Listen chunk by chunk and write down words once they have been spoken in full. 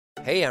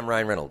Hey, I'm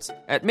Ryan Reynolds.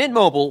 At Mint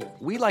Mobile,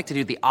 we like to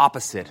do the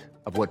opposite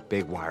of what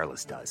Big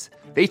Wireless does.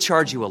 They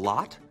charge you a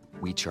lot,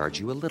 we charge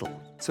you a little.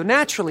 So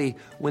naturally,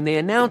 when they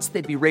announced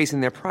they'd be raising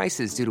their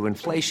prices due to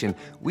inflation,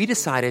 we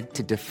decided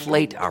to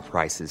deflate our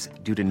prices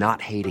due to not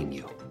hating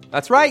you.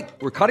 That's right.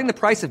 We're cutting the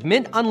price of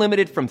Mint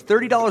Unlimited from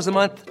 $30 a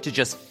month to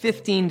just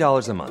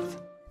 $15 a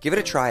month. Give it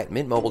a try at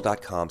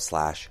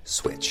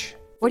mintmobile.com/switch.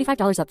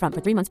 $45 up front for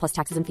 3 months plus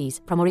taxes and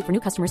fees. Promo rate for new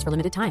customers for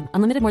limited time.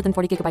 Unlimited more than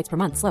 40 gigabytes per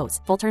month. Slows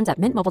full terms at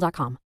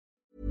mintmobile.com.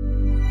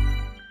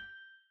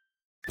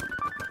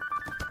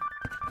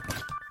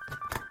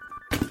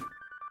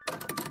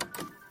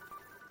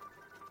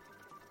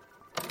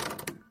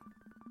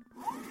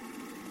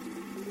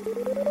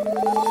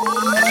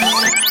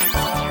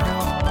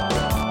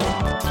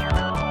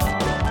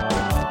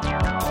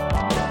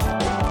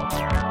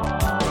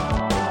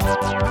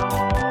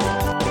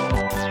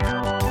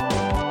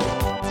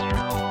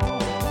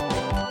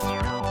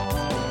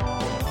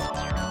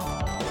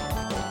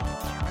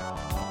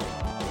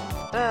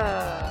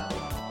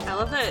 I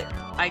love that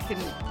I can,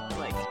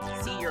 like,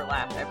 see your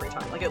laugh every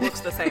time. Like, it looks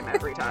the same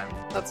every time.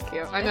 That's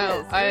cute. I It know.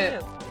 is, it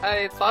is.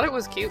 I thought it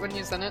was cute when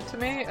you sent it to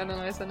me, and then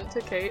I sent it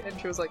to Kate, and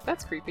she was like,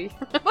 "That's creepy."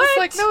 I was What?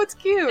 like, "No, it's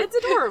cute. It's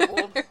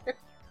adorable.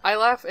 I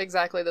laugh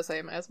exactly the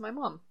same as my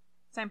mom.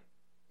 Same.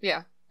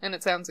 Yeah, and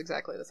it sounds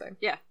exactly the same.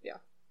 Yeah. Yeah.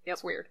 Yep.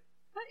 It's weird.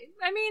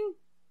 I mean,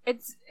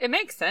 it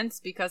makes sense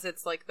because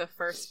it's, like,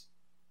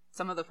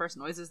 some of the first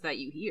noises that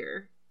you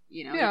hear,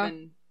 you know? Yeah.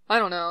 Even, I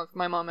don't know if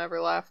my mom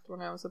ever laughed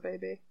when I was a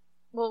baby.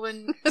 well,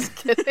 when... Just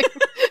kidding.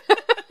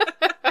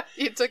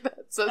 You took that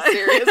so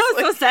seriously. That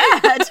was so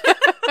sad.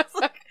 It's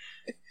like,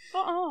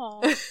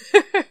 oh.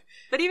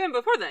 But even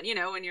before then, you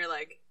know, when you're,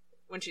 like,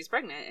 when she's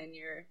pregnant and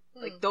you're,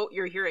 like,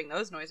 you're hearing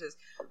those noises,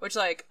 which,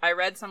 like, I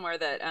read somewhere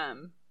that,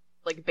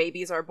 like,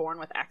 babies are born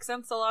with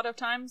accents a lot of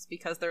times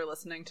because they're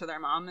listening to their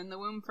mom in the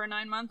womb for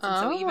 9 months. And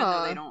so even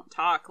though they don't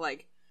talk,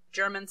 like,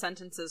 German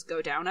sentences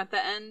go down at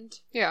the end.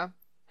 Yeah.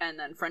 And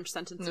then French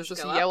sentences And there's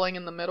just go up. yelling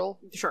in the middle.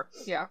 Sure.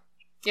 Yeah.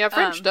 Yeah,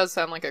 French does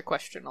sound like a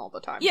question all the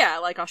time. Yeah,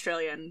 like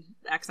Australian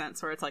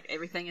accents where it's like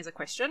everything is a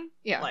question.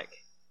 Yeah. Like,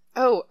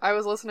 Oh, I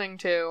was listening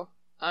to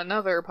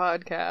another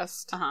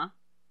podcast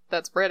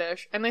that's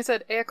British, and they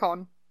said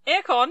aircon.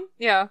 Aircon.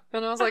 Yeah.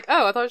 And I was like,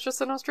 oh, I thought it was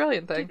just an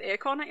Australian Do you thing. have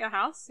aircon at your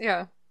house?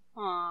 Yeah.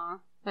 Aww.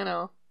 I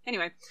know.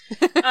 Anyway.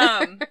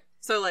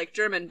 So, like,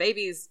 German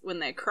babies, when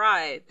they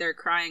cry, their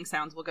crying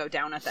sounds will go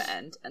down at the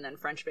end, and then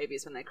French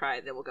babies, when they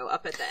cry, they will go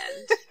up at the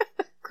end.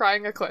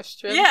 Crying a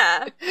question.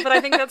 Yeah, but I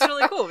think that's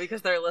really cool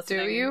because they're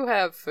listening. Do you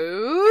have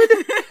food?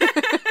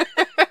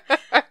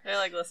 They're,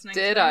 like, listening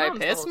Did to their I moms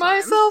the piss whole time.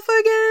 myself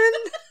again?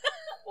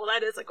 Well,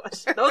 that is a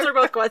question. Those are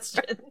both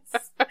questions.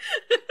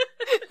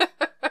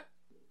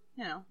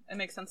 You know, it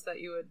makes sense that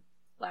you would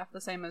laugh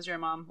the same as your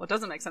mom. What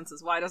doesn't make sense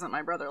is why doesn't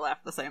my brother laugh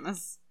the same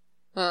as...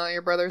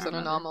 Your brother's an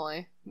Another.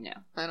 anomaly. Yeah.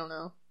 I don't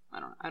know. I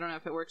don't know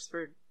if it works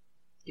for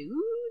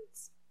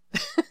dudes.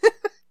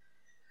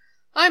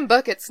 I'm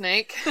Bucket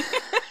Snake.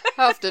 I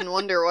often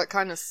wonder what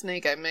kind of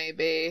snake I may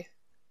be.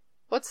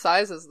 What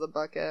size is the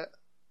bucket?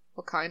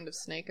 What kind of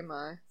snake am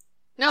I?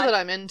 Now that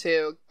I'm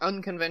into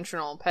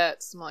unconventional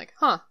pets, I'm like,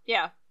 huh,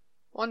 Yeah.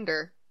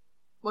 wonder.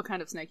 What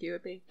kind of snake you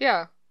would be?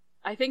 Yeah.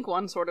 I think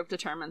one sort of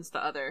determines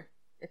the other.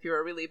 If you're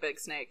a really big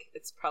snake,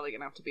 it's probably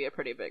gonna have to be a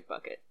pretty big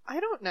bucket. I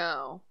don't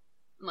know.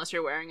 Unless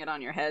you're wearing it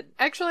on your head.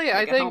 Actually, Like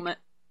I a think helmet.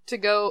 to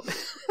go...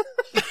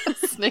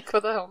 Snake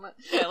with a helmet.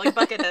 Yeah, like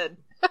Buckethead.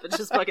 But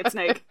just Bucket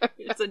Snake.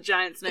 It's a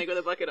giant snake with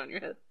a bucket on your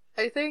head.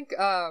 I think,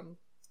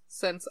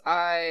 since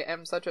I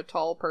am such a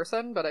tall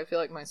person, but I feel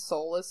like my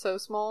soul is so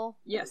small,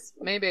 Yes.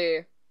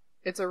 maybe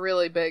it's a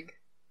really big,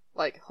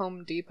 like,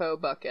 Home Depot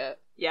bucket,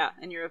 Yeah,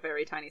 and you're a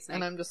very tiny snake.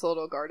 and I'm just a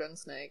little garden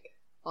snake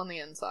on the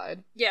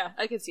inside. Yeah,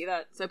 I could see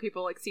that. So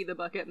people, like, see the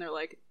bucket and they're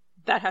like,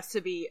 that has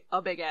to be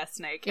a big-ass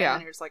snake. And Yeah.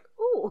 then you're just like,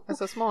 ooh.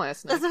 It's a small ass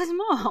snake. That's so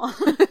small.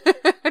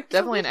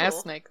 Definitely an ass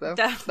cool. snake, though.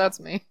 Def- That's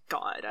me.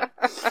 God.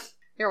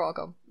 You're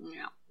welcome.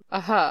 Yeah.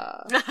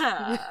 Aha.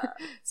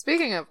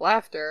 Speaking of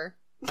laughter,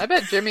 I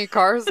bet Jimmy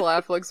Carr's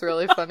laugh looks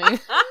really funny.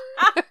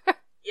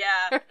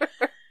 Yeah.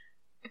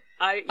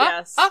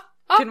 Yes.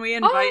 Can we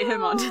invite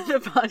him onto the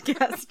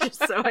podcast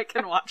just so I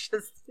can watch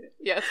this?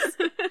 Yes.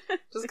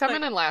 Just come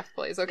in and laugh,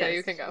 please. Okay, Yes.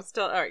 you can go.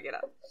 Still, alright, get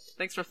up.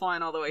 Thanks for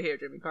flying all the way here,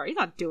 Jimmy Carr. He's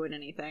not doing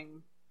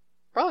anything.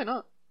 Probably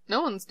not.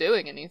 No one's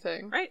doing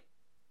anything. Right?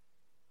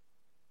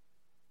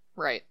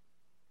 Right.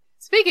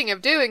 Speaking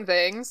of doing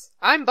things,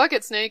 I'm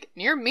Bucket Snake,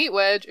 and you're Meat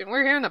Wedge, and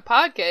we're here in the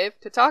pod cave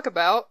to talk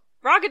about...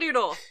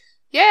 Rockadoodle!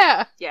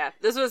 Yeah! Yeah,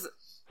 this was...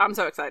 I'm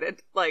so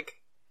excited.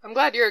 Like... I'm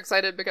glad you're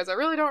excited because I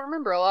really don't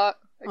remember a lot,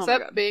 Oh my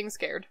except God. being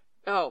scared.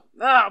 Oh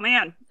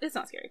man. It's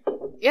not scary.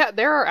 Yeah,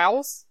 there are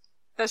owls.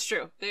 That's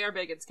true. They are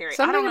big and scary. I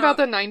Something don't know. about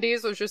the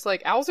 90s was just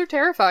like, owls are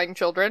terrifying,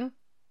 children.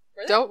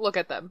 Were they? Don't look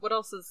at them. What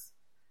else is...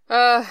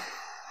 I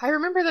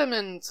remember them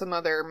in some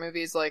other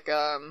movies like,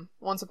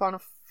 Once Upon a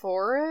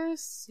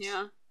Forest?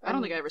 Yeah. I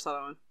don't think I ever saw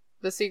that one.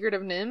 The Secret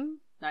of Nim?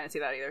 No, I didn't see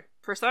that either.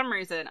 For some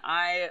reason,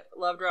 I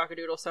loved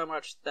Rock-a-Doodle so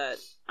much that,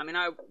 I mean,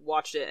 I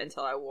watched it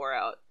until I wore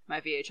out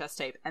my VHS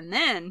tape. And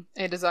then...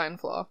 A design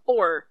flaw.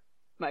 Or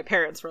my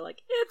parents were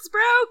like, it's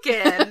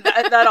broken!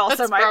 That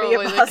also might be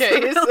a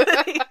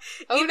possibility.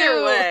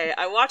 Either way,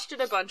 I watched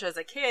it a bunch as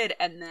a kid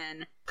and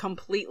then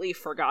completely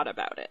forgot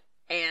about it.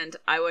 And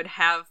I would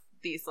have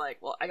these, like,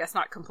 well, I guess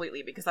not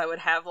completely, because I would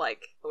have,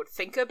 like, I would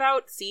think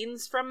about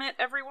scenes from it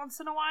every once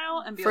in a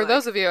while and be For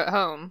those of you at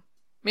home...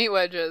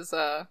 Meatwedge is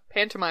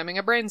pantomiming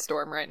a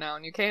brainstorm right now,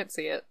 and you can't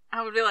see it.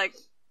 I would be like,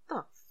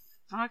 the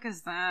fuck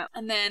is that?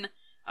 And then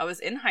I was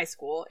in high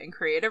school in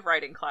creative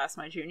writing class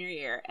my junior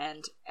year,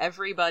 and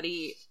every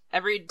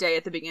day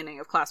at the beginning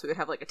of class, we would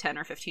have like a 10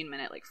 or 15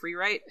 minute like free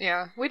write.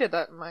 Yeah, we did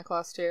that in my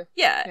class too.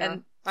 Yeah.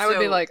 And I would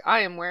be like,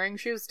 I am wearing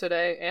shoes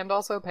today, and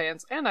also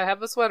pants, and I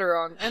have a sweater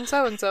on, and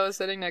so-and-so is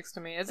sitting next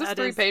to me. Is this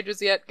 3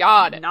 pages yet?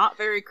 God! Not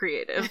very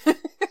creative.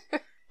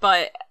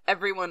 But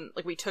everyone,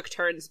 like, we took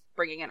turns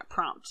bringing in a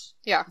prompt.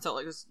 Yeah. So,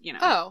 like, it was, you know.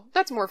 Oh,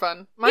 that's more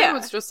fun. Mine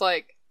was just,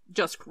 like...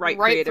 Just write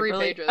 3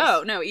 pages.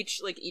 Oh, no,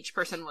 each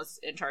person was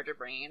in charge of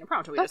bringing in a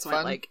prompt. We just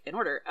went, like, in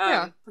order.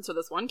 And so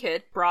this one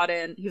kid brought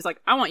in, he was like,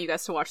 I want you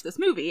guys to watch this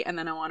movie, and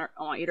then I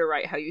want you to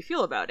write how you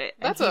feel about it.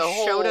 And that's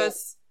showed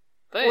us...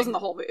 It wasn't the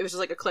whole movie. It was just,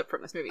 like, a clip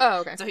from this movie. Oh,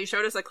 okay. So he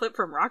showed us a clip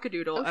from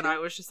Rock-a-Doodle, and I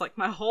was just like,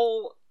 my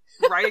whole...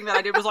 writing that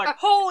I did was like,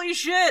 holy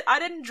shit, I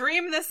didn't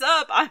dream this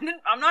up.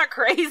 I'm not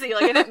crazy.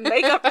 Like, I didn't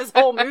make up this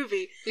whole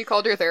movie. You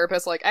called your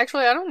therapist like,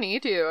 actually, I don't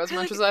need you as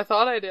much as I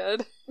thought I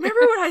did. Remember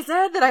when I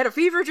said that I had a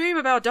fever dream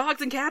about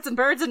dogs and cats and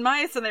birds and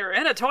mice and they were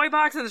in a toy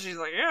box? And she's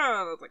like, yeah.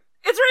 I was like,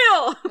 it's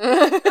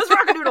real. It's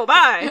Rock-a-Doodle.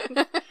 Bye.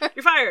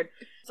 You're fired.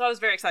 So I was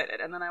very excited.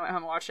 And then I went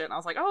home and watched it and I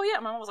was like, oh yeah.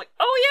 My mom was like,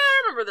 oh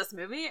yeah, I remember this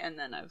movie. And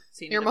then I've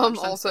seen your it mom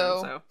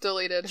also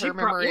deleted her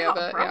memory of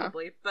it.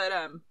 Probably. Yeah.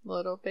 But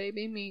little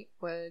baby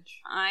Meatwedge.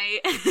 I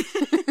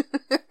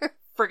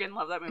friggin'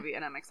 love that movie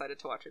and I'm excited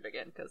to watch it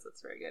again because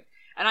it's very good.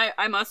 And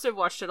I must have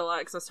watched it a lot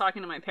because I was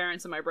talking to my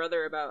parents and my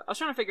brother about, I was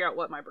trying to figure out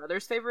what my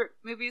brother's favorite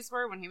movies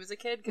were when he was a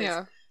kid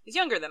because he's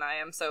younger than I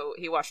am, so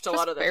he watched a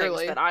lot of the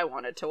things that I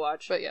wanted to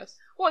watch. But yes.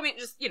 Well, I mean,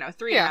 just,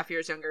 3.5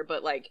 years younger,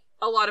 but like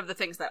a lot of the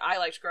things that I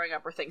liked growing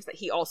up were things that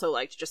he also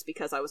liked just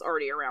because I was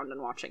already around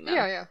and watching them.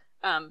 Yeah.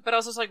 But I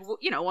was just like,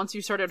 once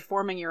you started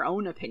forming your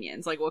own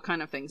opinions, like what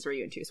kind of things were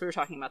you into? So we were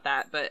talking about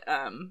that. But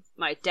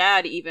my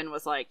dad even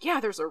was like, yeah,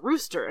 there's a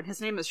rooster and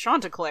his name is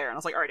Chanticleer. And I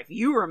was like, all right, if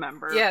you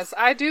remember. Yes,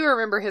 I do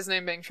remember his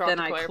name being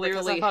Chanticleer. Then I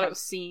clearly have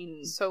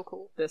seen so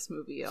cool this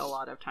movie a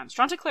lot of times.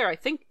 Chanticleer, I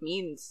think,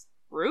 means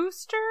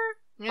rooster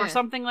or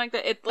something like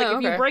that. It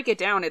if you break it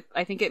down,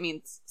 I think it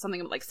means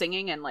something like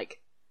singing and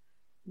like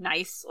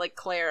nice, like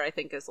Claire, I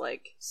think is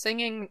like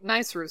singing,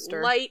 nice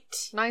rooster,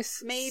 light,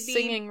 nice, maybe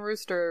singing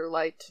rooster,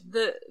 light.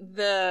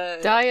 The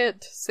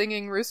diet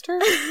singing rooster.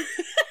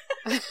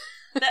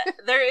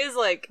 There is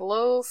like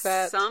low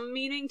fat, some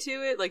meaning to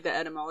it, like the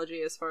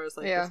etymology as far as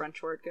like the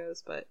French word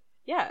goes. But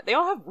yeah, they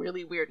all have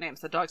really weird names.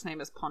 The dog's name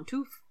is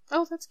Pantouf.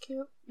 Oh, that's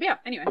cute. Yeah.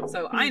 Anyway,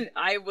 so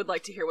I would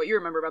like to hear what you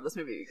remember about this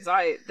movie because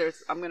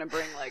I'm gonna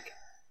bring like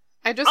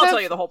I'll tell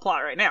you the whole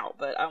plot right now,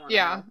 but I want to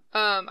know.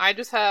 I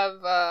just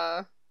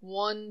have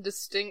one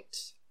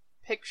distinct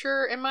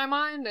picture in my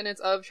mind, and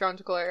it's of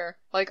Chanticleer,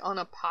 like, on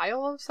a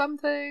pile of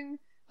something,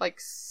 like,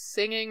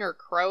 singing or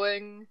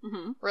crowing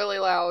really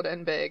loud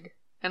and big.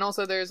 And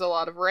also there's a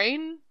lot of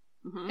rain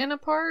in a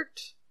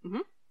part,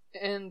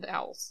 and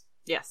owls.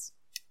 Yes.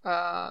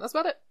 That's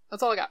about it.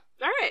 That's all I got.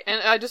 All right.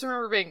 And I just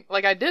remember being,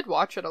 like, I did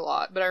watch it a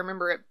lot, but I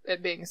remember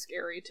it being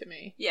scary to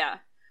me. Yeah.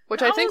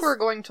 Which I think we're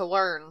going to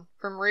learn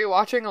from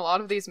rewatching a lot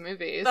of these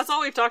movies. That's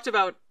all we've talked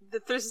about.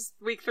 This is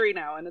week 3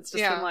 now, and it's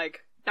just been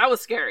like, that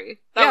was scary.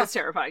 That was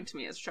terrifying to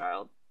me as a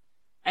child.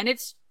 And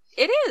it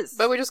is.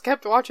 But we just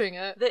kept watching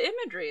it. The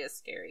imagery is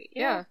scary.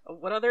 Yeah.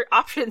 What other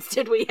options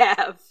did we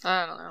have?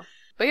 I don't know.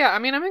 But yeah, I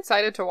mean, I'm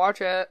excited to watch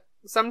it.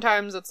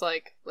 Sometimes it's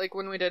like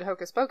when we did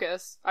Hocus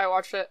Pocus, I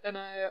watched it and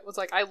I was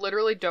like, I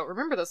literally don't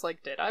remember this.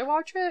 Like, did I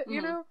watch it?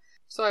 You know?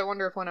 So I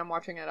wonder if when I'm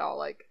watching it, I'll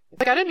like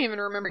I didn't even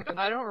remember.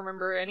 I don't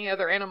remember any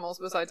other animals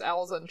besides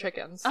owls and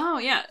chickens. Oh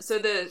yeah. So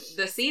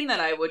the scene that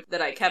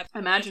I kept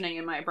imagining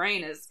in my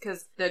brain is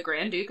because the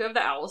Grand Duke of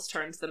the Owls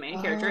turns the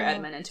main character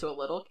Edmund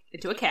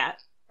into a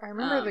cat. I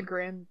remember the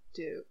Grand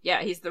Duke.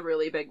 Yeah, he's the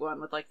really big one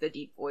with like the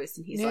deep voice,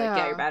 and he's like,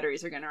 yeah, your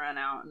batteries are gonna run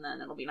out, and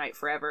then it'll be night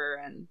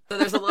forever. And so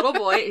there's a little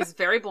boy. He's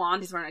very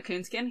blonde. He's wearing a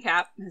coonskin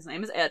cap. His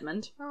name is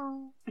Edmund.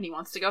 Oh. And he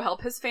wants to go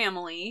help his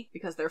family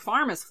because their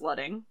farm is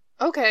flooding.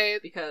 Okay.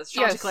 Because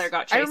Chanticleer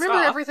got chased off. I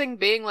remember everything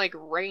being, like,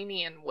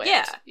 rainy and wet.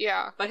 Yeah.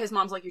 Yeah. But his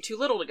mom's like, you're too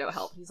little to go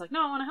help. He's like,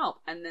 no, I want to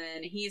help. And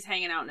then he's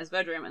hanging out in his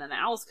bedroom, and then the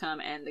owls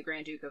come, and the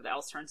Grand Duke of the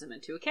Owls turns him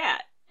into a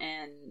cat.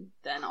 And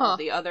then all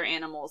the other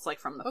animals, like,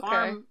 from the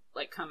farm,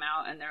 like, come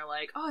out, and they're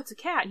like, oh, it's a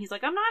cat. And he's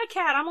like, I'm not a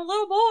cat, I'm a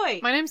little boy.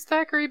 My name's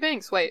Thackeray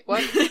Binks. Wait,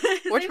 what?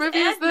 Which movie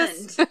Edmund.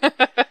 Is this?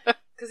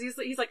 Because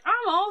he's like,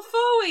 I'm all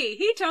fooey.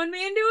 He turned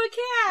me into a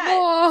cat.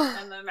 Oh.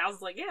 And the mouse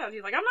is like, yeah. And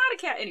he's like, I'm not a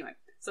cat. Anyway.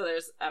 So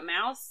there's a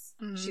mouse.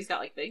 Mhm. She's got,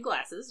 like, big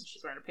glasses. And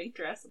she's wearing a pink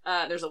dress.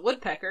 There's a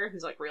woodpecker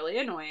who's, like, really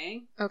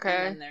annoying.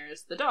 Okay. And then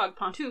there's the dog,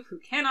 Pantouf, who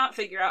cannot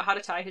figure out how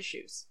to tie his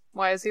shoes.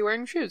 Why is he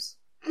wearing shoes?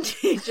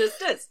 He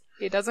just is.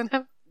 He doesn't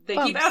have They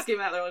bumps. keep asking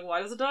that. They're like,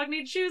 why does a dog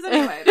need shoes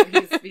anyway?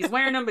 But he's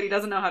wearing them, but he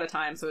doesn't know how to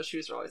tie them, so his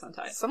shoes are always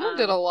untied. Someone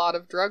did a lot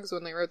of drugs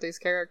when they wrote these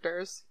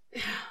characters.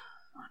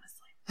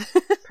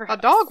 Honestly. A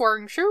Perhaps. dog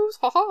wearing shoes?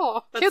 Ha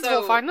ha! But Kids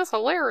will so- find this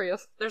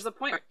hilarious. There's a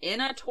point where in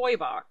a toy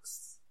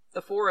box,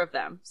 the four of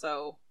them,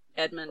 so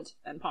Edmund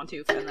and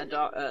Pantouf and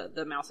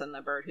the mouse and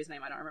the bird, whose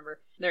name I don't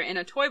remember, they're in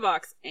a toy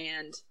box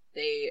and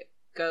they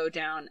go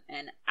down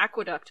an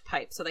aqueduct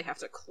pipe, so they have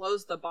to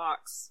close the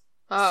box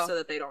Oh. so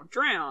that they don't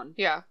drown.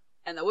 Yeah.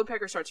 And the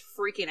woodpecker starts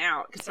freaking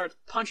out because it starts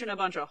punching a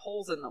bunch of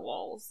holes in the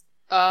walls.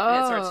 Oh.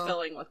 And it starts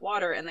filling with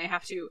water, and they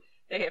have to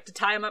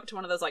tie him up to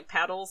one of those like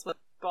paddles with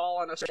a ball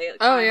on a straight.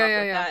 Oh,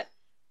 yeah.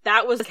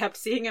 That was kept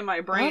seeing in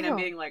my brain and Oh.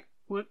 being like,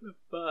 what the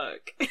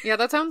fuck? Yeah,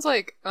 that sounds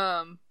like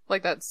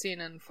that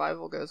scene in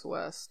Fievel Goes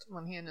West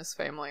when he and his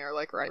family are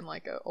like riding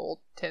like a old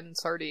tin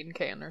sardine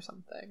can or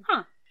something.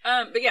 Huh.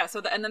 But yeah,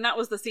 and then that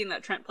was the scene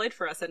that Trent played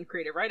for us in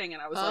creative writing,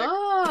 and I was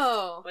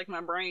Oh. like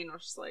my brain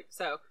was just like,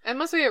 so. It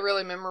must be a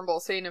really memorable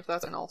scene if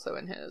that's also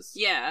in his.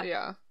 Yeah.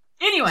 Yeah.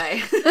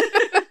 Anyway.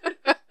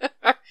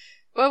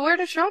 Well, where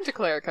does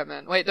Chanticleer come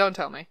in? Wait, don't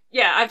tell me.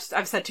 Yeah,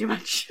 I've said too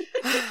much.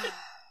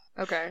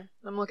 Okay.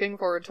 I'm looking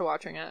forward to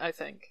watching it, I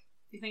think.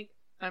 You think?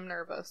 I'm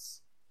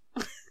nervous.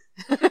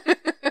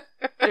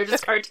 They're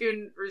just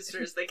cartoon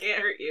roosters. They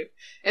can't hurt you.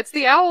 It's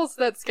the owls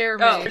that scare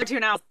me. Oh,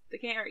 cartoon owls. They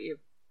can't hurt you.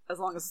 As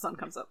long as the sun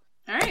comes up.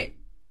 Alright.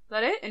 Is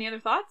that it? Any other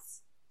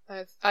thoughts?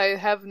 I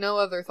have no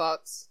other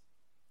thoughts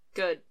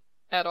Good.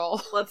 at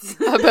all. Let's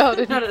About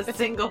it. Not a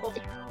single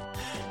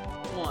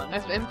one.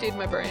 I've emptied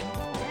my brain.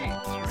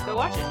 Alright, let's go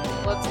watch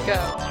it. Let's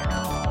go.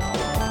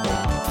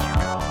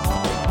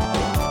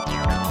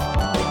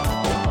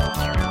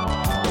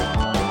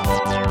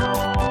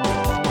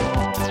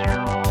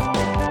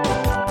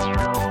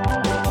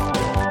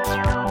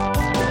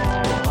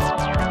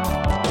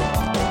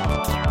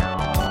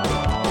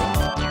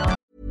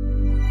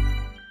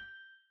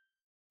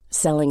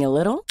 Selling a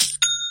little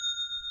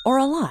or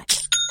a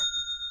lot?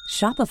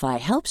 Shopify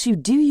helps you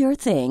do your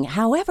thing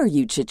however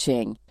you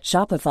cha-ching.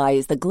 Shopify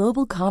is the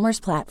global commerce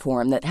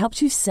platform that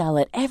helps you sell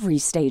at every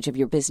stage of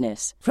your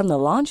business. From the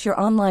launch your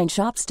online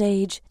shop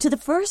stage to the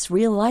first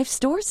real-life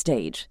store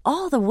stage,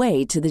 all the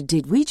way to the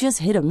did we just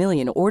hit a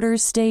million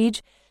orders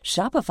stage.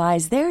 Shopify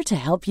is there to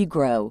help you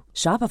grow.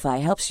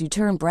 Shopify helps you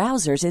turn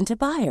browsers into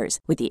buyers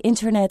with the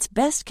internet's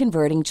best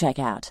converting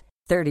checkout.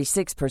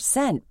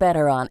 36%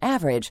 better on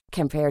average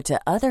compared to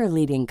other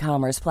leading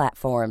commerce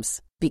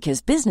platforms.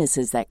 Because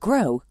businesses that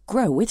grow,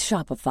 grow with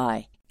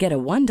Shopify. Get a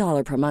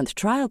 $1 per month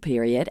trial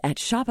period at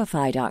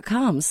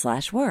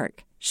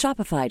shopify.com/work.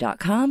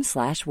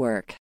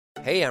 Shopify.com/work.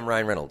 Hey, I'm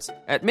Ryan Reynolds.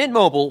 At Mint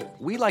Mobile,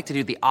 we like to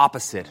do the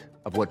opposite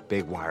of what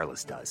Big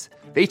Wireless does.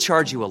 They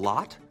charge you a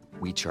lot,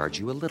 we charge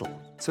you a little.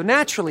 So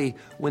naturally,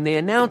 when they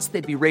announced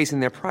they'd be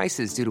raising their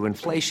prices due to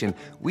inflation,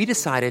 we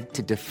decided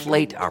to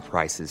deflate our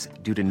prices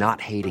due to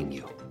not hating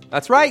you.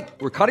 That's right.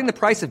 We're cutting the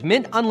price of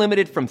Mint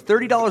Unlimited from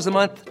 $30 a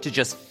month to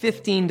just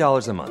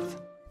 $15 a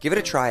month. Give it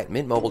a try at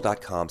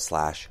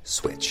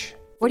mintmobile.com/switch.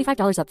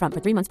 $45 up front for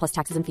 3 months plus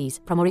taxes and fees.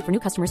 Promo rate for new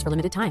customers for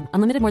limited time.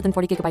 Unlimited more than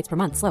 40 gigabytes per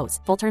month.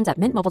 Slows full terms at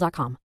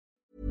mintmobile.com.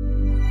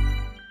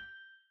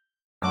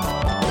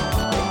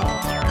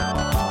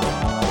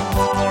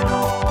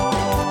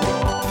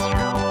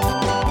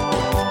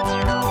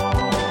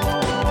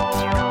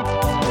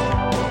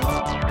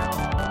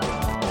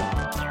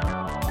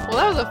 Well,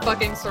 that was a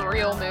fucking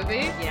surreal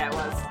movie. Yeah, it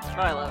was.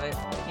 Oh, I love it.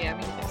 Yeah,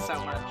 me too. So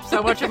much.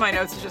 So much of my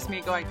notes is just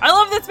me going, I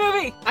love this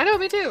movie! I know,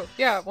 me too.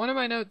 Yeah, one of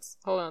my notes.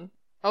 Hold on.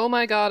 Oh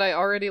my god, I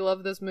already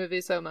love this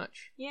movie so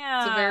much.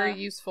 Yeah. It's a very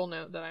useful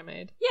note that I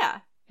made. Yeah.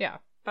 Yeah.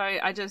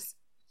 But I just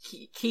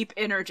keep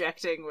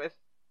interjecting with,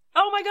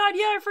 oh my god,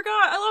 yeah, I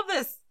forgot, I love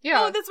this!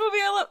 Yeah. Oh, this movie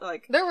I love!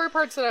 Like, There were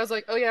parts that I was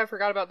like, oh yeah, I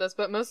forgot about this,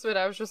 but most of it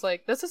I was just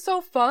like, this is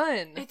so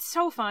fun. it's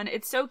so fun,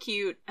 it's so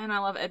cute, and I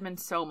love Edmund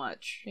so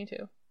much. Me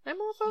too. I'm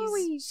all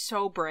Bowie. He's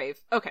so brave.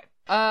 Okay.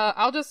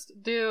 I'll just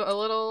do a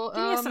little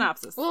Give me a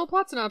synopsis. A little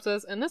plot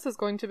synopsis, and this is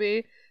going to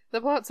be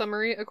the plot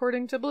summary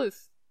according to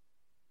Bluth.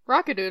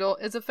 Rockadoodle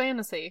is a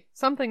fantasy,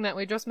 something that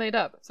we just made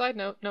up. Side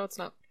note, no it's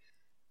not.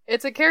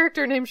 It's a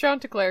character named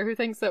Chanticleer who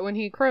thinks that when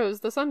he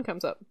crows, the sun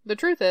comes up. The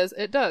truth is,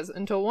 it does,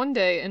 until one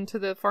day into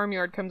the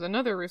farmyard comes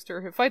another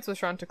rooster who fights with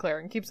Chanticleer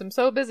and keeps him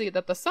so busy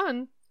that the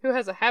sun, who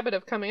has a habit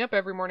of coming up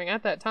every morning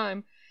at that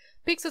time,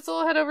 peeks its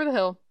little head over the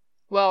hill.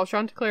 Well,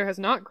 Chanticleer has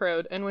not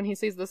crowed, and when he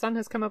sees the sun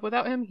has come up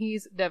without him,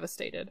 he's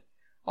devastated.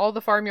 All the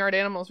farmyard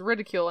animals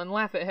ridicule and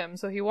laugh at him,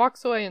 so he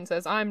walks away and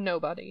says, I'm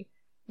nobody.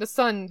 The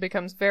sun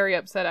becomes very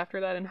upset after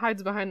that and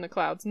hides behind the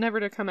clouds, never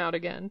to come out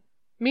again.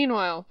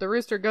 Meanwhile, the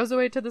rooster goes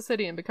away to the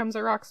city and becomes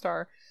a rock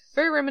star,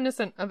 very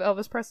reminiscent of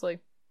Elvis Presley.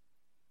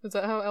 Is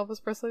that how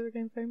Elvis Presley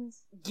became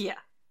famous? Yeah.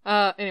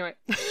 Anyway.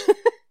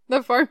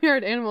 The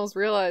farmyard animals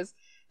realize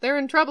they're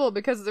in trouble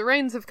because the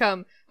rains have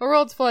come, the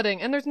world's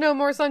flooding, and there's no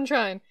more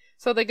sunshine.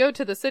 So they go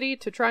to the city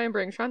to try and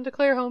bring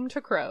Chanticleer home to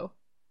Crow,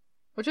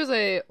 which is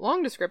a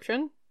long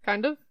description,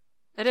 kind of,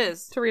 It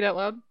is. to read out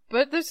loud.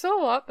 But there's still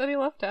a lot that he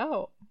left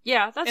out.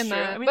 Yeah, that's in true.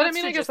 that. I mean, but that's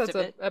I the guess gist that's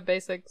of it. a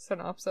basic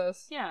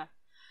synopsis. Yeah.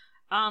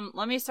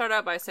 Let me start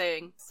out by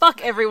saying,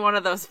 fuck every one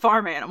of those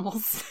farm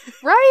animals.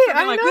 Right,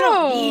 I'm I like, know. we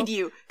don't need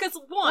you. Because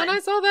one, When I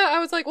saw that, I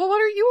was like, well, what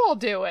are you all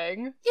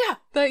doing? yeah,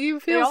 That you they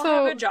feel all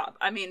so... have a job.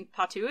 I mean,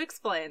 Patu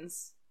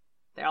explains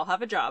they all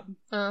have a job.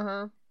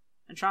 Uh-huh.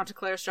 And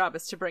Chanticleer's job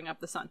is to bring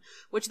up the sun.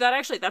 Which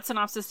that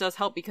synopsis does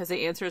help because it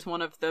answers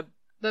one of the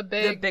The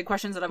big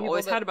questions that I've people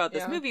always that- had about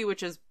this yeah. movie,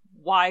 which is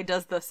why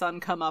does the sun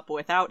come up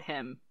without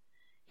him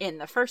in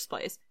the first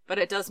place? But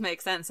it does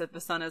make sense that the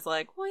sun is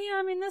like, well, yeah,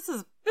 I mean, this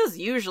is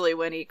usually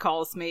when he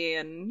calls me,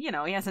 and you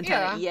know he hasn't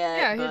done it yet.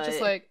 Yeah, but he's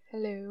just like,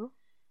 hello.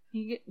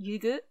 you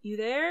good? You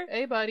there?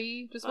 Hey,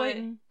 buddy. Just But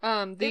waiting.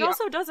 It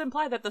also does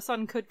imply that the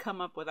sun could come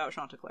up without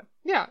Chanticleer.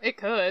 Yeah, it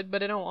could,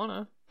 but I don't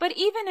wanna. But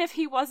even if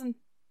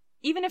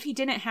he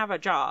didn't have a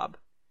job,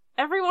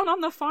 everyone on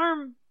the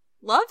farm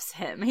loves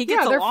him. He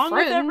gets they're along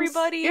with friends.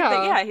 everybody.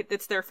 Yeah.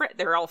 It's their friend.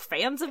 They're all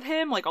fans of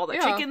him. Like all the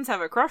Yeah. chickens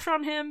have a crush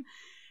on him.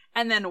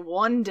 And then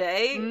one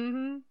day,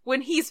 Mm-hmm. when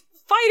he's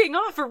fighting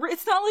off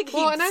it's not like he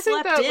Well, and I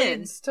think slept that in.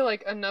 leads to,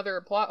 like, another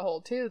plot hole,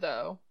 too,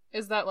 though.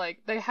 Is that,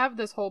 like, they have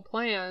this whole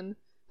plan,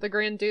 the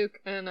Grand Duke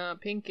and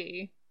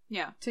Pinky,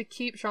 Yeah, to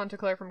keep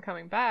Chanticleer from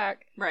coming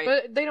back. right.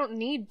 But they don't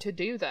need to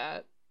do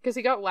that. Because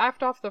he got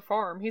laughed off the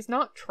farm. He's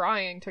not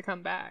trying to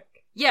come back.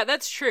 Yeah,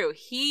 that's true.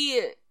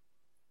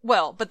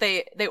 But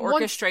they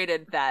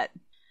orchestrated that.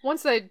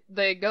 Once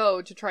they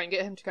go to try and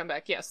get him to come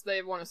back, yes,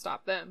 they want to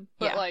stop them.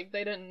 But, Yeah. like,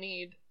 they didn't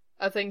need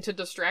a thing to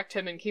distract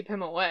him and keep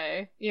him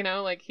away. You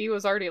know, like, he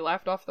was already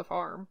laughed off the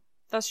farm.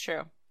 That's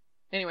true.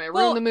 Anyway,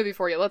 Well- ruin the movie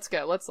for you. Let's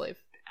go. Let's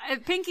leave.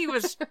 Pinky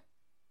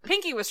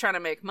was trying to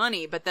make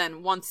money, but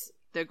then once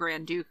the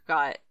Grand Duke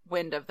got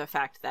wind of the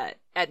fact that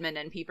Edmund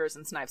and Peepers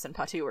and Snipes and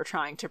Patu were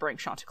trying to bring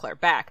Chanticleer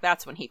back,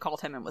 that's when he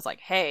called him and was like,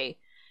 "Hey,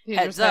 He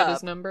heads just had up."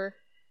 his number.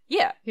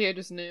 Yeah, He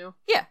just knew.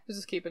 yeah. He was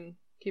just keeping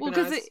Well,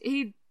 because eyes.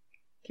 Keeping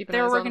they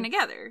were eyes working on-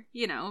 together,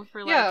 you know,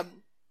 for like Yeah.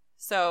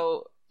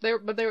 so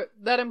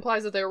that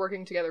implies that they were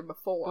working together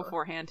before.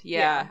 beforehand. Yeah.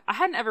 Yeah. I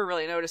hadn't ever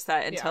really noticed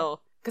that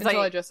until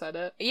Until I just said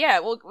it. yeah,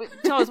 well,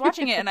 until I was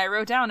watching it and I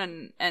wrote down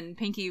and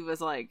Pinky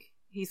was like.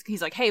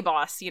 He's like, hey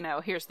boss, you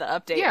know, here's the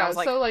update. Yeah, and I was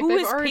like, so, like, who they've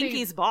is already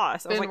Pinky's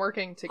boss? I was Been like,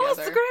 working oh, together.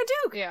 it's the Grand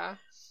Duke. Yeah.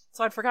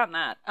 So I'd forgotten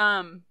that.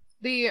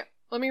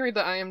 Let me read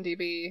the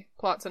IMDb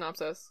plot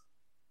synopsis.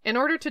 In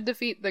order to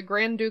defeat the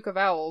Grand Duke of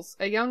Owls,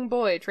 a young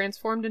boy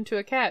transformed into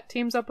a cat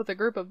teams up with a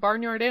group of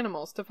barnyard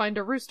animals to find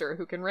a rooster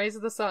who can raise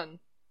the sun.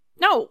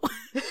 No,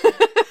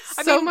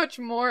 So mean, much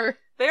more.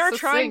 they are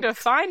trying to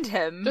succinct. find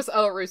him. Just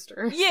a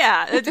rooster.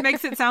 Yeah, it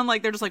makes it sound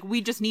like they're just like,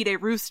 we just need a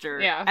rooster.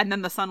 Yeah. And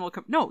then the sun will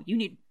come. No, you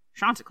need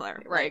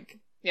Chanticleer. Right. Like,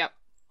 Yep.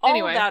 all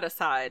Anyway. of that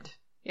aside,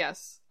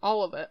 Yes.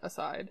 All of it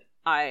aside.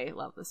 I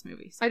love this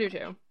movie. So I do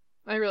too.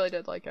 I really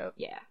did like it.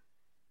 yeah.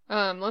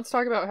 Let's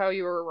talk about how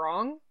you were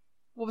wrong.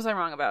 What was I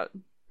wrong about?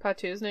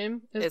 Patu's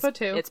name is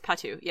Patu. It's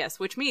Patu, yes,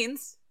 which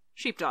means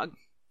sheepdog.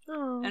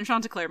 Oh. And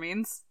Chanticleer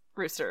means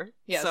rooster.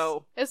 Yes.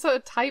 So, it's a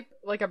type,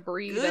 like a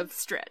breed good of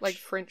stretch. like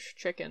French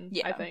chicken,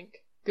 Yeah. I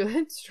think.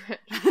 Good stretch.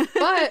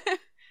 But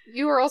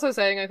you were also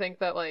saying, I think,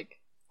 that like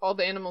all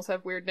the animals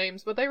have weird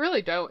names, but they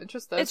really don't. It's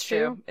just those It's two.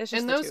 true. It's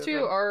just and the those two of two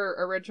them. are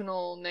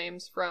original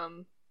names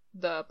from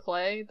the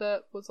play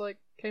that was like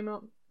came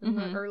out in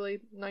Mhm. the early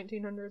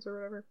 1900s or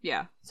whatever.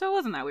 yeah. So it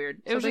wasn't that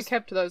weird. It So was they just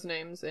kept those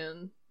names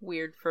in.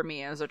 weird for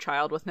me as a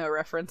child with no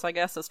reference, I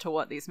guess, as to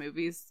what these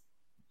movies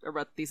or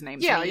what these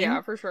names Yeah, mean.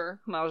 yeah, for sure.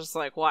 And I was just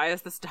like, why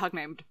is this dog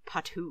named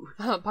Patu?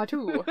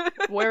 Patu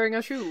wearing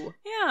a shoe.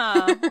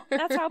 Yeah,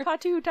 that's how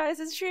Patu ties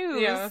his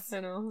shoes. Yeah, I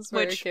know. It's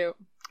very Which- cute.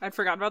 I'd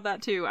forgotten about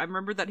that too. I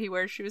remember that he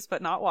wears shoes,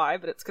 but not why.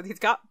 But it's because he's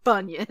got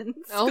bunions.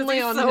 'Cause Only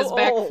he's on so his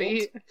back old.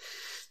 feet.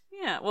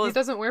 Yeah, well, He his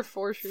doesn't wear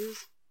 4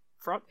 shoes.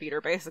 front feet are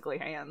basically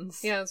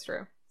hands. Yeah, that's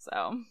true.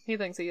 So He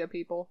thinks he a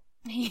people.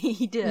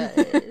 he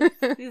does.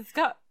 He's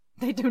got.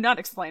 They do not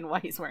explain why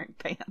he's wearing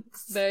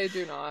pants. They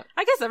do not.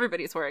 I guess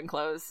everybody's wearing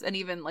clothes, and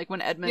even like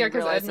when Edmund Yeah, 'cause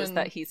realizes Edmund-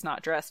 that he's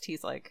not dressed,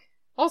 he's like,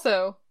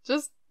 Also,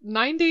 just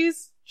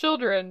 90s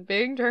children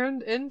being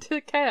turned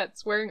into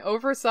cats wearing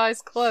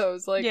oversized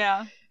clothes. Like,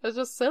 yeah, it's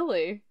just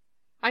silly.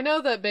 I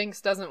know that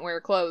Binks doesn't wear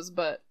clothes,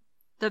 but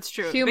that's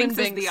true. Human Binks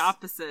is Binks. the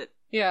opposite,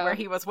 yeah. where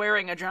he was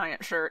wearing a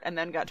giant shirt and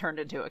then got turned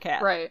into a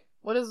cat. Right.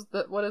 What is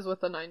with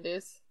the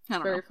 90s? I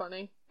don't Very know.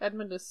 funny.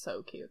 Edmund is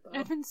so cute, though.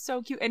 Edmund's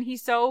so cute, and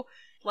he's so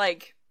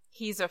like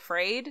he's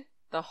afraid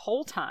the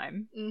whole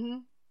time. Mm-hmm.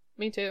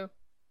 Me too.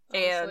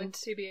 And-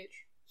 Honestly, TBH.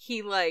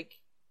 He like,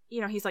 you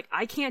know, he's like,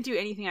 I can't do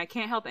anything. I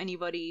can't help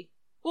anybody.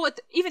 Well,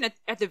 even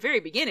at the very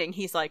beginning,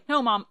 he's like,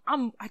 no, Mom,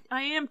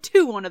 I am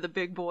too one of the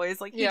big boys.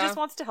 Like, he Yeah. just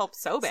wants to help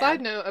so bad.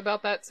 Side note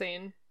about that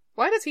scene.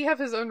 Why does he have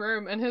his own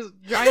room and his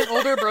giant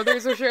older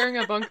brothers are sharing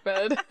a bunk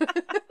bed?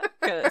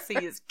 Because he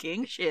is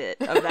king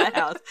shit of that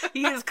house.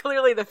 He is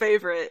clearly the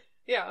favorite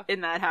Yeah.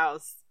 in that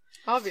house.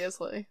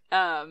 Obviously.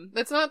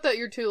 It's not that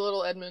you're too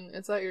little, Edmund.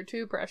 It's that you're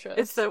too precious.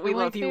 It's that we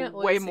love you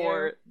way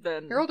more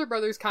than... Your older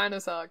brothers kind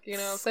of suck, you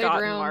know?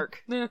 Scott and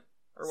Mark. Eh.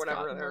 Or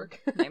whatever Scott their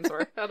and names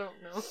were. I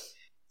don't know.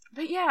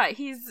 But yeah,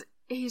 he's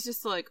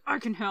just like, I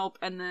can help,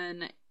 and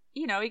then,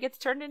 you know, he gets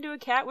turned into a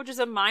cat, which is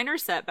a minor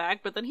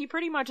setback, but then he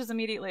pretty much is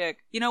immediately like,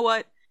 you know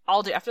what?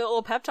 I'll do. After the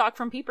little pep talk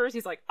from Peepers,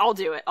 he's like, I'll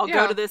do it. I'll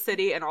go to this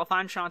city and I'll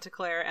find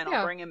Chanticleer and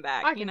I'll bring him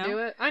back. I can do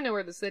it. I know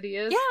where the city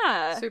is.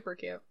 Yeah. Super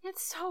cute.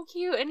 It's so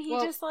cute. And he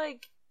just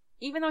like,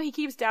 even though he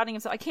keeps doubting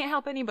himself, I can't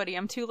help anybody,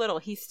 I'm too little,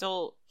 he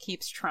still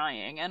keeps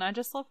trying. And I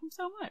just love him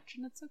so much.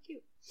 And it's so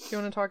cute. Do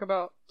you want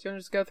to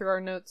just go through our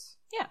notes?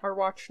 Yeah. Our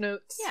watch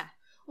notes? Yeah.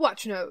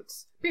 Watch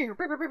notes. We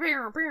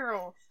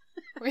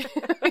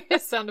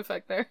get sound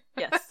effect there.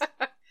 Yes.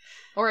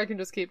 Or I can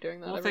just keep doing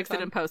that. We'll every fix time.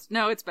 it in post.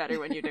 No, it's better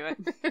when you do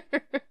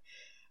it.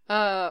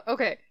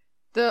 Okay.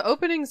 The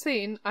opening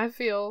scene, I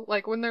feel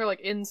like when they're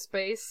like in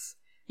space,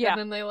 and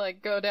then they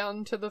like go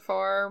down to the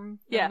farm,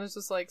 and there's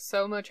just like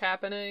so much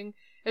happening.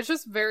 It's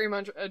just very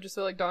much, I just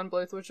feel like Don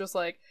Bluth was just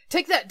like,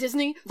 take that,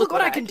 Disney! Look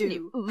what I can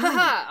do!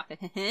 Ha ha!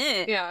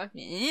 Yeah.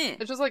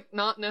 It's just like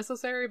not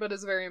necessary, but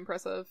it's very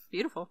impressive.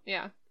 Beautiful.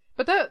 Yeah.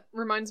 But that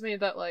reminds me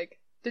that like,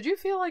 did you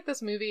feel like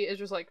this movie is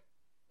just like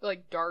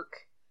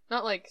dark?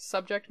 Not like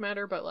subject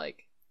matter, but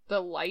like the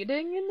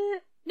lighting in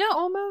it? No.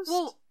 Almost?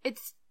 Well,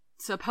 it's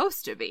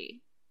supposed to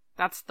be.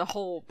 That's the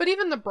whole... But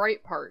even the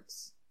bright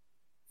parts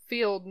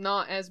feel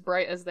not as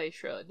bright as they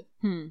should.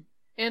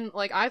 And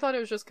like, I thought it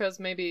was just because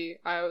maybe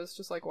I was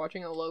just like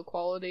watching a low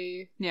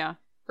quality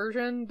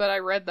version, but I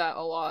read that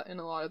a lot in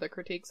a lot of the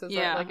critiques. Is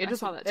that, like, I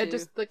saw that too.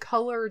 the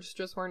colors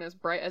just weren't as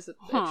bright as it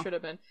should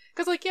have been.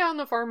 Because like, on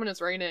the farm when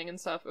it's raining and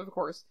stuff, of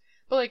course.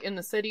 But like in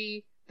the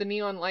city, the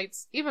neon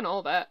lights, even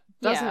all that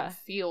doesn't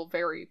feel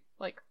very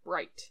like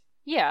bright.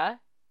 Yeah.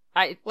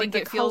 I Like, think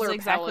the it feels color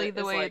exactly palette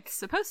the is, way like- it's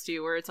supposed to,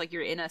 where it's like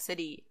you're in a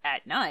city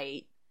at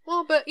night.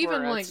 Well, but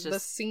even Or like it's the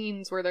just-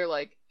 scenes where they're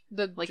like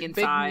the Like big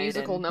inside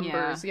musical and-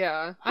 numbers,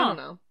 I don't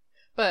know.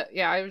 But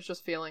yeah, I was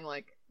just feeling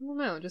like, I don't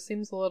know, it just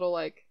seems a little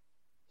like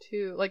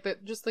too like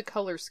the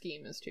color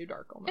scheme is too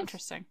dark almost.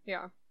 Interesting.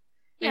 Yeah.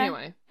 Yeah,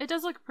 Anyway, it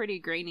does look pretty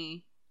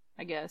grainy,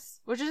 I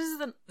guess. Which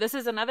is this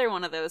is another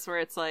one of those where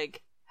it's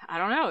like, I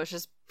don't know, it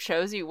just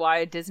shows you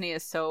why Disney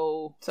is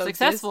so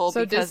successful,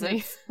 because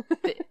Disney.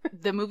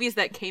 the movies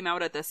that came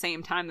out at the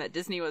same time that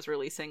Disney was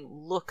releasing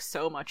look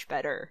so much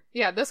better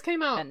Yeah, this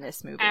came out than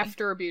this movie.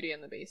 after Beauty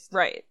and the Beast.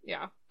 Right.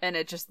 Yeah. And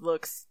it just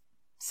looks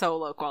so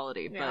low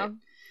quality, Yeah. but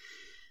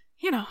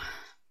you know,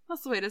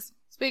 that's the way it is.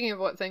 Speaking of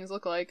what things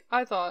look like,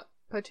 I thought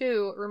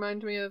Patu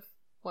reminded me of,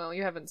 well,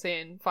 you haven't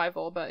seen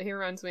Fievel, but he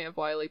reminds me of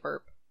Wily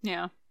Burp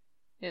Yeah.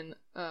 in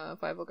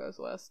Fievel Goes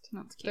West.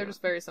 That's cute. They're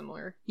just very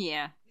similar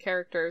Yeah.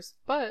 characters,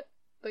 but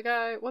the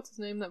guy, what's his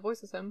name that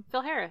voices him?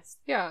 Phil Harris.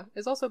 Yeah,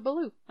 is also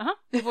Baloo. Uh-huh.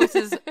 He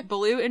voices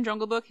Baloo in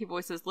Jungle Book. He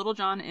voices Little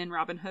John in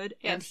Robin Hood.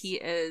 And Yes. he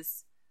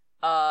is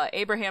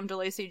Abraham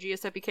DeLacy,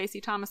 Giuseppe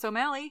Casey, Thomas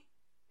O'Malley.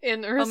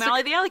 In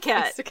O'Malley the Alley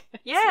Cat. Aristocats.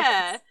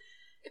 Yeah.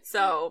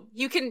 So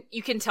you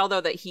can tell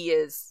though that he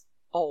is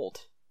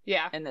old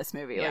Yeah. in this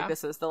movie. Yeah. Like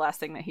this is the last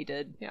thing that he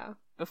did Yeah.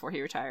 before he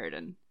retired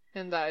and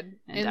And died.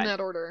 And died. that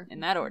order. in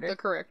that order. The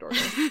correct order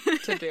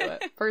to do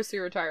it. First he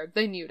retired,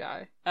 then you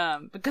die.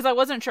 Because I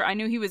wasn't sure. I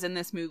knew he was in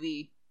this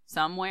movie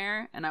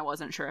somewhere, and I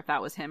wasn't sure if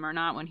that was him or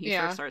not when he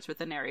Yeah. first starts with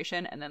the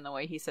narration, and then the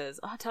way he says,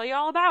 I'll tell you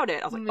all about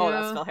it. I was like, oh,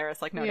 that's Yeah. Phil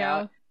Harris, like, no Yeah.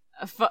 doubt.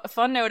 A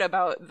fun note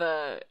about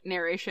the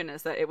narration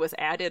is that it was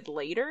added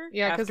later.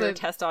 Yeah, 'cause after they-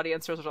 test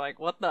audiences were like,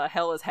 what the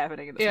hell is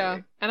happening in this Yeah.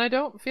 movie? And I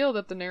don't feel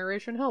that the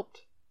narration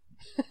helped.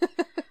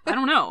 I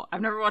don't know.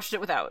 I've never watched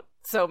it without.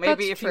 So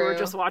maybe That's if you were true.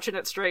 just watching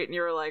it straight and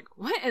you were like,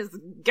 what is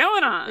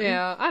going on?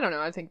 Yeah, I don't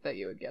know. I think that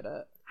you would get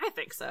it. I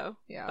think so.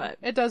 Yeah. But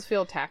It does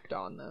feel tacked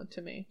on, though,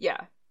 to me.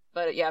 yeah.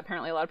 But yeah,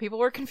 apparently a lot of people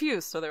were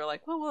confused. So they were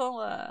like, well,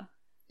 we'll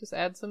Just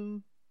add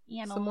some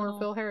yeah, no, some more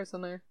Phil Harris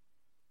in there.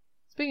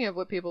 Speaking of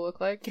what people look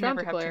like, Can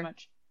never have too Chanticleer.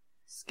 much.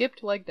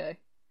 Skipped leg day.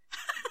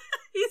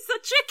 He's a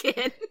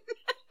chicken.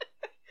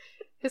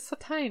 It's a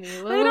tiny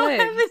They little don't leg.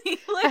 have any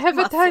leg I have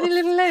a tiny muscles.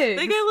 little leg.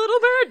 They got little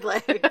bird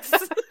legs.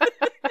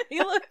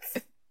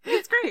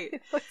 It's great.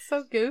 It looks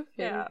so goofy.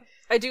 Yeah.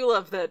 I do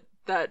love that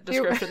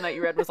description that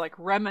you read was like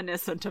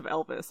reminiscent of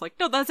Elvis. Like,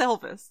 no, that's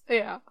Elvis.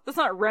 Yeah. That's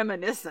not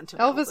reminiscent of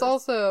Elvis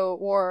also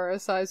wore a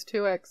size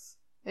 2X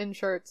in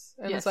shirts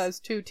and Yes. a size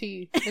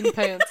 2T in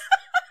pants.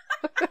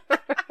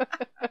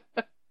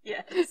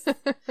 Yes.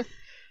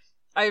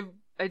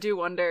 I do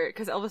wonder,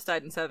 because Elvis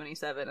died in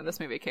 1977 and this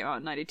movie came out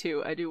in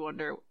 1992, I do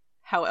wonder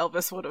how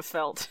Elvis would have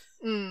felt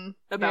about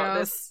yeah.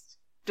 this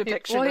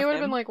depiction Well, he of would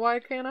have him. been like, why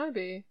can't I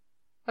be?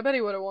 I bet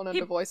he would have wanted He-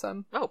 to voice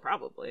him. Oh,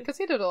 probably. Because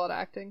he did a lot of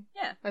acting,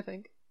 Yeah. I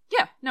think.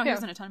 Yeah. No, he Yeah.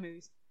 was in a ton of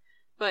movies.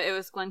 But it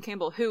was Glenn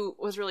Campbell, who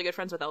was really good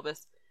friends with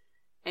Elvis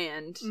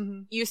and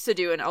Mhm. used to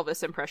do an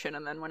Elvis impression.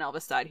 And then when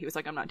Elvis died, he was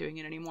like, I'm not doing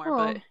it anymore.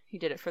 Oh. But he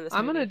did it for this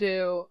I'm movie. going to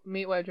do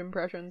meat wedge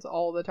impressions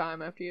all the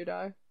time after you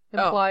die.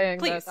 Oh, Implying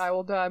please. that I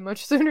will die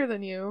much sooner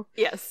than you,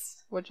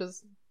 Yes. which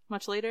is,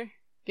 Much later?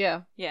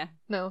 yeah, Yeah.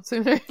 no,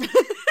 sooner.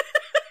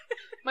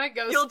 My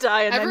ghost. You'll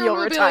die and then Everyone you'll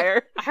will be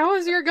retire. like, how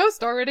is your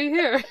ghost already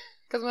here?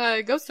 Because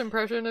my ghost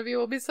impression of you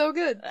will be so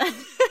good.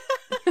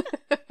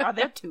 Are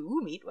there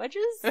 2 meat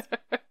wedges?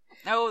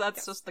 No,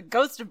 that's just the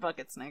ghost of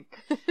Bucket Snake.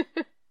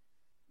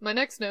 My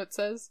next note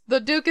says, the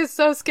Duke is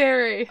so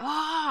scary.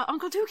 Ah,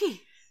 Uncle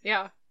Dookie.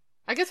 Yeah.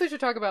 I guess we should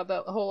talk about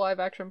the whole live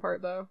action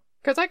part, though.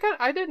 Because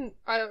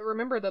I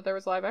remember that there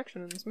was live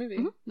action in this movie.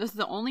 Mm-hmm. This is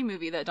the only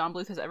movie that Don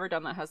Bluth has ever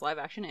done that has live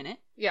action in it.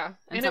 Yeah.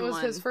 And it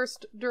was his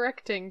first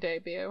directing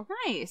debut.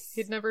 Nice.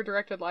 He'd never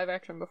directed live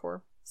action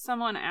before.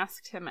 Someone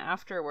asked him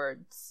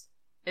afterwards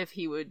if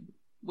he would,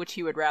 which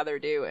he would rather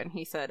do, and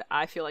he said,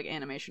 I feel like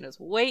animation is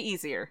way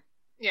easier.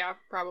 Yeah,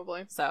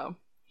 probably. So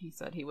he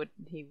said he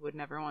would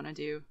never want to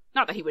do,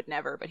 not that he would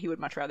never, but he would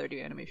much rather do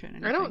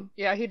animation.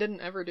 Yeah, he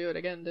didn't ever do it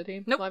again, did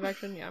he? Nope. Live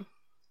action, yeah.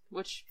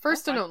 Which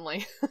first and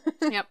only.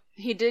 Yep.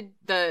 He did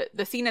the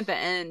scene at the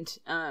end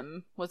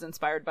was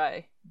inspired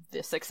by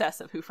the success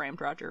of Who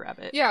Framed Roger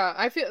Rabbit. Yeah,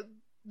 I feel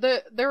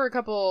there were a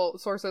couple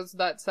sources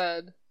that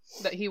said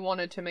that he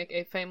wanted to make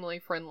a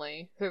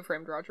family-friendly Who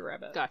Framed Roger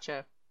Rabbit.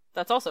 Gotcha.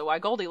 That's also why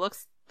Goldie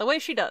looks the way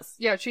she does.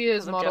 Yeah, she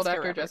is modeled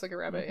after Rabbit. Jessica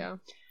Rabbit, yeah.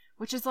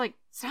 Which is like,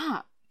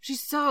 stop.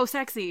 She's so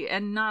sexy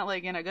and not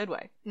like in a good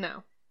way.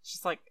 No.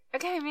 She's like,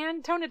 okay,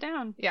 man, tone it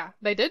down. Yeah,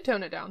 they did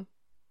tone it down.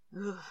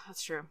 Ugh,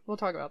 that's true. We'll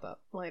talk about that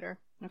later.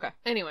 Okay.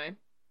 Anyway,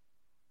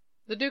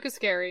 the Duke is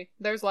scary.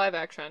 There's live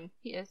action.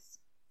 He is.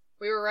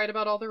 We were right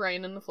about all the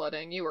rain and the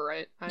flooding. You were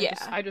right.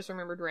 I just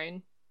remembered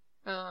rain.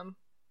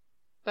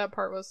 That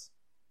part was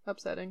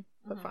upsetting,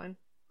 but fine.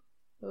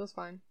 It was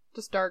fine.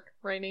 Just dark,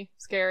 rainy,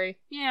 scary.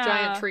 Yeah.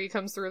 Giant tree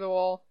comes through the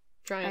wall.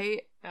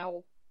 Giant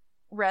owl.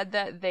 Read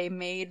that they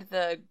made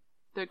the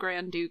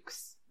Grand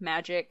Duke's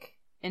magic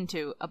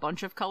into a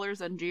bunch of colors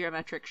and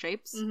geometric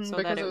shapes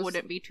so that it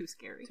wouldn't be too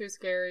scary. Too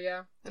scary,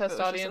 yeah. Test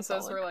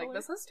audiences were like,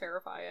 this is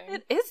terrifying.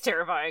 It is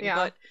terrifying, yeah.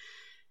 But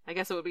I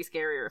guess it would be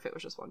scarier if it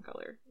was just one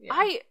color.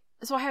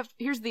 Yeah.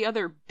 Here's the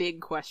other big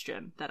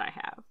question that I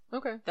have.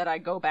 Okay. That I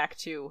go back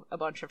to a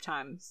bunch of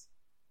times.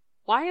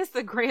 Why is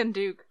the Grand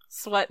Duke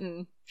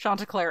sweating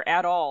Chanticleer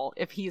at all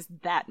if he's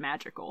that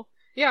magical?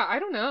 Yeah, I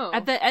don't know.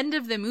 At the end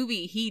of the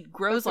movie, he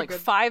grows like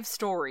 5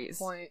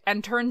 stories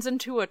and turns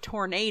into a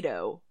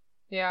tornado.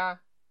 Yeah,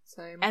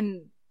 same.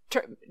 And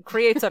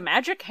creates a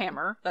magic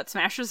hammer that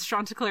smashes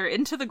Chanticleer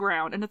into the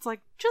ground, and it's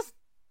like, just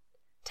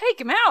take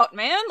him out,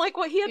 man! Like,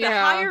 what, he had to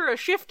hire a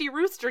shifty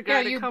rooster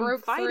guy to come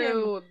fight him. You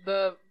broke through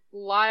the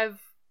live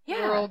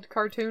world,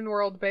 cartoon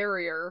world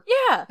barrier.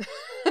 Yeah!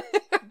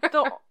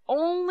 The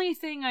only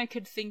thing I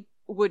could think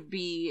would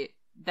be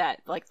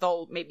that, like,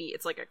 maybe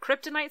it's like a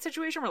kryptonite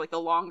situation where, like, the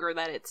longer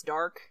that it's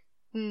dark,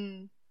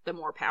 the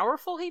more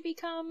powerful he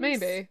becomes.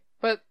 Maybe,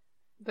 but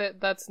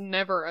that's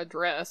never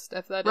addressed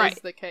if that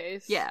is the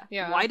case.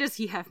 Yeah. Why does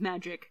he have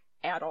magic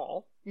at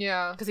all?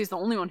 Yeah. Because he's the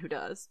only one who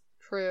does.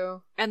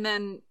 True. And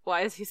then,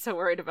 why is he so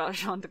worried about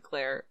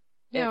Chanticleer?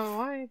 Yeah,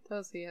 why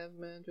does he have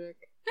magic?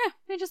 Yeah,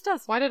 he just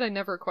does. Why did I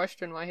never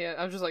question why he had...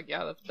 I was just like,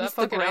 yeah, that he's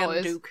fucking owl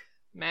is Duke.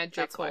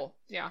 magical.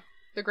 Yeah.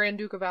 The Grand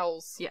Duke of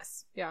Owls.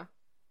 Yes. Yeah.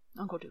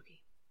 Uncle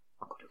Dookie.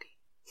 Uncle Dookie.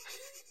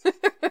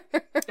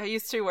 I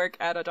used to work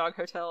at a dog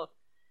hotel,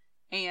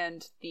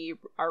 and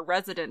our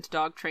resident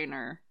dog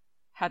trainer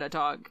had a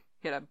dog.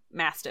 He had a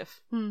Mastiff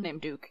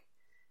named Duke.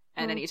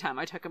 And anytime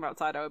I took him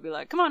outside, I would be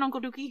like, come on,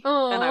 Uncle Dookie.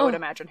 Aww. And I would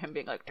imagine him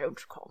being like,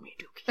 don't call me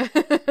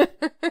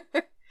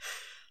Dookie.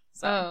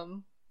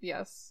 So.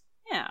 Yes.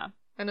 Yeah.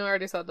 I know I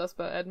already said this,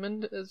 but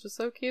Edmund is just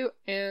so cute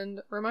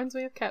and reminds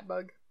me of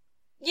Catbug.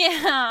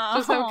 Yeah.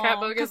 Just how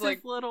Catbug is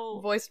like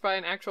voiced by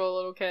an actual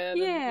little kid.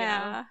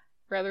 Yeah. And,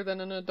 rather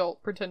than an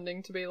adult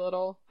pretending to be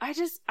little. I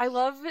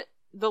love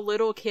the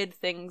little kid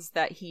things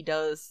that he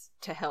does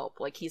to help.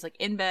 Like, he's like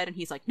in bed and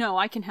he's like, no,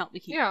 I can help.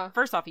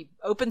 First off, he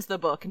opens the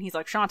book and he's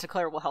like,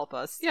 Chanticleer will help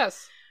us.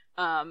 Yes.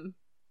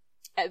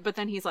 But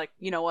then he's like,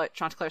 you know what?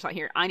 Chanticleer's not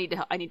here. I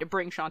need to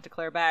bring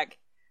Chanticleer back.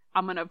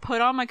 I'm gonna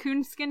put on my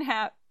coonskin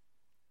hat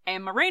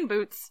and my rain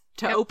boots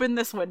to open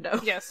this window.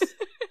 Yes.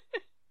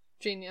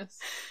 Genius.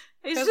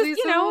 He's just, he's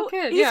a little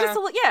kid. He's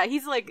just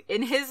he's like,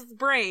 in his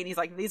brain, he's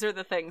like, these are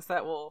the things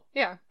that will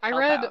I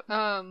read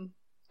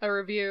a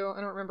review,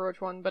 I don't remember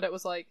which one, but it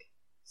was like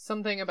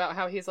something about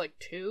how he's like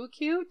too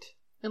cute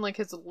and like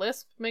his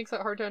lisp makes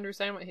it hard to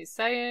understand what he's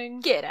saying.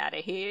 Get out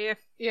of here.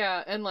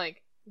 Yeah, and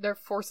like they're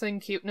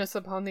forcing cuteness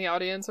upon the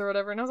audience or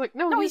whatever, and I was like,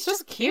 no, he's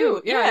just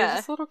cute. Yeah, he's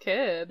just a little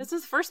kid. This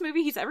is the first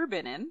movie he's ever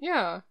been in.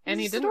 Yeah, and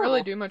he didn't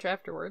really do much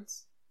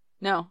afterwards.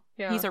 No.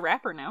 Yeah. He's a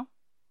rapper now.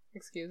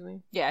 Excuse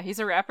me. Yeah, he's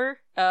a rapper.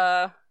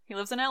 He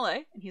lives in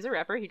LA, and he's a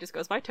rapper. He just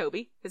goes by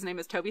Toby. His name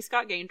is Toby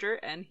Scott Ganger,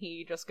 and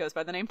he just goes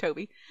by the name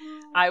Toby.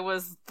 I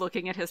was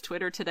looking at his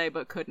Twitter today,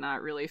 but could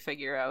not really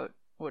figure out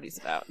what he's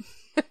about.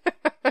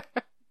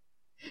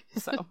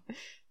 So.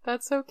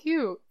 That's so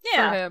cute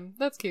for him.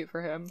 That's cute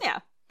for him. Yeah.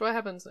 What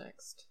happens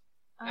next?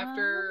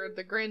 After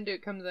the Grand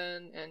Duke comes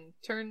in and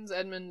turns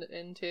Edmund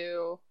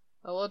into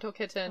a little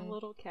kitten. A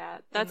little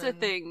cat. That's a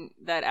thing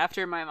that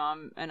after my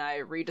mom and I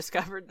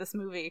rediscovered this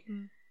movie...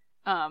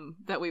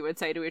 that we would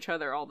say to each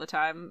other all the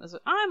time is,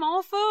 I'm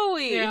all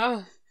fooey.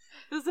 Yeah.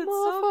 Because it's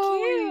so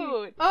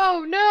cute.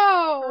 Oh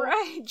no!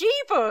 Right,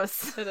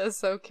 Jeepus. It is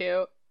so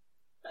cute.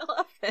 I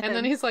love it. And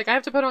then he's like, I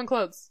have to put on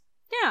clothes.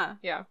 yeah,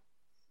 Yeah.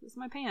 this is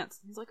my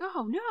pants. He's like,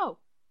 oh no.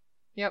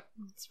 Yep.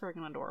 It's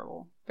freaking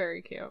adorable.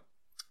 Very cute.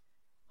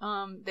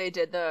 They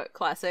did the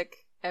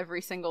classic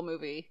every single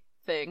movie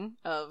thing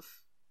of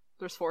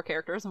there's 4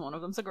 characters and one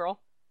of them's a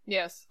girl.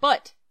 Yes.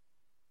 But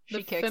The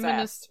she kicks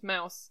feminist ass.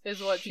 mouse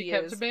is what she She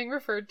kept is. being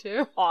referred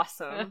to.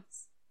 Awesome.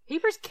 Yes.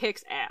 Peepers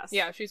kicks ass.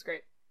 Yeah, she's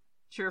great.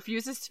 She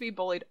refuses to be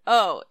bullied.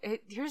 Oh,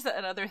 here's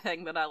another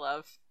thing that I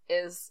love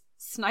is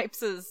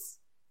Snipes'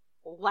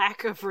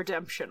 lack of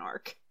redemption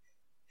arc.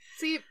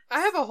 See, I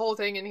have a whole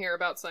thing in here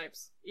about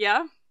Snipes.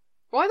 Yeah?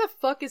 Why the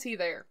fuck is he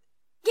there?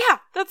 Yeah,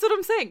 that's what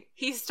I'm saying.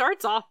 He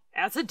starts off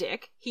as a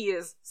dick. He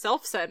is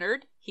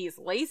self-centered. He's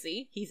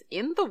lazy. He's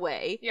in the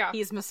way. Yeah.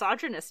 He's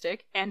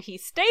misogynistic. And he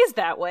stays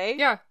that way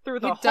Yeah. through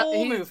the He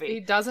whole he- movie. He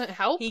doesn't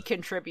help. He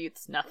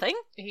contributes nothing.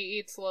 He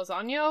eats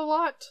lasagna a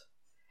lot.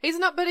 He's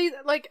not, but he,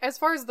 like, as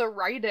far as the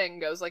writing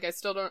goes, like, I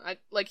still don't,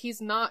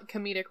 he's not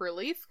comedic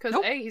relief, because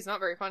Nope. A, he's not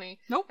very funny.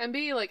 Nope. And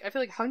B, like, I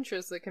feel like Hunch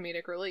is the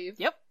comedic relief.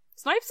 Yep.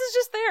 Snipes is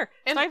just there.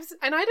 And, Snipes.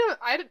 and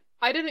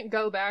I didn't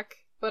go back,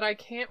 but I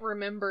can't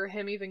remember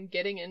him even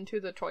getting into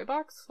the toy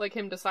box, like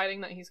him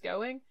deciding that he's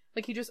going.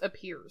 Like, he just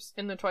appears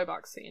in the toy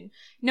box scene.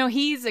 No,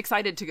 he's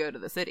excited to go to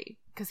the city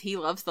because he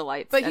loves the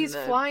lights. But and he's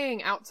the...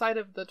 flying outside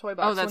of the toy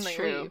box Oh, that's when they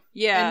true. leave.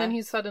 Yeah. And then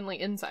he's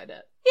suddenly inside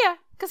it. Yeah,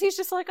 because he's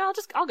just like,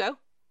 I'll go.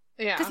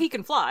 Yeah. Because he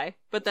can fly.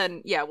 But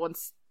then, yeah,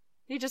 once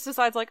he just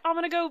decides, like, I'm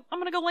gonna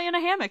go lay in a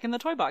hammock in the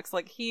toy box.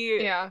 Like,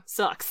 he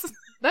sucks.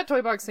 That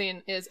toy box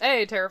scene is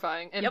A,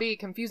 terrifying, and Yep. B,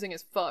 confusing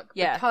as fuck.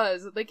 Yeah.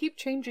 Because they keep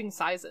changing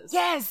sizes.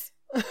 Yes!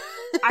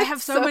 I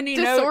have so many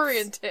notes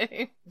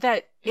disorienting.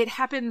 that it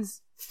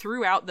happens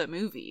throughout the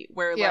movie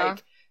where, Yeah.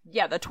 like,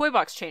 yeah, the toy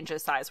box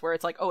changes size where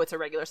it's like, oh, it's a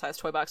regular size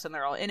toy box and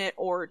they're all in it,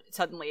 or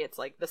suddenly it's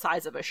like the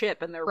size of a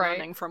ship and they're Right.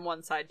 running from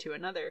one side to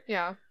another.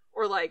 Yeah.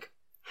 Or like,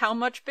 how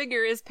much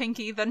bigger is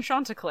Pinky than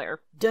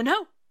Chanticleer?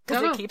 Dunno,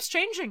 because Dunno. it keeps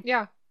changing.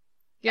 Yeah.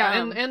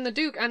 Yeah, Um, and the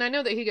Duke, and I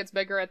know that he gets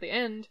bigger at the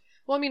end.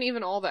 Well, I mean,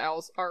 even all the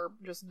owls are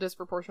just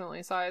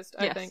disproportionately sized,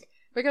 I Yes. think.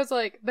 Because,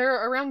 like,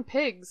 they're around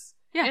pigs.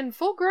 Yeah. And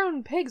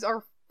full-grown pigs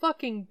are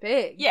fucking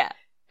big. Yeah,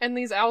 And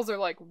these owls are,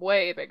 like,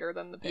 way bigger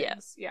than the pigs.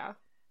 Yes. Yeah.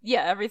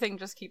 yeah, everything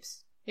just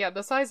keeps Yeah,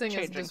 the sizing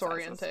is changing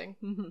disorienting.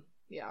 hmm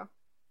Yeah.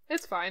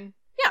 It's fine.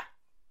 Yeah.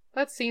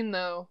 That scene,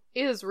 though,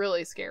 is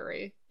really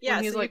scary. Yeah,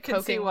 when he's, so like, you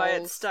can see poking why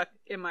holes. it's stuck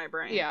in my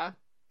brain. Yeah.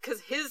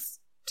 Because his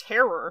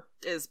terror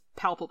is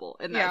palpable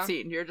in that Yeah.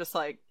 scene. You're just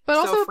like, But so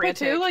also,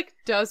 frantic. Patu, like,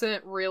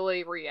 doesn't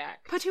really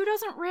react. Patu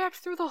doesn't react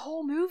through the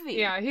whole movie.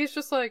 Yeah, he's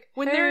just like,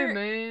 When hey, they're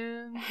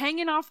man.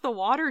 hanging off the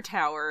water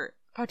tower,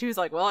 Patu's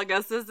like, well, I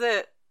guess this is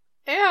it.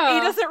 Yeah. He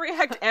doesn't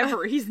react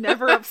ever. He's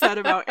never upset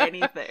about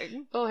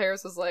anything. Phil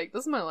Harris is like,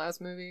 this is my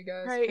last movie, you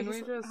guys. Right, Can we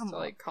he's like, just, "I'm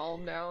like,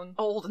 calm down?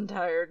 Old and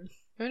tired.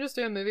 Can we just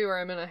do a movie where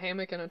I'm in a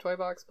hammock in a toy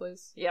box,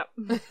 please? Yep.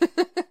 But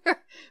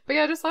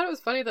yeah, I just thought it was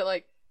funny that,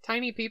 like,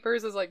 Tiny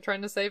Peepers is, like,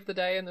 trying to save the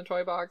day in the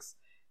toy box,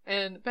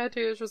 and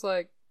Patu is just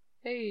like,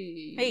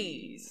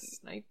 hey,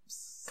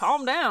 Snipes.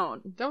 Calm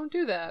down. Don't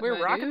do that, We're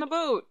my rocking dude." the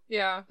boat.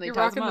 Yeah, They you're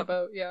ties rocking him the up.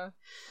 boat, yeah.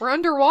 We're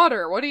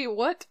underwater,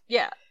 what?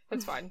 Yeah,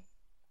 It's fine.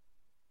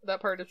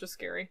 That part is just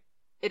scary.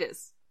 it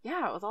is.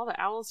 Yeah, with all the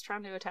owls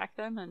trying to attack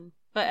them,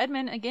 but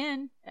Edmund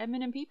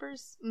and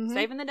Peepers Mhm.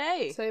 saving the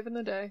day. Saving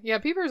the day. Yeah,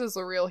 Peepers is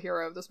the real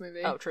hero of this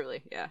movie. Oh,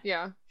 truly, yeah.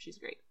 Yeah. She's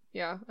great.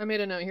 Yeah, I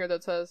made a note here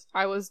that says,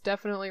 I was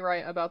definitely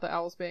right about the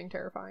owls being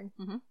terrifying.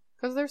 Mhm.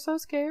 Because they're so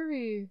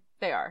scary.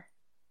 They are.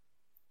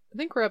 I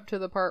think we're up to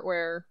the part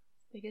where...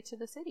 They get to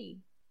the city.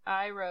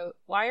 I wrote,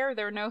 why are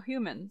there no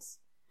humans?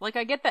 Like,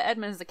 I get that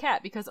Edmund is a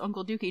cat because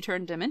Uncle Dookie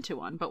turned him into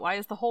one, but why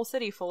is the whole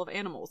city full of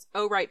animals?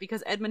 Oh, right,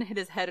 because Edmund hit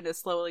his head and is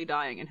slowly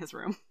dying in his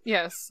room.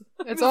 Yes,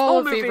 it's This all whole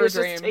a movie fever is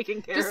just dream.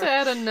 taking care Just of- to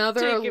add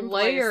another taking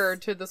layer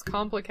place. to this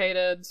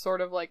complicated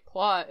sort of like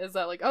plot is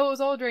that like, oh, it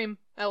was all a dream.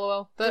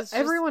 LOL. It's just-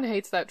 Everyone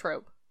hates that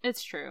trope.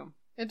 It's true.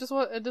 It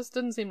just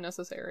didn't seem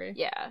necessary.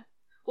 Yeah.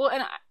 Well,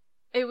 and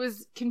it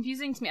was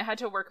confusing to me. I had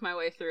to work my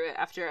way through it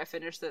after I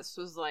finished this.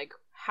 Was like,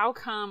 how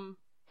come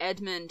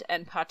Edmund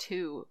and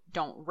Patu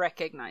don't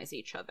recognize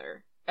each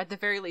other? At the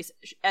very least,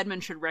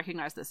 Edmund should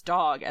recognize this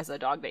dog as a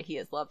dog that he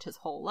has loved his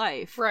whole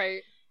life.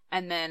 Right.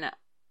 And then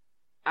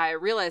I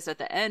realized at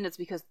the end it's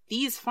because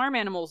these farm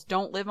animals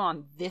don't live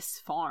on this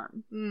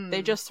farm. Mm.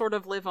 They just sort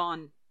of live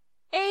on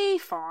a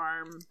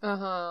farm.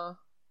 Uh-huh.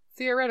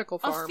 Theoretical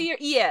farm.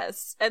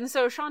 Yes. And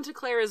so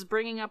Chanticleer is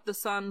bringing up the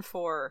son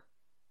for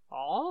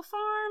all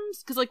farms?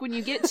 Because, like, when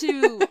you get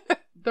to...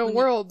 the when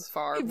world's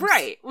farm.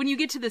 Right. When you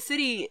get to the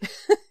city...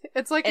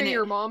 It's like And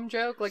your mom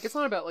joke. Like, it's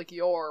not about, like,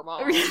 your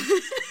mom.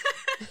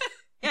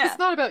 Yeah. It's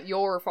not about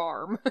your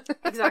farm.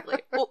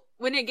 Exactly. Well,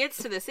 when it gets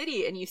to the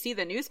city and you see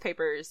the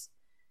newspapers,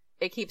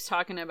 it keeps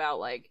talking about,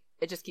 like,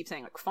 it just keeps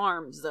saying, like,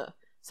 farms.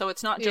 So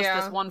it's not just Yeah.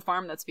 this one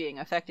farm that's being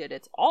affected,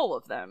 it's all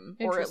of them.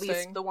 Or at least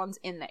Interesting. the ones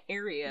in the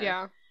area.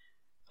 Yeah.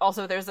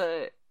 Also, there's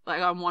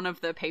like, on one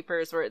of the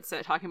papers where it's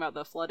talking about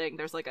the flooding,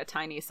 there's, like, a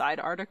tiny side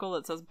article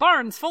that says,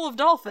 barns full of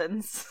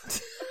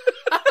dolphins.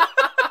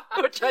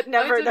 Which had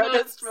never I did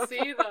noticed not see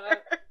before.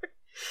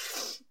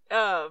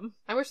 that.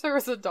 I wish there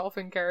was a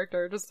dolphin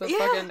character just to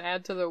fucking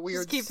add to the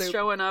weird just keeps soup.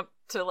 showing up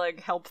to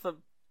like help the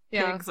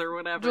pigs or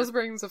whatever. Just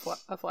brings a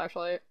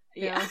flashlight.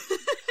 Yeah.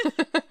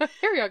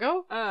 Here you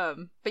go.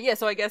 But yeah,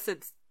 so I guess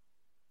it's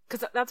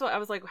because that's what I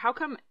was like. How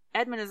come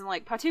Edmund isn't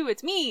like Patu?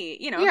 It's me.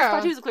 You know,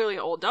 Patu's clearly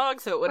an old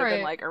dog, so it would have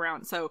been like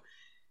around. So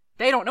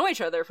they don't know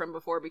each other from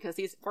before because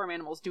these farm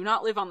animals do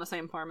not live on the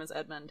same farm as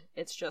Edmund.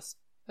 It's just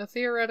a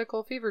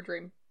theoretical fever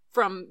dream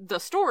from the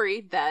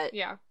story that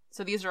yeah.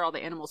 So these are all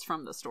the animals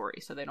from the story,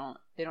 so they don't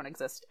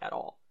exist at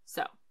all.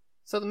 So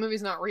the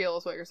movie's not real,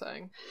 is what you're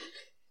saying?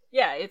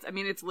 Yeah,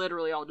 it's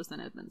literally all just in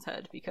Edmund's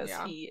head because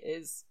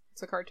it's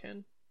a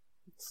cartoon.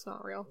 It's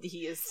not real.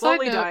 He is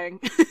slowly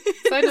dying.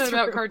 Side note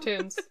about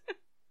cartoons.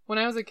 When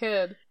I was a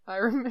kid,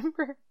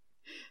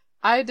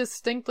 I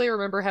distinctly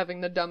remember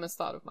having the dumbest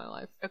thought of my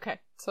life.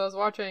 Okay. So I was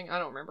watching, I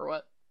don't remember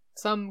what,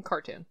 some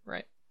cartoon,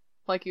 right?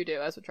 Like you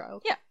do as a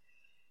child. Yeah.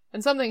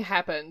 And something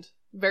happened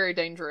very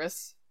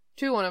dangerous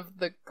to one of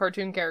the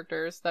cartoon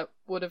characters that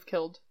would have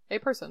killed a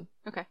person.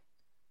 Okay.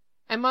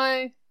 And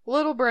my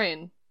little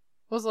brain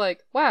was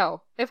like,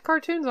 wow, if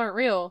cartoons aren't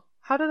real,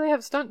 how do they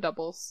have stunt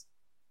doubles?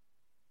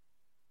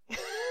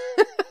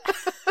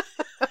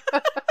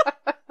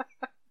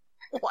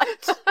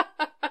 What?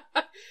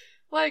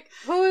 Like,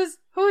 who's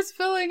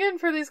filling in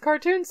for these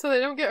cartoons so they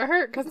don't get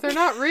hurt because they're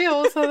not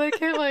real, so they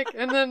can't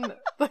and then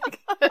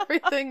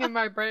everything in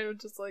my brain was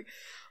just like,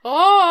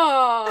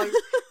 oh,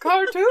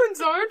 cartoons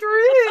aren't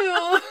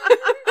real.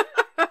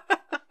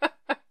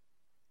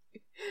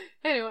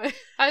 Anyway,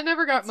 I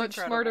never got much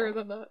smarter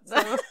than that,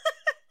 so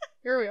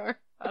here we are.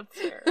 That's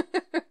fair.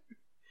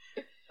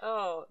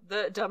 Oh,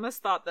 the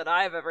dumbest thought that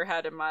I've ever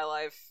had in my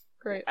life.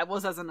 Great. I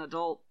was as an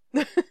adult.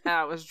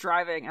 I was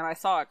driving and I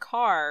saw a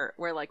car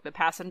where the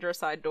passenger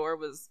side door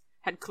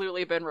had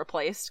clearly been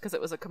replaced because it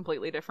was a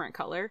completely different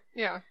color.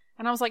 Yeah.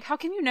 And I was like, how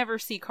can you never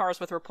see cars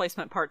with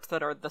replacement parts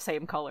that are the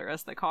same color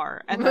as the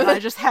car? And then I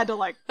just had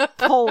to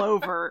pull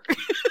over.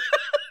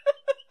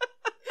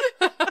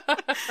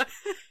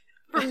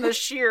 From the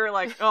sheer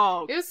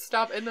oh. You just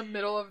stop in the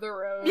middle of the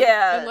road.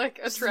 Yeah. And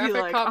a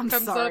traffic cop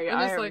comes up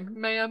and is like,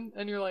 ma'am,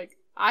 and you're like,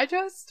 I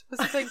just was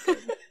thinking.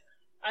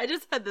 I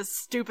just had the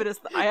stupidest...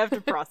 I have to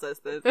process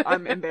this.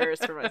 I'm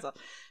embarrassed for myself.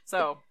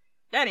 So,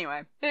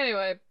 anyway.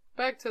 Anyway,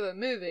 back to the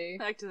movie.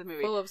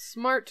 Full of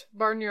smart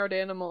barnyard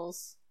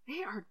animals.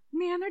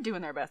 They're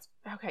doing their best.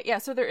 Okay, yeah,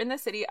 so they're in the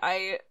city.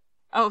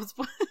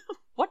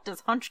 What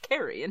does Hunch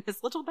carry in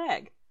his little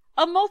bag?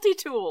 A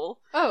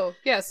multi-tool. Oh,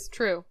 yes,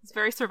 true. It's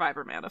very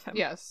Survivor Man of him.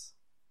 Yes.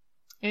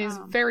 And he's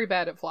very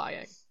bad at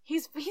flying.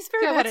 He's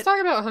very bad let's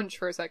talk about Hunch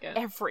for a second.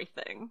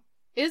 Everything.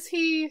 Is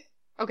he...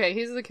 Okay,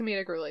 he's the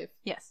comedic relief.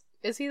 Yes.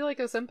 Is he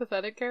a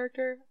sympathetic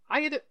character?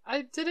 I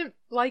didn't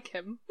like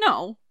him.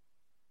 No,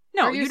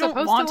 you don't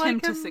want him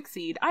to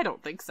succeed. I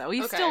don't think so.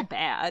 He's still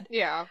bad.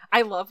 Yeah.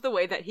 I love the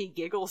way that he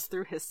giggles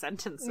through his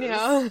sentences.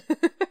 Yeah.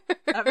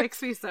 That makes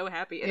me so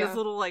happy. And his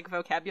little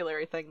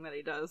vocabulary thing that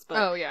he does. But,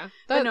 oh yeah.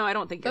 But no, I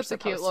don't think that's you're a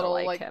cute supposed little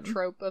to like him.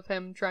 trope of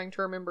him trying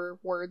to remember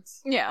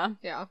words. Yeah.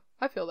 Yeah,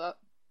 I feel that.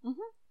 Mm-hmm.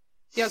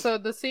 Yeah, so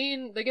the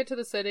scene, they get to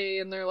the city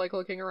and they're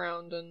looking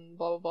around and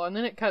blah blah blah, and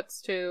then it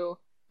cuts to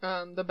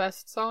the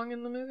best song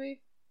in the movie,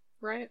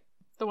 right?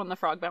 The one the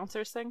frog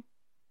bouncers sing?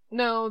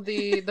 No,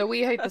 the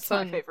We Hate the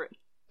Sun. My favorite.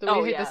 The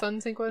We Hate the Sun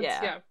sequence?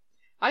 Yeah.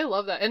 I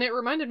love that. And it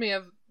reminded me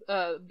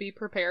of Be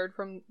Prepared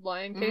from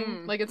Lion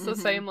King. It's the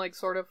same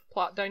sort of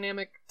plot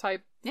dynamic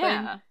type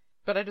thing.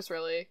 But I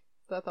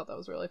thought that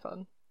was really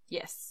fun.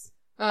 Yes.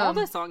 All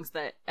the songs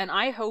and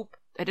I hope,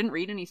 I didn't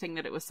read anything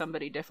that it was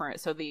somebody different,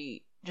 so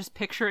just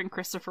picturing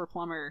Christopher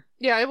Plummer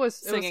it was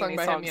singing sung these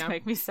by songs him,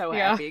 make me so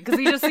happy, because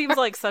he just seems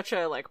like such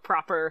a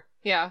proper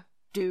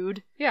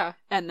dude. Yeah.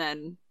 And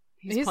then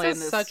he playing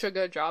does such a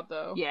good job,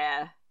 though.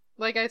 Yeah.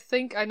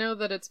 I know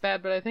that it's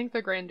bad, but I think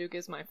the Grand Duke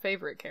is my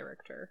favorite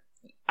character.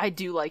 I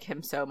do like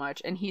him so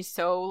much, and he's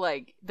so,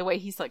 the way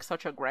he's,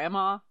 such a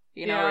grandma,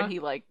 you know, and he,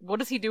 what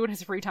does he do in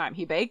his free time?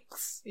 He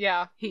bakes.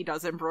 Yeah. He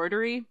does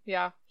embroidery.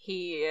 Yeah.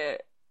 He,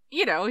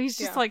 he's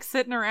just,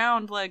 sitting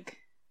around,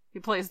 he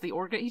plays the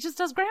organ. He just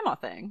does grandma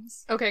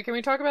things. Okay, can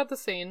we talk about the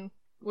scene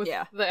with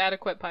the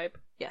adequate pipe?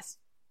 Yes.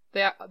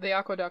 The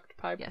aqueduct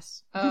pipe.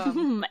 Yes.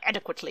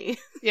 Adequately.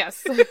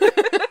 Yes.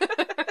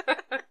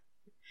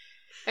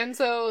 And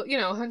so,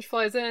 Hunch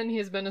flies in.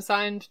 He's been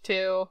assigned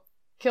to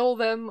kill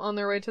them on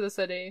their way to the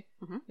city.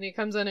 Mm-hmm. And he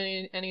comes in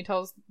and he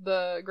tells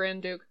the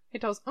Grand Duke, he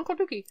tells Uncle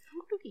Dookie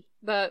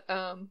that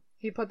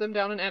he put them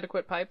down an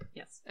adequate pipe.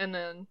 Yes. And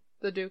then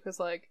the Duke is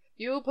like,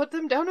 you put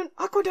them down an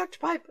aqueduct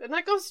pipe, and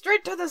that goes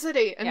straight to the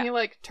city. And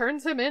he,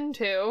 turns him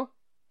into...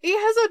 He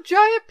has a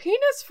giant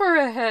penis for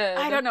a head!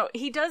 I don't know.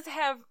 He does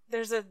have...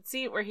 There's a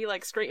scene where he,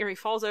 or he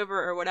falls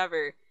over or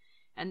whatever,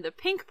 and the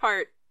pink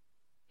part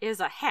is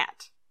a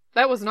hat.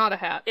 That was not a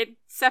hat. It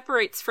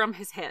separates from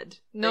his head.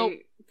 Nope.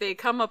 They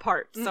come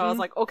apart. So I was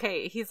like,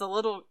 okay, he's a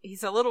little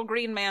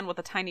green man with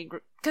a tiny...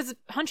 Because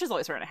Hunch is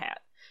always wearing a hat.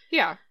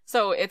 Yeah.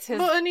 So it's his...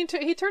 Well, and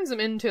he turns them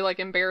into,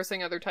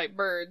 embarrassing other type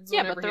birds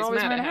whenever but he's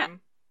mad at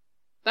him.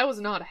 That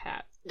was not a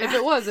hat. If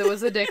it was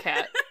a dick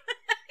hat.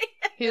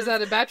 He's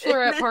at a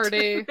bachelorette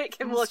party. Make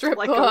him look strip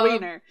like club. a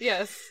wiener.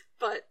 Yes.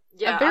 But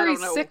yeah, a very I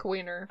don't know. sick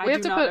wiener. I We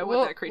have do to not put know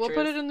what that creature we'll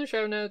put is. it in the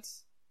show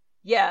notes.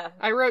 Yeah.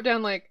 I wrote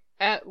down like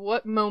at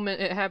what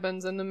moment it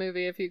happens in the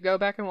movie. If you go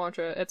back and watch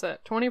it, it's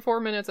at 24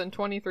 minutes and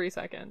 23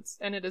 seconds,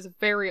 and it is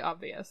very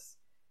obvious.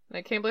 And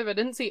I can't believe I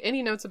didn't see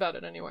any notes about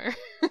it anywhere.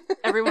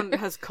 Everyone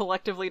has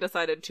collectively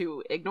decided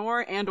to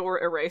ignore and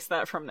or erase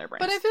that from their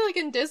brains. But I feel like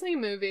in Disney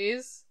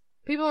movies,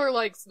 people are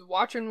like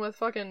watching with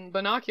fucking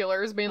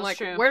binoculars, being That's like,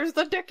 true. "Where's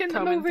the dick in the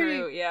coming movie?"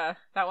 through, yeah.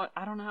 That one,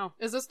 I don't know.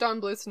 Is this Don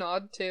Bluth's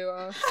nod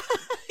to?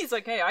 He's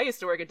like, hey, I used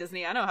to work at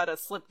Disney. I know how to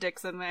slip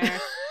dicks in there.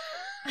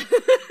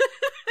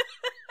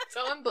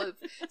 Don Bluth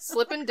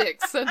slipping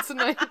dicks since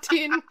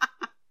 19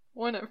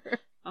 whatever.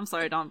 I'm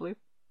sorry, Don Bluth.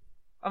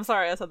 I'm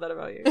sorry I said that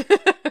about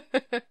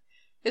you.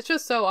 It's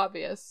just so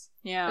obvious.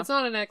 Yeah. It's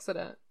not an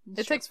accident. It's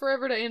It true. takes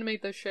forever to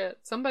animate this shit.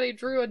 Somebody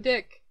drew a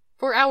dick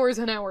for hours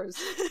and hours.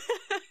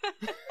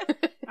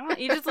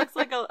 He just looks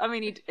like a. I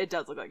mean, it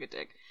does look like a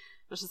dick.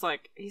 It's just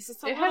like he's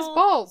just a It has little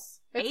balls.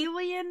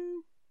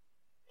 alien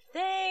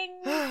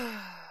thing.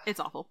 It's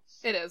awful.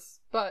 It is.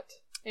 But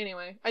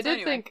anyway, I So did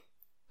anyway. think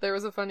there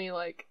was a funny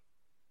like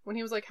when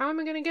he was like, "How am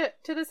I going to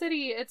get to the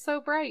city? It's so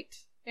bright,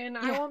 and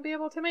I Yeah. won't be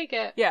able to make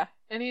it." Yeah.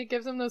 And he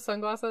gives him those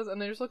sunglasses, and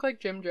they just look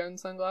like Jim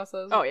Jones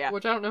sunglasses. Oh, yeah.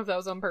 Which I don't know if that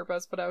was on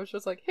purpose, but I was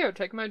just like, "Here,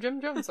 take my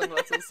Jim Jones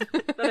sunglasses."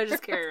 That I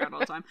just carry around all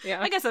the time.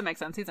 Yeah. I guess that makes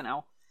sense. He's an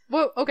owl.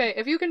 Well, okay,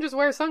 if you can just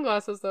wear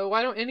sunglasses, though,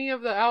 why don't any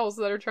of the owls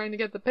that are trying to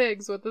get the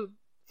pigs with the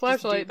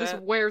flashlight just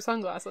that. wear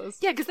sunglasses?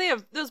 Yeah, because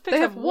those pigs They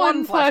have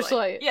one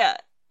flashlight. Yeah,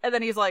 and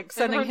then he's like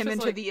sending Hunt's him just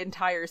into like- the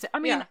entire. I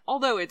mean, Yeah.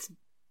 although it's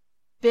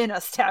been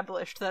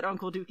established that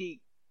Uncle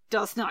Dookie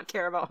does not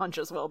care about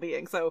Hunch's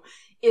well-being, so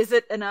is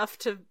it enough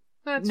to?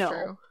 That's No.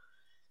 true.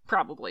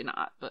 Probably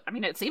not. But I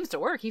mean, it seems to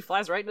work. He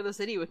flies right into the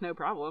city with no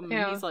problem.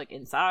 Yeah. And he's like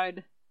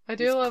inside. I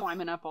do He's love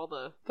climbing up all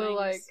the the things.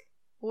 like,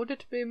 would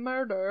it be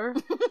murder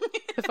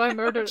if I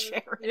murdered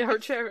Charity. Yeah, or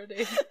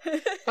charity?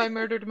 If I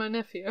murdered my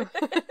nephew.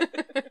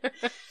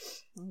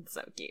 It's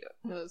so cute.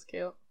 That was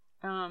cute.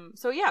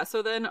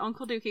 So then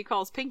Uncle Dookie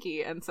calls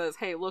Pinky and says,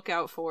 hey, look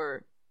out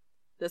for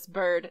this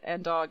bird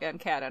and dog and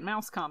cat and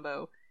mouse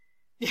combo.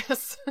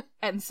 Yes.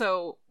 And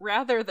so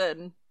rather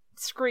than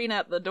screen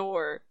at the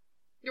door,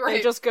 You're right.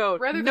 they just go,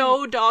 Rather than-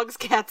 no dogs,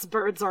 cats,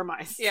 birds, or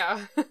mice.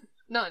 Yeah.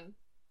 None.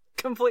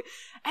 Complete.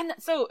 And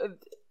so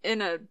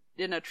in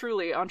a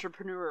truly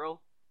entrepreneurial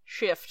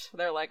shift,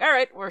 they're like, all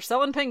right, we're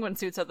selling penguin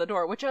suits at the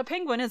door, which a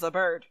penguin is a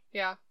bird.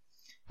 Yeah.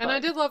 And But- I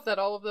did love that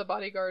all of the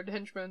bodyguard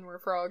henchmen were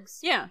frogs.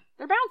 Yeah,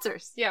 they're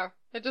bouncers. Yeah.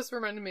 It just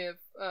reminded me of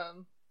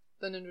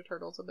the Ninja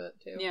Turtles a bit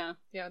too. Yeah.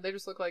 Yeah, they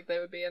just look like they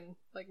would be in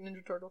like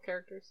Ninja Turtle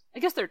characters. I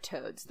guess they're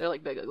toads. They're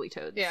like big ugly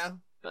toads. Yeah.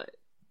 But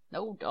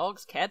no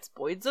dogs, cats,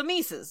 boys, or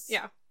mices.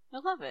 Yeah. I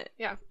love it.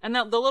 Yeah. And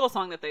the little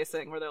song that they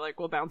sing where they're like,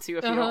 we'll bounce you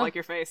if you don't Uh-huh. like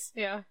your face.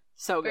 Yeah.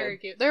 So Very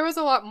good. cute. There was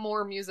a lot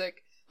more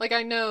music. Like,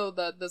 I know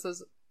that this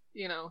is,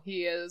 you know,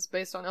 he is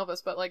based on Elvis,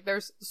 but like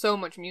there's so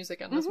much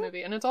music in this Mhm.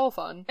 movie, and it's all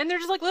fun. And they're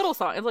just like little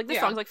songs. Like this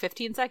Yeah. song's like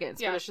 15 seconds.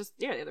 Yeah. But it's just,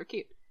 yeah, they're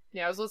cute.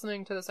 Yeah, I was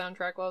listening to the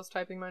soundtrack while I was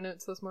typing my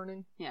notes this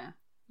morning. Yeah.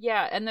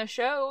 Yeah, and the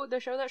show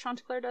that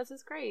Chanticleer does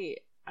is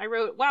great. I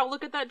wrote, wow,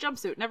 look at that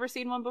jumpsuit. Never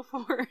seen one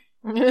before.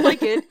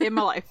 Like it in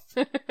my life.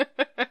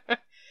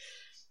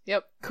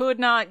 Yep. Could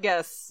not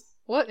guess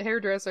What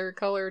hairdresser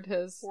colored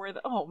his? where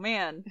the, oh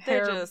man.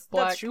 Hair That's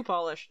black. shoe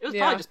polish. It was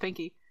Yeah. probably just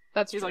Pinky.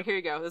 That's He's true. like, here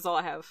you go. This is all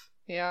I have.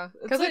 Yeah,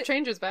 It's because like- it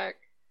changes back,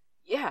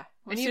 Yeah.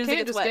 and As you soon as it can't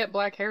gets just wet. get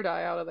black hair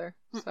dye out of there.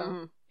 So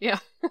Mm-mm. yeah.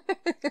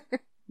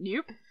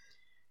 Nope.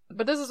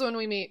 But this is when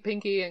we meet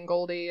Pinky and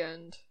Goldie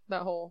and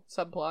that whole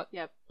subplot.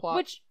 Yep. Plot.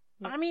 Which,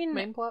 I mean,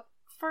 Main plot.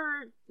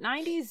 for a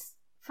 90s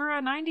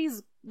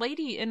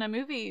lady in a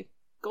movie,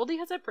 Goldie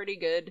has a pretty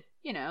good,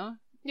 you know.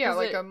 Yeah, Is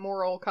like it- a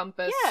moral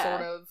compass, Yeah.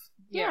 sort of.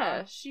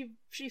 Yeah,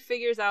 she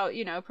figures out,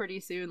 you know, pretty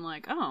soon,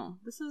 like, oh,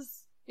 this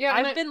is. Yeah,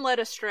 and I've been led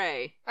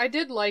astray. I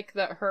did like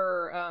that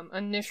her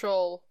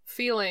initial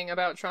feeling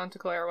about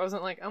Chanticleer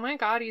wasn't like, oh my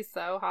god, he's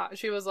so hot.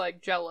 She was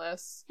like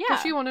jealous. 'Cause Yeah.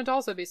 she wanted to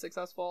also be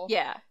successful.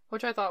 Yeah.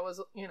 Which I thought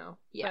was, you know,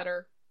 Yeah.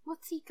 better.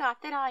 What's he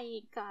got that I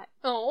ain't got?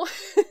 Oh.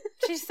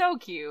 She's so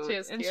cute. She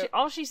is and cute.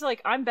 she's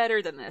like, I'm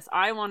better than this.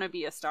 I want to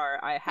be a star.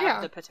 I have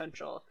Yeah. the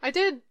potential. I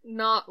did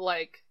not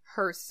like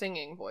her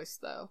singing voice,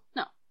 though.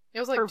 No. It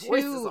was like Her too...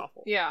 voice is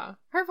awful. Yeah.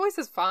 Her voice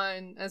is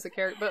fine as a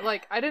character, but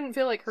like, I didn't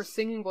feel like her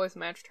singing voice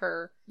matched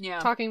her Yeah.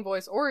 talking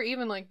voice, or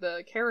even like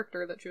the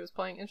character that she was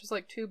playing. It's just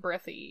like too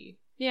breathy,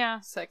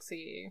 Yeah.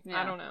 sexy.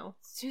 Yeah. I don't know.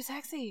 It's too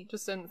sexy.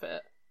 Just didn't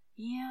fit.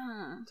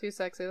 Yeah. Too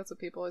sexy. That's what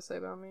people always say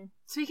about me.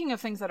 Speaking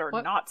of things that are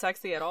What? not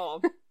sexy at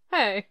all,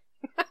 Hey.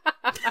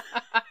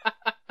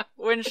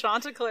 when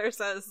Chanticleer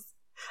says,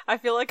 I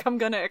feel like I'm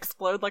gonna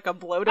explode like a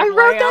bloated I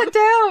wrote lamb, that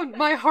down!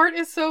 My heart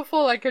is so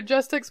full I could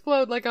just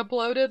explode like a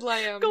bloated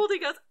lamb. Goldie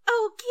goes,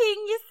 oh,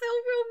 King, you're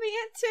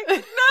so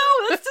romantic.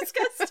 No, that's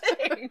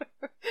disgusting.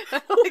 I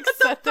like What the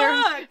sat there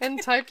and, fuck?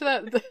 and typed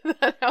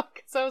that out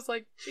because I was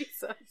like,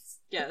 Jesus.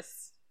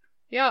 Yes.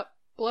 Yep,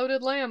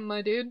 bloated lamb,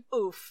 my dude.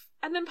 Oof.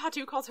 And then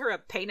Patu calls her a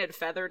painted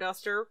feather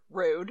duster.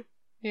 Rude.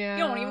 Yeah.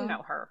 You don't even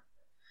know her.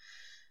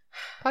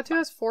 Patu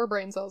has 4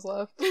 brain cells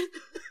left.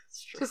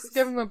 Just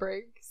give him a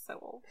break. So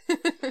old.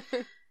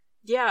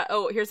 Yeah,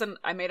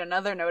 I made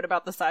another note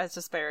about the size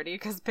disparity,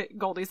 because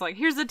Goldie's like,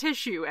 here's a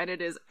tissue, and it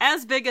is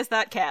as big as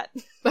that cat.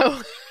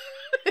 Oh.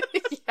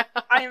 Yeah.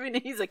 I mean,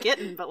 he's a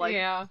kitten, but like,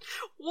 yeah.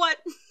 What?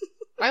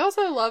 I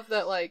also love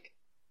that, like,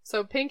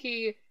 so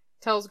Pinky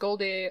tells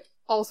Goldie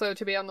also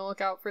to be on the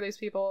lookout for these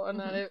people, and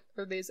that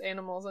for these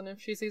animals, and if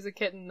she sees a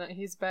kitten, that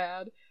he's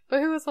bad.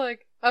 But who was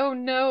like, oh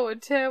no, a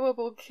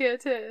terrible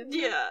kitten.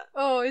 Yeah.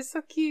 Oh, it's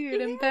so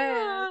cute and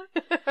bad.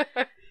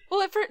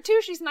 Well,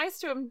 she's nice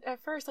to him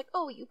at first, like,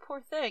 oh, you poor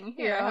thing.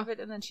 Here, have it.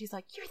 And then she's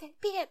like, you're that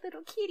bad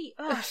little kitty.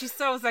 Oh, she's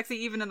so sexy,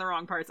 even in the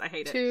wrong parts. I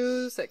hate it.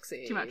 Too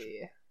sexy. Too much.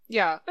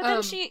 Yeah. But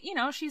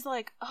then she's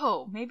like,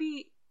 oh,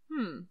 maybe,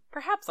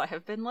 perhaps I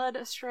have been led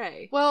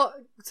astray. Well,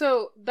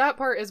 so that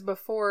part is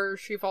before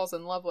she falls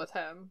in love with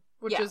him,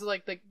 which is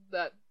like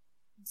that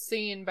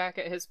scene back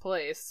at his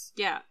place.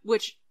 Yeah,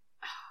 which...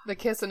 The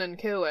kissing and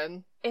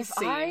cooing If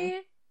scene.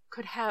 I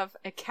could have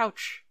a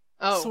couch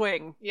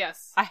swing...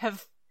 Yes.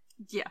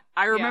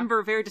 I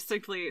remember very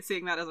distinctly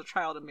seeing that as a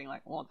child and being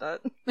like, want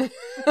that.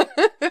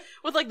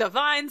 With like the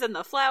vines and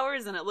the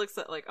flowers, and it looks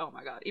like, oh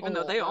my god, even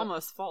though they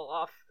almost fall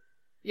off.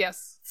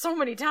 Yes. So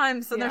many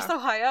times, and they're so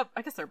high up.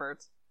 I guess they're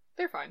birds.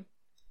 They're fine.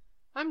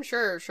 I'm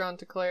sure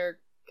Chanticleer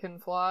can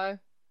fly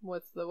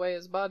with the way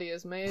his body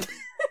is made.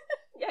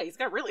 Yeah, he's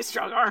got really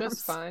strong arms.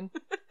 Just fine.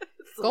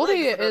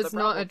 Goldie is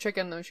not a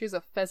chicken, though. She's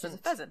a pheasant. She's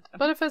a pheasant.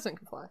 But a pheasant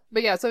can fly.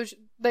 But yeah, so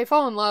they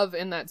fall in love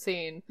in that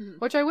scene,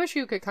 which I wish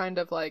you could kind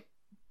of like...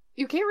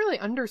 You can't really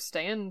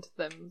understand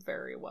them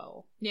very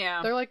well.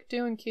 Yeah. They're like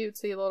doing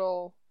cutesy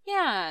little...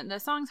 Yeah, the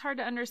song's hard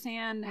to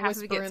understand. Half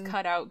of it gets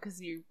cut out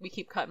because we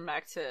keep cutting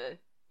back to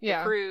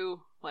the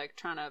crew, like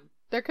trying to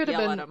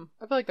yell at them.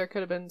 I feel like there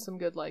could have been some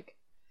good like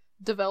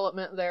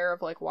development there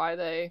of like why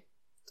they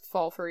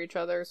fall for each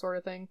other, sort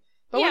of thing.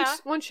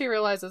 But once she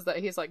realizes that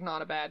he's like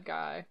not a bad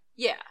guy,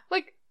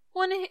 like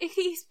when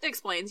he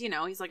explains,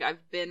 he's like,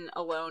 I've been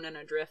alone and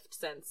adrift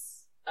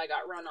since I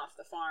got run off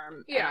the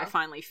farm, and I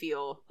finally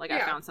feel like I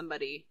found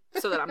somebody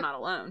so that I'm not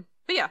alone.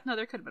 But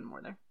there could have been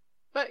more there.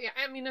 But yeah,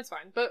 I mean, it's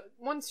fine. But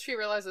once she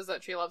realizes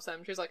that she loves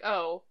him, she's like,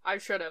 oh, I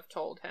should have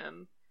told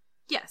him.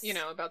 Yes.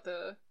 About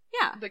the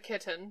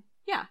kitten.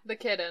 Yeah. The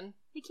kitten.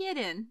 The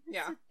kitten.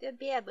 Yeah. The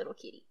bad little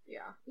kitty.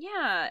 Yeah.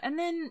 Yeah.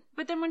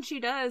 But then when she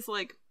does,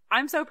 like,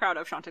 I'm so proud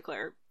of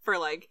Chanticleer for,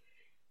 like,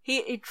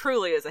 he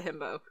truly is a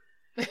himbo.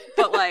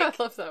 But, like.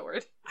 I love that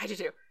word. I do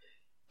too.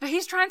 But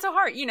he's trying so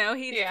hard,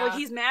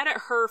 he's mad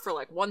at her for,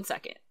 like, 1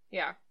 second.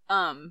 Yeah.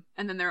 And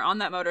then they're on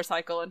that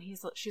motorcycle, and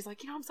she's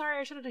like, I'm sorry,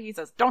 I should have done. He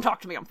says, don't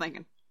talk to me, I'm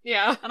thinking.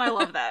 Yeah. And I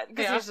love that,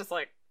 because he's just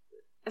like,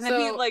 and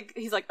then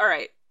he's like, all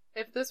right.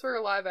 If this were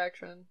a live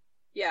action.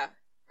 Yeah.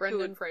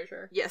 Brendan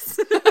Fraser. Yes.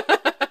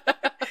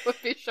 Would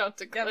be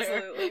Chanticleer.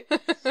 Absolutely.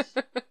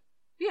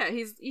 Yeah,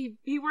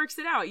 he works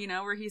it out,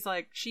 where he's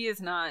like, she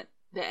is not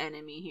the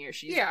enemy here.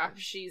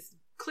 She's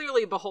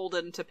clearly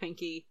beholden to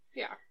Pinky.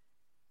 Yeah.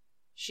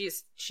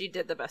 She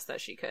did the best that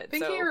she could.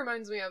 Pinky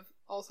reminds me of,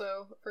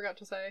 also, forgot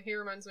to say, he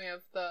reminds me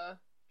of the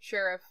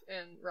sheriff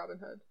in Robin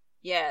Hood.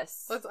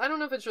 Yes. I don't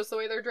know if it's just the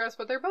way they're dressed,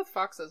 but they're both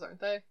foxes,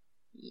 aren't they?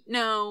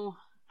 No,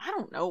 I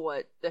don't know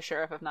what the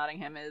sheriff of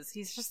Nottingham is.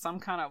 He's just some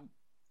kind of...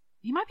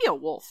 He might be a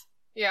wolf.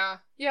 Yeah.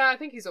 Yeah, I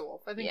think he's a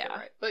wolf. I think you're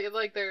right. But,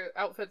 like, their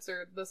outfits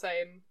are the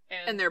same.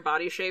 And their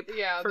body shape,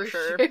 yeah, for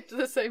sure. Shaped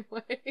the same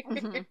way.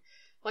 Mm-hmm.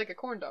 Like a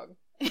corn dog.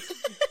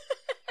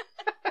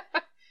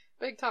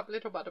 Big top,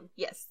 little bottom.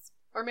 Yes.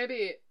 Or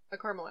maybe a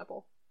caramel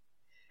apple.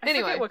 I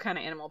forget what kind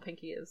of animal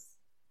Pinky is.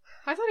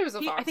 I thought he was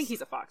a fox. I think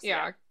he's a fox.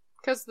 Yeah.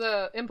 Because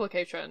the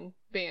implication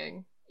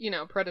being,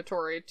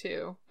 predatory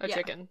to a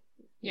chicken.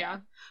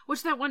 Yeah.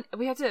 Which that one,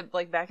 we have to,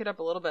 like, back it up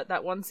a little bit.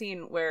 That one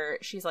scene where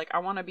she's like, I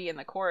want to be in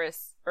the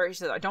chorus. Or she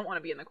says, I don't want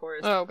to be in the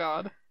chorus. Oh,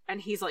 God. And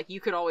he's like, you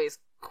could always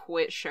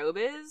quit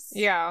showbiz.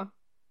 Yeah.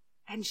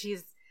 And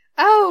she's...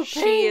 Oh,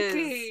 she Pinky!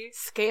 is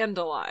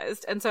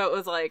scandalized. And so it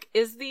was like,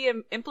 is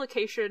the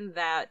implication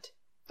that...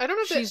 I don't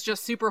know if she's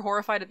just super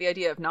horrified at the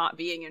idea of not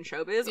being in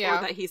showbiz,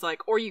 or that he's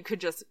like, or you could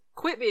just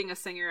quit being a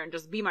singer and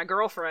just be my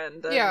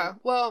girlfriend. And yeah,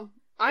 well,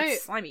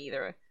 it's slimy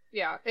either way.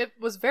 Yeah, it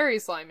was very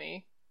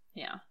slimy.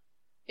 Yeah.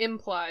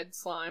 Implied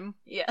slime.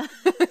 Yeah.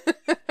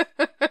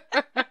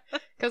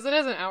 Because it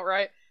isn't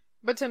outright.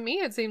 But to me,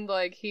 it seemed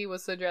like he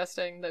was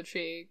suggesting that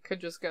she could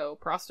just go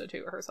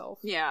prostitute herself.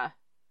 Yeah.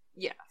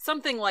 Yeah,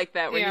 something like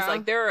that, where he's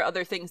like, there are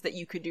other things that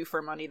you could do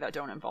for money that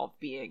don't involve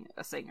being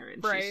a singer.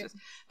 And she's just...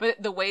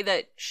 But the way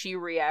that she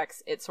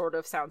reacts, it sort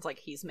of sounds like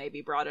he's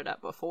maybe brought it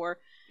up before.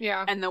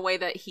 Yeah. And the way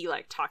that he,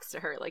 like, talks to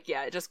her, like,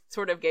 it just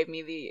sort of gave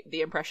me the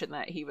impression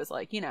that he was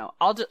like,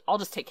 I'll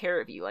just take care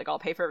of you. Like, I'll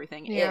pay for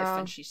everything if.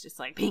 And she's just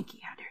like,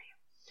 Pinky, how dare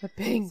you? The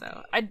Pinky.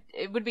 So,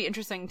 it would be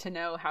interesting to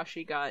know how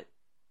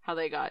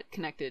they got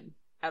connected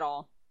at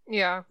all.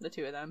 Yeah. The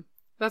two of them.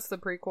 That's the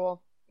prequel.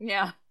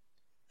 Yeah.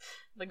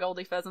 The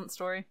Goldie Pheasant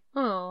story.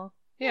 Oh,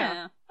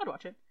 yeah. I'd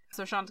watch it.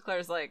 So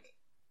Chanticleer's like,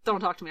 Don't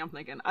talk to me, I'm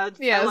thinking. I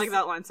Yes. like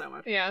that line so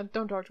much. Yeah,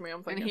 don't talk to me,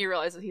 I'm thinking. And he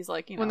realizes he's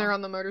like, when they're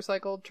on the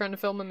motorcycle trying to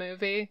film a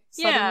movie,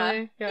 yeah,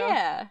 suddenly.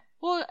 yeah.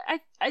 Well,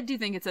 I do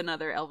think it's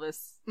another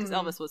Elvis, because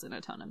Mhm. Elvis was in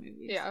a ton of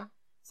movies. Yeah.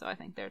 So I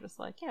think they're just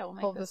like, yeah, we'll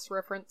make Elvis this.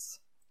 reference.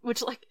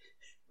 Which, like,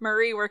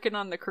 Murray working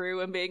on the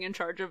crew and being in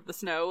charge of the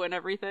snow and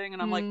everything,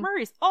 and I'm like, Mhm.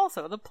 Murray's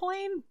also the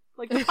plane,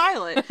 like the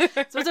pilot.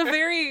 So it's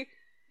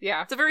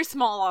a very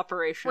small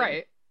operation.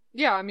 Right.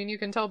 Yeah, I mean, you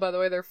can tell by the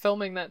way they're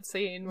filming that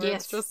scene where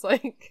Yes. it's just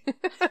like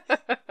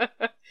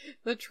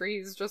the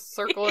trees just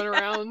circling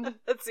around.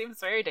 That seems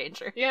very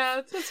dangerous. Yeah,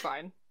 it's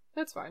fine.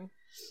 It's fine.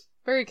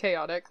 Very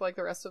chaotic, like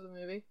the rest of the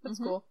movie. That's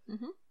cool.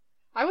 Mm-hmm.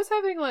 I was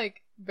having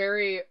like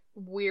very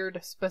weird,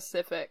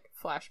 specific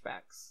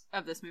flashbacks.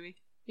 Of this movie.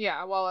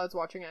 Yeah, while I was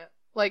watching it.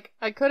 Like,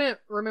 I couldn't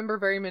remember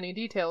very many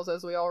details,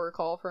 as we all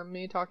recall from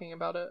me talking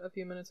about it a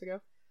few minutes ago.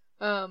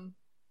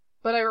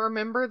 But I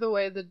remember the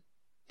way the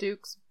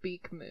Duke's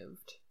beak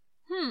moved.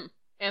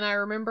 And I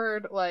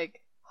remembered,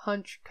 like,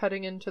 Hunch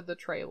cutting into the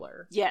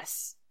trailer.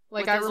 Yes.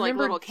 Like, With I his, like,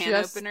 remember little can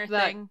just opener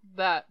that, thing.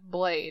 that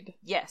blade.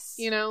 Yes.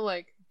 You know,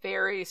 like...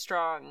 Very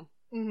strong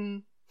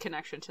Mhm.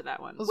 connection to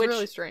that one. It was which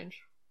really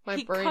strange. My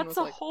he brain cuts was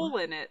a like, hole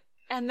what? in it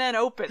and then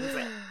opens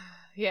it.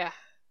 Yeah.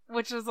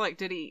 Which is like,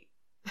 did he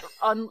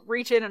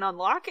reach in and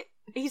unlock it?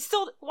 He's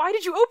still... Why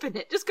did you open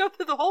it? Just go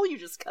through the hole you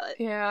just cut.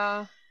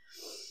 Yeah.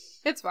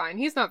 It's fine.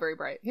 He's not very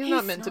bright. He's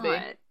not meant to be.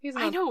 He's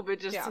not... I know,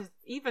 but just yeah.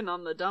 even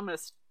on the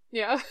dumbest...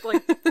 Yeah.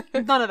 Like,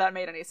 none of that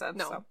made any sense.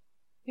 No. So.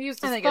 He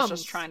used I his think thumbs.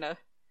 it's just trying to...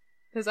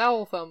 His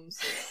owl thumbs.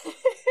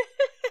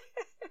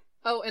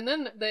 Oh, and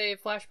then they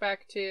flash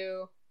back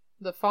to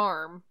the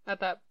farm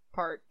at that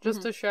part,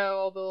 just to show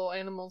all the little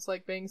animals,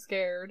 like, being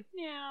scared.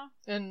 Yeah.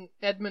 And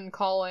Edmund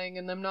calling,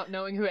 and them not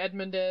knowing who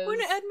Edmund is. When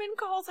Edmund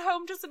calls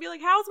home just to be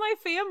like, how's my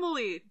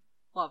family?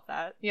 Love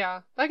that.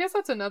 Yeah. I guess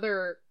that's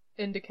another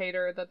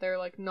indicator that they're,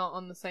 like, not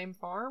on the same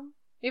farm.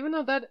 Even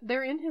though that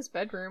they're in his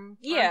bedroom.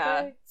 Yeah.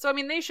 Aren't they? So, I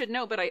mean, they should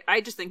know, but I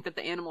just think that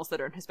the animals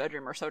that are in his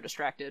bedroom are so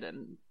distracted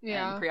and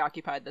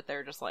preoccupied that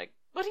they're just like,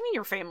 what do you mean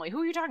your family?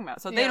 Who are you talking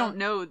about? So they don't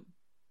know...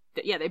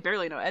 they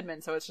barely know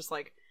Edmund, so it's just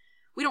like,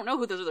 we don't know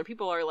who those other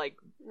people are, like...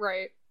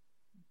 Right.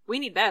 We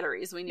need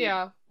batteries. We need...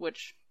 Yeah.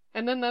 Which...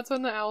 And then that's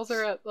when the owls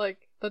are at,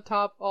 like, the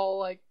top, all,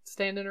 like,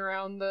 standing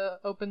around the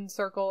open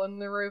circle in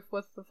the roof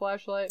with the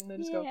flashlight, and they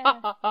just go, ha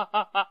ha ha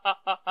ha ha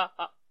ha ha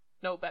ha.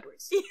 No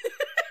batteries.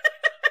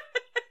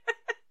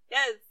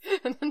 Yes.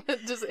 And then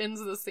it just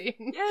ends the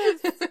scene. Yes.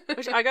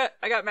 Which I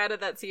got mad at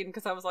that scene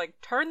because I was like,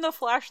 turn the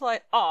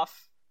flashlight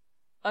off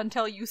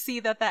until you see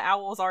that the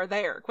owls are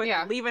there.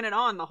 Quit leaving it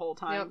on the whole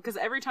time. Because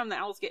every time the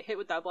owls get hit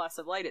with that blast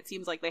of light, it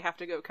seems like they have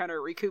to go kind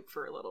of recoup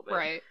for a little bit.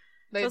 Right.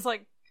 They so it's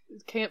like...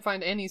 can't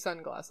find any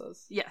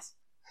sunglasses. Yes.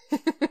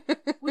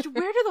 Which,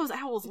 where do those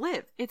owls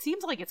live? It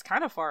seems like it's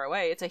kind of far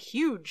away. It's a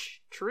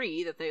huge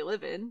tree that they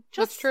live in.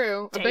 That's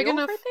true. Big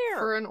enough there.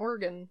 for an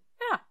organ.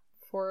 Yeah.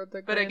 For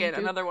the But again, Grand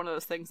Duke. another one of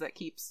those things that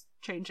keeps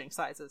changing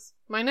sizes.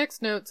 My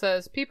next note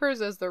says, Peepers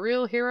is the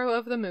real hero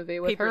of the movie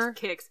with Peepers her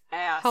kicks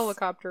ass.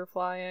 helicopter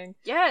flying.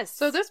 Yes.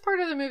 So this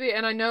part of the movie,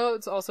 and I know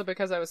it's also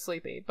because I was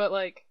sleepy, but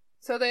like,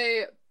 so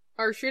they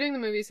are shooting the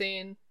movie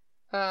scene.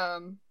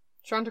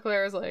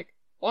 Chanticleer is like,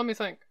 let me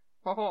think.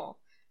 Ha-ha.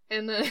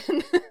 And then...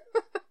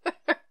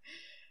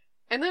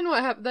 And then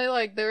what happened?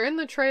 They're in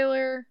the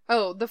trailer.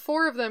 Oh, the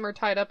four of them are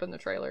tied up in the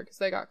trailer because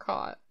they got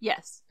caught.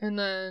 Yes. And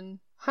then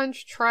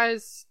Hunch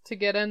tries to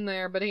get in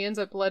there, but he ends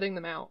up letting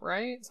them out,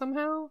 right?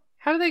 Somehow?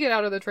 How do they get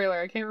out of the trailer?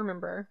 I can't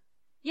remember.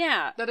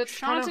 Yeah. That it's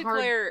kind of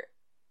hard.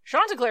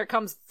 Chanticleer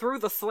comes through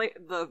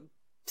the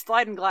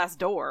sliding glass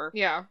door.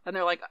 Yeah. And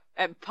they're like,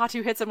 and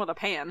Patu hits him with a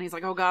pan. And he's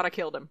like, oh god, I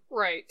killed him.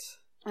 Right.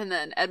 And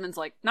then Edmund's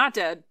like, not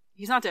dead.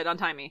 He's not dead.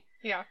 Untie me.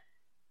 Yeah.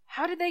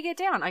 How did they get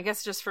down? I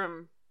guess just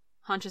from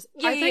Hunch's...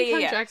 I think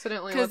Hunch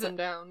accidentally let them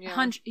down. Yeah.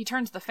 Hunch, he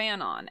turns the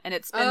fan on, and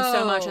it spins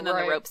so much, and then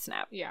the rope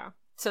snap. Yeah.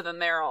 So then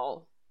they're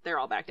all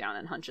back down,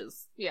 and Hunch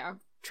is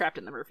trapped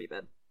in the Murphy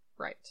bed.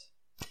 Right.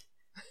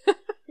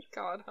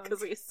 God, Hunch.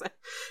 Because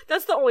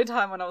that's the only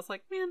time when I was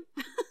like, man,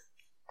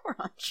 poor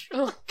Hunch.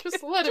 Oh,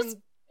 just let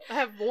him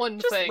have one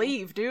thing. Just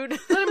leave, dude.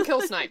 Let him kill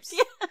Snipes.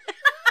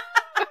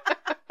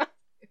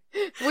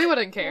 We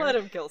wouldn't care. Let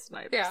him kill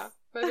Snipes. Yeah.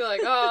 But I'd be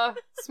like,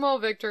 small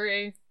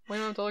victory. We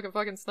don't have to look at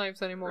fucking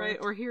Snipes anymore. Right,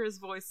 or hear his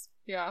voice.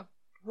 Yeah.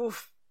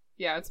 Oof.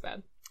 Yeah, it's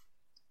bad.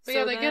 But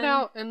So they get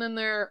out, and then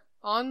they're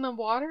on the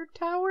water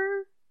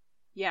tower?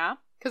 Yeah.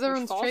 Because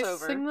everyone's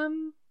chasing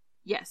them?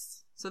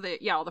 Yes. So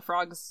all the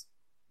frogs,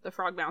 the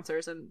frog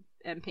bouncers,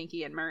 and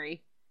Pinky and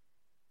Murray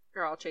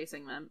are all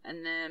chasing them.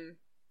 And then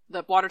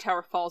the water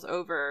tower falls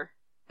over,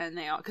 and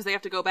because they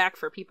have to go back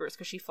for Peepers,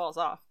 because she falls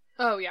off.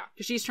 Oh, yeah.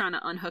 Because she's trying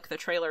to unhook the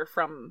trailer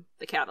from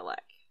the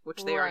Cadillac,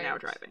 which they are now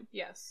driving.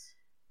 Yes.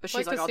 But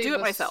she's like, I'll do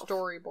it myself.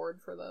 Storyboard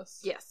for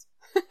this. Yes.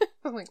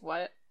 I'm like,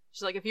 what?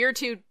 She's like, if you're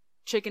too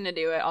chicken to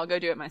do it, I'll go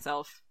do it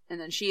myself.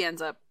 And then she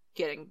ends up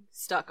getting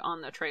stuck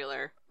on the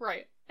trailer.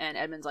 Right. And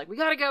Edmund's like, we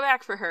gotta go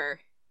back for her.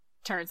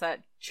 Turns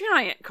that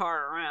giant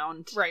car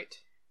around. Right.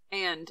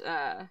 And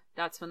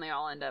that's when they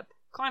all end up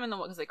climbing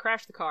because they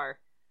crash the car,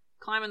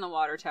 climbing the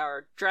water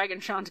tower, dragging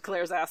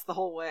Chanticleer's ass the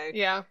whole way.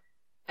 Yeah.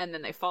 And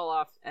then they fall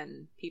off,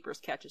 and Peepers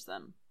catches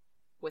them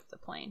with the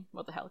plane,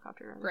 with the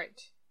helicopter.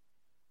 Right.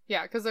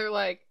 Yeah, because they're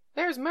like,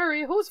 there's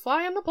Murray, who's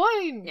flying the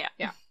plane? Yeah.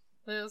 Yeah.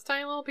 And it was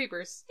tiny little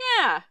Peepers.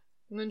 Yeah.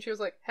 And then she was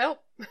like,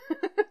 help.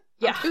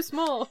 Yeah. I'm too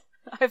small.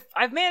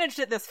 I've managed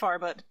it this far,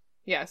 but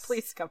Yes.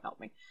 please come help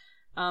me.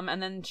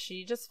 And then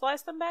she just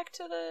flies them back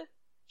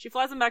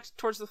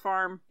towards the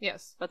farm,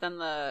 Yes. but then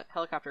the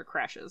helicopter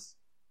crashes.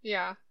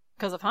 Yeah.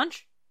 Because of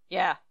Hunch?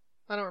 Yeah.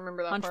 I don't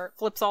remember that Hunch part.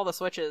 flips all the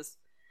switches,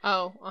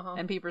 Oh, uh-huh.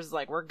 and Peepers is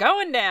like, we're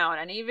going down,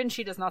 and even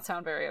she does not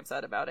sound very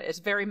upset about it. It's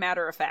very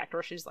matter of fact,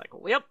 where she's like,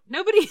 well,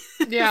 nobody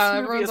in Yeah,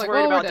 this movie everyone's is like, worried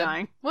well, we're about dead.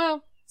 dying.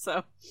 Well,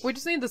 So, we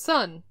just need the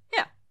sun.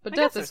 yeah. But I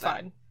death guess is there's that.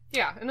 fine.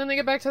 Yeah, and then they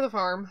get back to the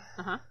farm.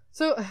 Uh-huh.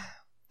 So,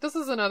 this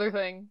is another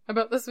thing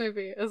about this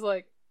movie, is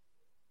like,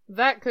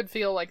 that could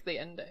feel like the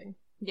ending.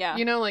 Yeah.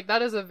 You know, like,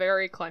 that is a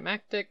very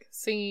climactic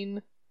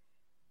scene.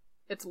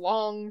 It's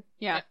long.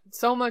 Yeah.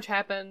 So much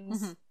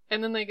happens. Mhm.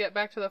 And then they get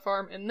back to the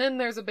farm, and then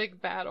there's a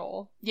big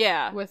battle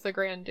Yeah. with the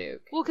Grand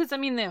Duke. Well, because, I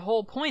mean, the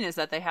whole point is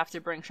that they have to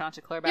bring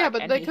Chanticleer back, Yeah,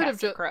 but and they he could has have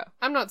to just. crow.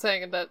 I'm not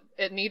saying that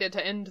it needed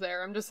to end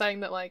there. I'm just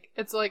saying that, like,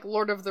 it's like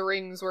Lord of the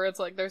Rings, where it's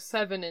like there's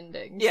 7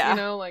 endings. Yeah. You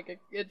know, like,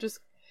 it just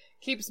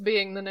keeps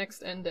being the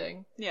next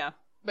ending. Yeah.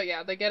 But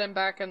yeah, they get him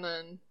back, and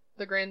then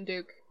the Grand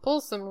Duke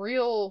pulls some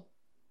real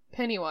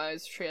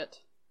Pennywise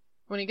shit.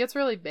 When he gets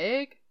really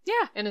big,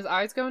 Yeah. and his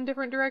eyes go in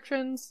different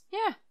directions,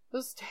 Yeah. it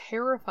was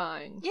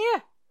terrifying.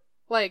 Yeah.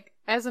 Like,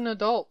 as an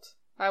adult,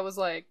 I was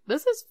like,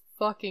 this is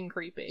fucking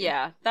creepy.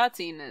 Yeah. That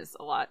scene is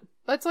a lot.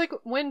 That's like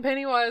when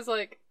Pennywise,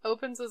 like,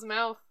 opens his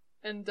mouth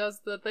and does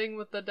the thing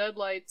with the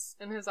deadlights,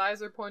 and his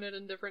eyes are pointed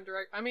in different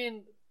directions. I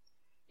mean,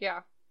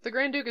 yeah. The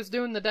Grand Duke is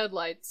doing the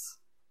deadlights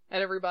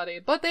at everybody,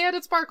 but they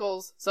added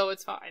sparkles, so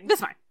it's fine.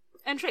 That's fine.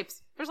 And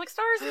shapes. There's like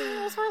stars and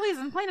little swirlies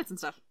and planets and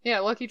stuff. Yeah,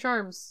 Lucky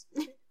Charms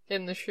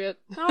in the shit.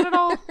 Not at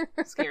all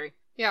scary.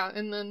 Yeah,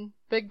 and then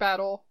big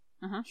battle.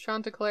 Uh-huh.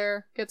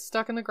 Chanticleer gets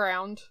stuck in the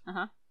ground.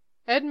 Uh-huh.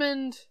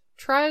 Edmund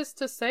tries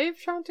to save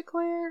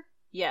Chanticleer.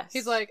 Yes.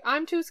 He's like,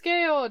 I'm too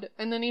scared.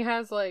 And then he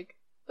has like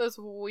this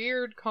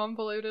weird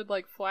convoluted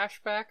like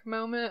flashback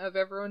moment of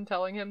everyone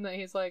telling him that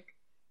he's like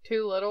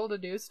too little to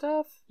do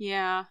stuff.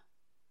 Yeah.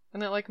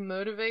 And it like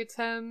motivates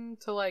him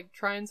to like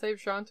try and save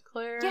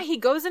Chanticleer. Yeah, he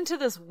goes into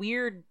this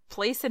weird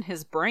place in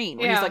his brain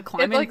where he's like it,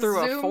 climbing like,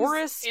 through a zooms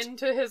forest.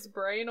 into his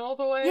brain all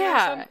the way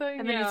Yeah. or something.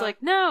 And then Yeah. he's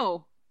like,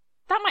 no,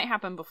 that might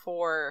happen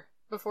before.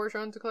 Before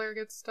Chanticleer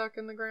gets stuck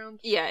in the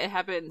ground. Yeah, it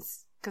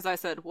happens. Because I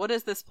said, what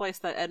is this place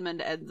that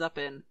Edmund ends up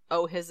in?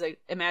 Oh, his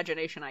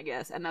imagination, I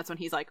guess. And that's when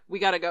he's like, we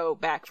gotta go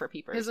back for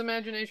Peepers. His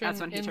imagination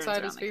That's when he turns inside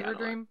around his the fever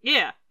catalog. dream.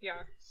 Yeah.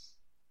 Yeah.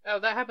 Oh,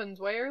 that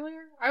happens way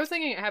earlier? I was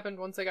thinking it happened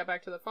once they got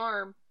back to the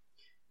farm.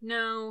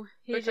 No,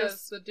 he Because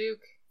just... the Duke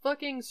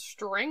fucking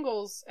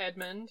strangles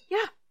Edmund.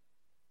 Yeah.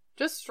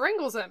 Just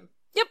strangles him.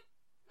 Yep.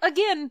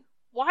 Again,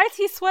 why is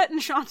he sweating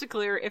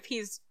Chanticleer if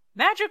he's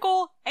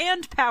magical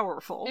and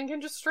powerful? And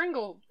can just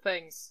strangle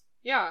things.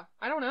 Yeah,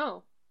 I don't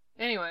know.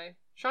 Anyway,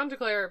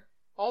 Chanticleer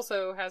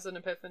also has an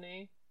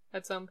epiphany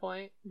at some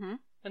point. Mhm.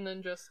 And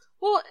then just...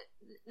 Well,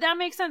 that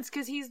makes sense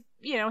because he's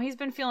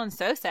been feeling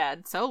so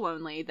sad, so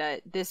lonely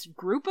that this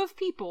group of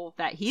people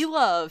that he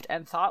loved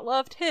and thought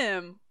loved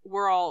him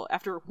were all,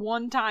 after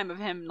one time of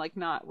him, like,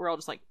 we're all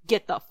just like,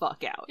 get the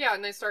fuck out. Yeah,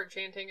 and they start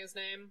chanting his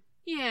name.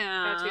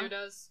 Yeah. Patu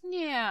does.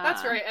 Yeah.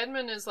 That's right.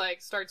 Edmund is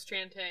like, starts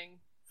chanting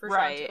for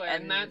Right, Chanticleer,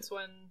 and and that's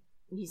when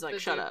He's like, the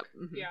shut Duke, up.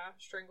 Mhm. Yeah,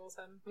 strangles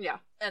him. Yeah.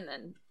 And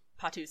then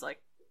Patu's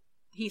like,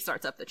 he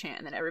starts up the chant,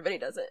 and then everybody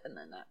does it, and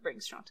then that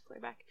brings Chanticleer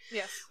back.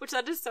 Yes. Which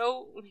that is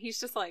so, he's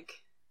just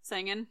like,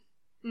 singing,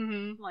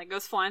 Mm-hmm. like,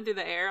 goes flying through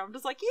the air. I'm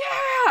just like,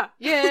 yeah!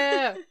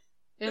 Yeah!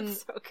 And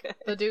It's so good.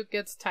 the Duke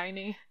gets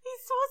tiny.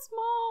 He's so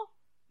small.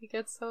 He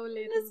gets so And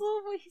little. his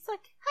little boy, he's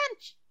like,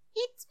 Hunch,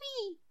 it's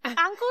me,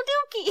 Uncle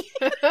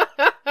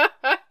Dookie.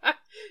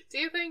 Do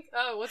you think,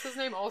 what's his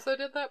name, also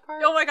did that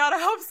part? Oh my god, I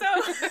hope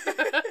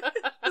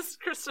so. This is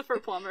Christopher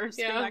Plummer just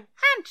being Yeah. like,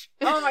 Hunch.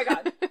 Oh my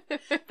god.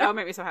 That would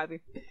make me so happy.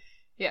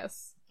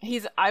 Yes.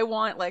 I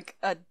want like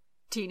a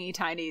teeny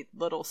tiny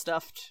little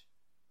stuffed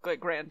like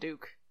Grand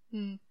Duke.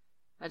 Hmm.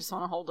 I just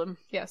want to hold him.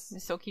 Yes.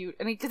 He's so cute.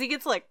 And because he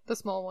gets like The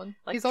small one.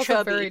 like He's also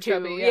chubby very too.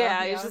 chubby.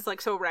 Yeah, he's just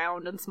like so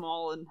round and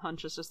small, and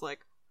Hunch is just like,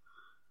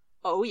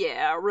 oh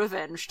yeah,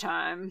 revenge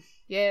time.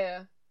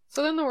 Yeah.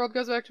 So then the world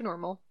goes back to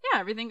normal. Yeah,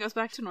 everything goes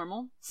back to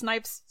normal.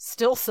 Snipes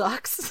still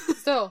sucks.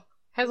 Still,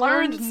 has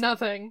Learns- learned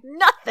nothing.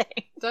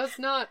 Nothing. Does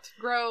not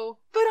grow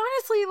But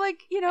honestly, like,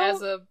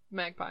 as a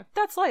magpie.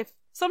 that's life.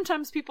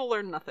 Sometimes people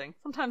learn nothing.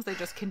 Sometimes they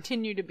just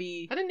continue to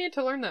be. I didn't need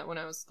to learn that when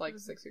I was like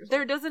 6 years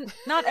There old. doesn't.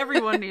 Not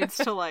everyone needs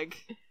to like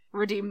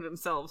redeem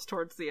themselves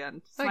towards the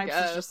end. I Snipes is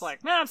guess. just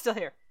like, man, I'm still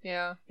here.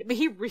 Yeah. But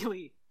he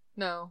really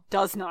No.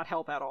 does not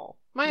help at all.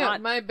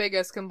 My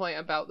biggest complaint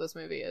about this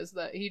movie is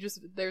that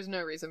there's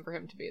no reason for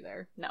him to be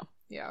there. No.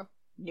 Yeah.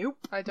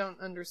 Nope. I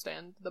don't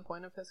understand the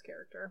point of his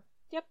character.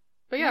 Yep.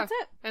 But yeah. That's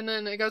it. And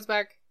then it goes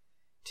back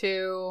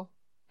to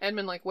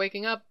Edmund like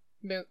waking up,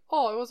 being,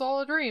 oh, it was all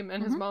a dream,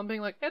 and his Mhm. mom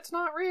being like, it's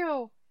not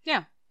real.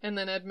 Yeah. And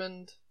then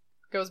Edmund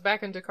goes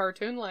back into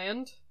cartoon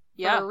land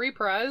Yeah. for a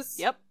reprise.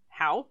 Yep.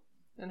 How?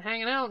 And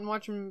hanging out and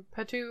watching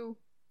Patu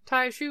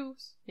tie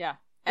shoes. Yeah.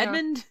 Yeah.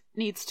 Edmund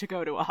needs to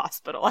go to a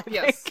hospital, I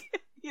Yes.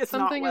 think. He is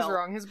Something not is well.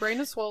 wrong. His brain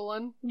is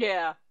swollen.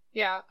 Yeah.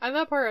 Yeah, and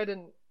that part I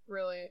didn't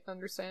really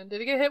understand. Did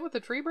he get hit with a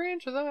tree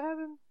branch? Is that what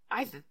happened?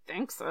 I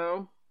think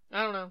so.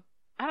 I don't know.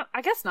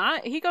 I guess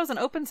not. He goes and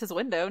opens his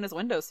window, and his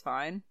window's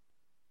fine.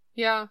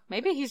 Yeah.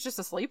 Maybe he's just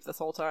asleep this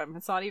whole time.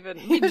 It's not even...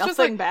 He was just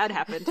nothing like, bad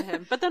happened to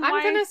him. But then I'm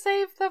why... gonna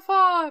save the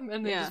farm!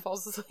 And then Yeah. just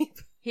falls asleep.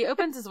 He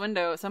opens his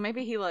window, so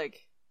maybe he,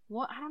 like...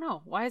 What? I don't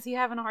know. Why is he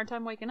having a hard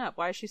time waking up?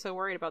 Why is she so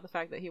worried about the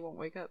fact that he won't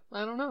wake up?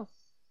 I don't know.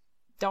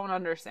 Don't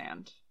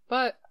understand.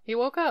 But he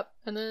woke up,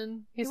 and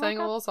then he sang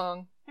woke a up, little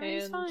song. And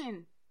he's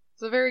fine.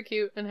 It's a very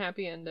cute and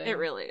happy ending. It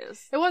really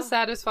is. It was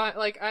satisfying.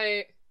 Like,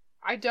 I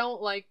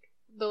don't like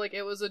the, like,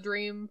 it was a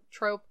dream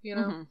trope, you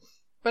know? Mhm.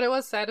 But it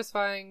was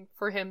satisfying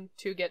for him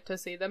to get to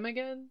see them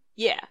again.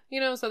 Yeah. You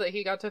know, so that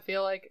he got to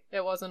feel like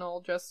it wasn't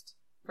all just...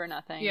 For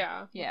nothing.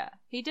 Yeah. Yeah.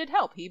 He did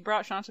help. He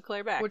brought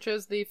Chanticleer back. Which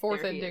is the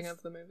fourth There he ending is.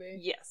 of the movie.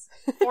 Yes.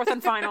 Fourth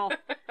and final.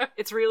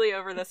 It's really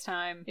over this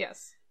time.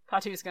 Yes.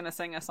 Patu's gonna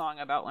sing a song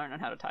about learning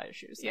how to tie his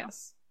shoes. now,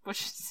 Yes.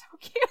 Which is so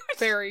cute.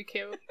 Very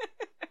cute.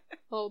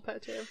 Little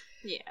Patu.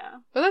 Yeah.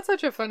 But that's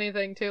such a funny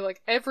thing, too.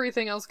 Like,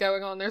 everything else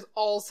going on, there's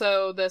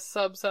also this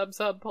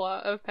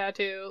subplot of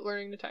Patu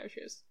learning to tie his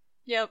shoes.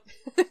 Yep.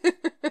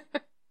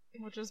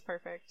 Which is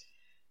perfect.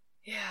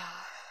 Yeah.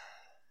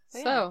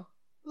 But So, yeah.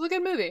 it was a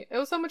good movie. It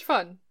was so much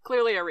fun.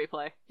 Clearly a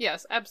replay.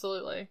 Yes,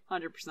 absolutely.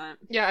 100%.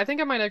 Yeah, I think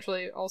I might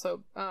actually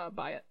also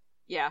buy it.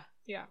 Yeah.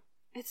 Yeah.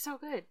 It's so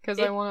good. Because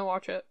I want to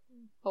watch it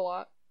a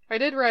lot. I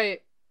did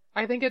write,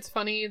 I think it's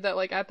funny that,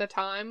 like, at the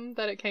time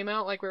that it came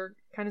out, like we were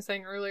kind of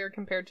saying earlier,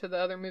 compared to the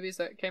other movies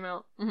that came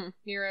out Mhm.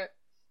 near it,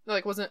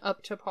 like, wasn't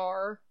up to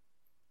par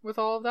with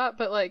all of that.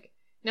 But, like,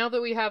 now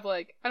that we have,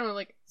 like, I don't know,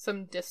 like,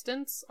 some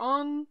distance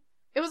on,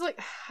 it was, like,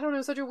 I don't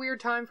know, such a weird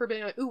time for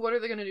being like, ooh, what are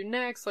they going to do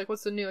next? Like,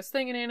 what's the newest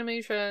thing in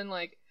animation?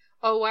 Like,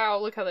 oh, wow,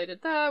 look how they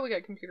did that. We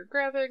got computer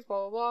graphics,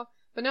 blah, blah, blah.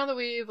 But now that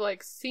we've,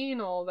 like, seen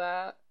all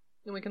that,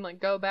 and we can, like,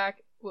 go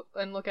back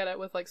and look at it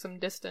with, like, some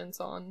distance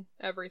on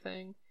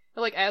everything, it,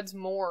 like, adds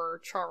more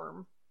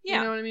charm. Yeah.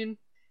 You know what I mean?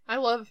 I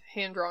love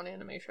hand-drawn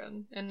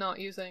animation and not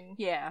using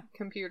Yeah.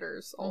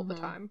 computers all the Mhm.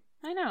 time.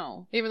 I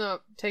know. Even though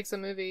it takes a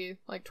movie,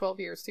 like, 12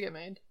 years to get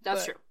made.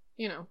 That's But, true.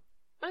 You know.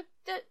 But,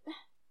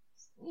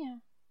 yeah.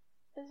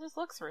 It just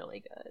looks really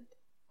good.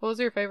 What was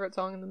your favorite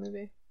song in the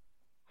movie?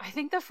 I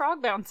think the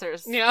Frog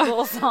Bouncers Yeah.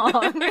 little song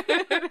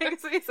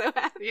makes me so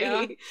happy.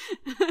 Yeah.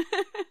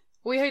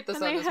 We Hate the And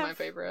Sun they is my have-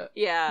 favorite.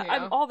 Yeah,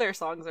 Yeah. all their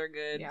songs are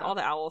good. Yeah. All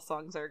the owl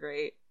songs are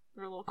great.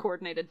 Their little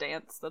coordinated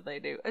dance that they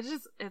do.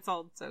 It's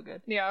all so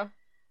good. Yeah.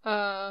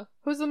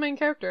 Who's the main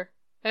character?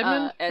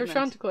 Edmund, Edmund. or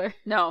Chanticleer?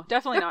 No,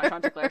 definitely not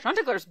Chanticleer.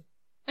 Chanticleer's,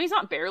 he's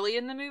not barely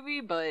in the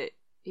movie, but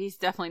he's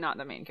definitely not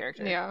the main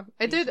character. Yeah.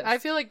 He's I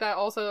just- feel like that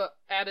also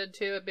added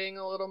to it being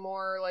a little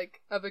more,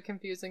 like, of a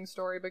confusing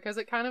story, because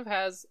it kind of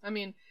has, I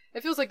mean,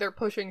 it feels like they're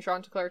pushing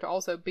Chanticleer to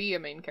also be a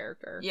main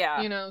character.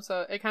 Yeah. You know,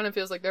 so it kind of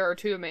feels like there are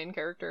two main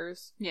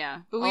characters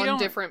Yeah, but we on don't.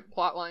 different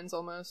plot lines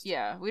almost.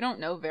 Yeah, we don't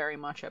know very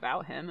much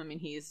about him. I mean,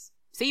 he's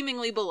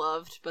seemingly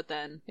beloved, but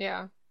then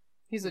Yeah.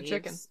 He's a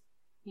chicken.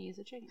 He's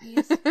a chicken.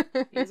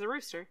 He's a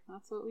rooster.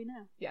 That's what we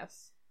know.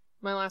 Yes.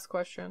 My last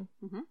question.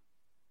 Mhm.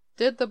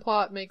 Did the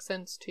plot make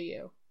sense to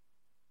you?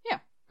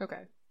 Yeah.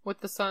 Okay. With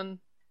the sun.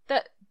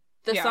 The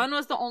Yeah. sun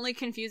was the only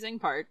confusing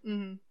part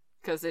Mm-hmm.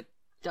 because it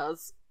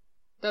does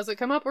Does it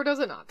come up or does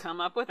it not? come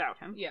up without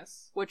him.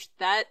 Yes. Which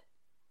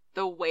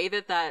the way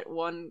that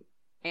one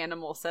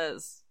animal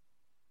says,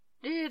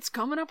 it's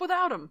coming up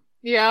without him,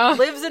 Yeah.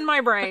 lives in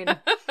my brain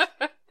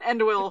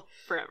and will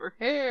forever.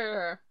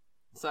 Here.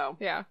 So,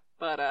 Yeah.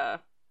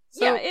 but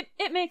So- yeah,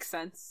 it makes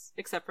sense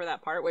except for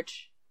that part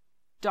which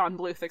Don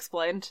Bluth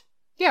explained.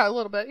 Yeah, a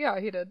little bit. Yeah,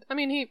 he did. I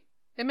mean,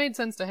 it made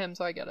sense to him,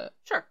 so I get it.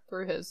 Sure.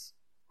 Through his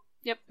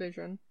Yep.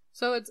 vision.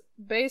 So it's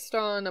based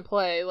on a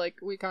play, like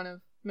we kind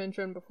of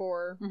mentioned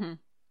before.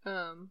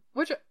 Mm-hmm.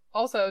 Which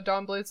also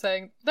Don Bluth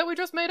saying that we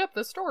just made up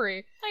the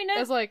story. I know.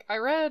 Is like, I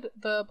read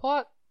the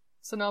plot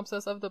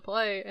synopsis of the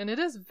play, and it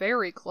is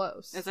very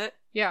close. Is it?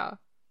 Yeah.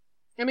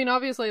 I mean,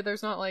 obviously,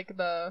 there's not like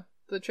the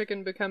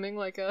chicken becoming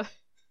like a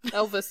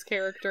Elvis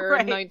character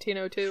Right. in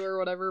 1902 or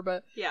whatever,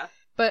 but Yeah.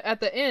 at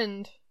the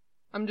end,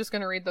 I'm just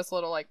gonna read this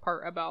little like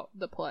part about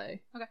the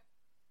play. Okay.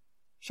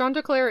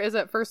 Chanticleer is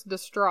at first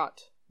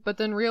distraught, but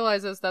then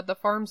realizes that the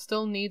farm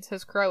still needs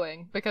his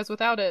crowing, because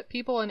without it,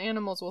 people and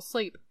animals will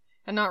sleep,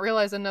 and not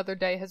realize another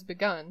day has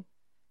begun.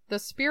 The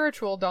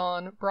spiritual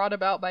dawn, brought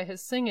about by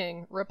his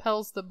singing,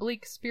 repels the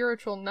bleak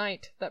spiritual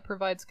night that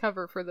provides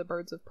cover for the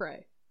birds of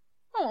prey.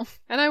 Oh.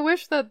 And I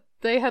wish that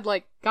they had,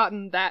 like,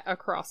 gotten that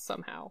across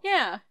somehow.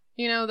 Yeah.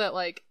 You know, that,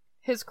 like,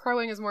 his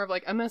crowing is more of,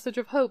 like, a message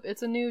of hope.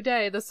 It's a new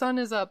day. The sun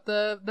is up.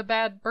 The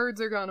bad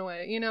birds are gone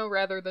away. You know,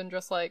 rather than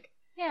just, like,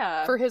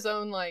 Yeah. for his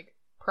own, like,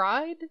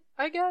 pride,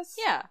 I guess?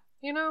 Yeah.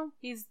 You know?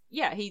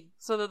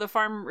 So that the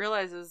farm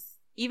realizes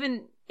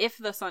even if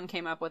the sun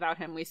came up without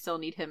him, we still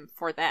need him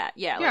for that.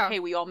 Yeah, like, Yeah. hey,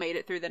 we all made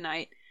it through the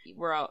night.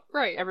 we're all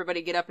Right.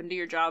 everybody get up and do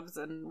your jobs,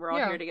 and we're all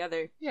Yeah. here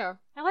together. Yeah.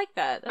 I like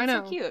that. That's I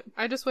know. so cute.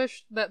 I just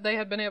wish that they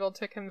had been able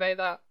to convey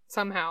that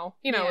somehow,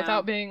 you know, Yeah.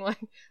 without being like,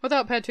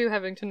 without Petu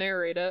having to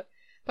narrate it.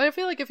 But I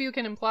feel like if you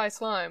can imply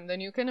slime, then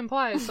you can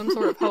imply some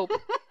sort of hope,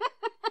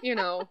 you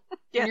know,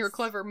 Yes. in your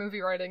clever movie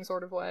writing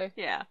sort of way.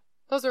 Yeah.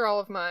 Those are all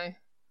of my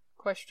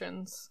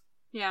questions.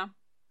 Yeah.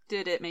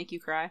 Did it make you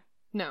cry?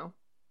 No.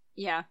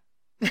 Yeah.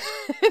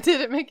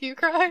 Did it make you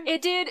cry?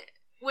 It did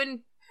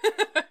when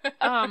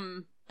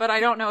but I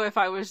don't know if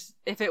I was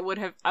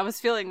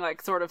feeling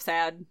like sort of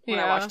sad when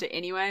I Yeah. watched it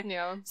anyway.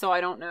 Yeah. So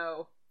I don't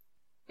know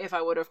if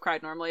I would have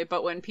cried normally,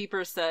 but when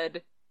Peepers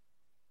said,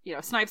 you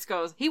know, Snipes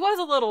goes, he was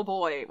a little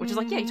boy, which is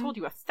like, yeah, he told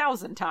you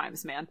 1,000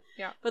 times, man.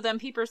 Yeah. But then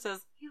Peepers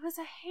says, he was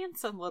a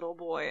handsome little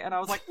boy. And I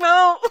was like,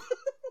 no!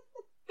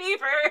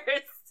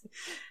 Peepers!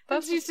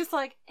 And she's just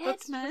like,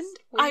 that's Edmund? just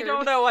I weird.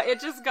 don't know what, it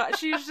just got,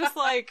 she's just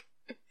like,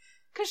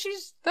 because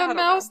she's, I The don't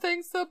mouse know.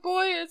 thinks the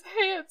boy is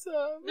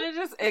handsome.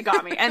 It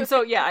got me. And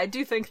so, yeah, I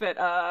do think that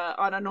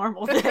on a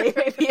normal day,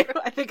 maybe,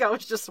 I think I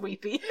was just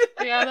weepy.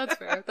 Yeah, that's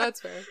fair.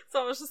 That's fair.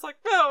 So I was just like,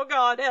 oh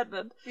god,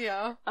 Edmund.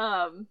 Yeah.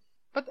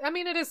 But, I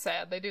mean, it is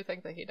sad. They do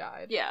think that he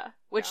died. Yeah,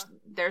 which Yeah.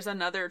 there's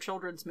another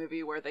children's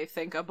movie where they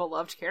think a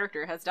beloved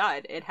character has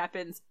died. It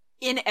happens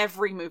in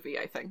every movie,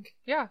 I think.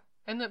 Yeah.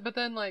 And but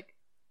then, like,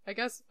 I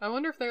guess, I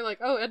wonder if they're like,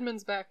 oh,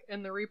 Edmund's back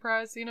in the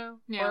reprise, you know?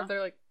 Yeah. Or if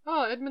they're like,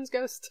 oh, Edmund's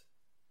ghost.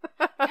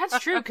 That's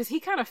true, because he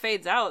kind of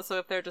fades out, so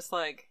if they're just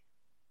like,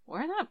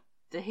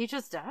 did he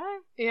just die?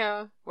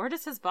 Yeah. Where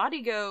does his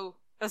body go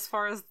as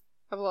far as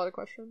I have a lot of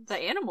questions. the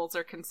animals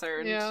are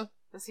concerned? Yeah.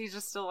 Is he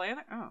just still in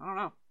it? Oh, I don't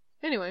know.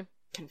 Anyway.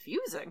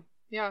 Confusing.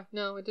 Yeah,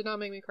 no, it did not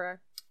make me cry.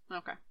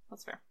 Okay,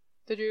 that's fair.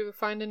 Did you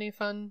find any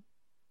fun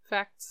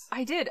facts?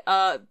 I did.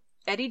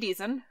 Eddie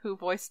Deason, who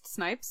voiced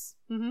Snipes,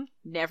 Mm-hmm.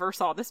 never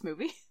saw this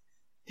movie.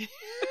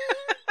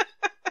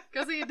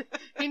 Because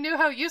he knew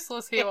how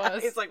useless he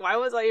was. He's like, why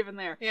was I even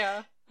there?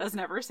 Yeah. Has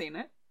never seen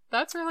it.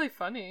 That's really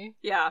funny.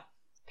 Yeah.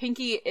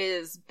 Pinky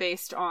is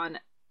based on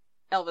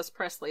Elvis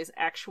Presley's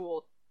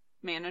actual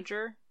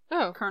manager,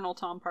 Oh, Colonel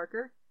Tom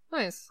Parker,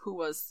 nice. who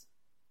was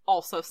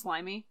also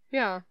slimy.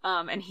 Yeah.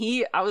 And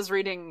I was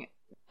reading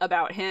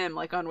about him,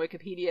 like, on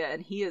Wikipedia,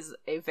 and he is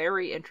a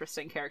very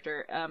interesting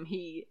character.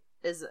 He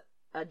is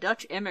a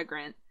Dutch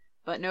immigrant,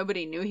 but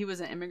nobody knew he was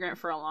an immigrant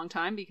for a long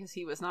time because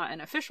he was not an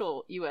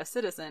official U.S.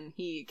 citizen.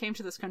 He came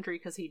to this country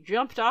because he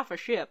jumped off a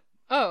ship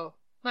Oh,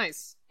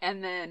 nice.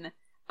 and then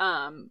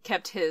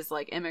kept his,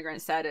 like,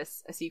 immigrant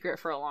status a secret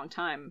for a long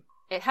time.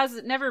 It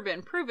has never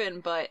been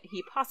proven, but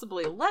he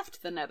possibly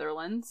left the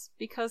Netherlands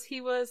because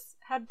he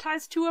had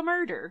ties to a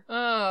murder.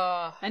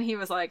 And he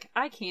was like,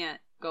 I can't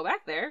go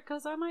back there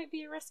because I might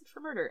be arrested for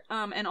murder.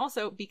 And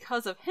also,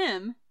 because of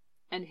him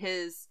and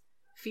his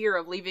fear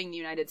of leaving the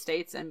United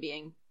States and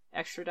being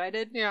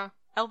extradited, Yeah.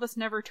 Elvis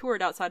never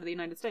toured outside of the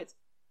United States.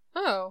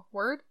 Oh,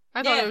 word?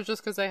 I thought Yeah. it was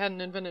just because they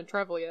hadn't invented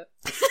travel yet.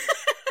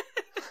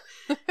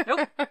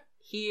 Nope.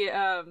 He,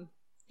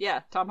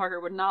 Tom Parker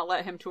would not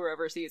let him tour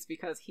overseas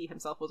because he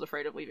himself was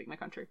afraid of leaving the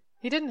country.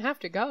 He didn't have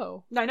to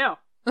go. I know.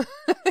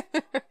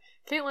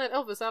 Can't let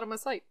Elvis out of my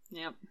sight.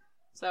 Yep.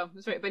 So, it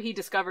was right. But he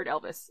discovered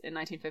Elvis in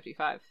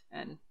 1955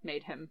 and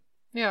made him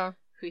Yeah.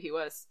 who he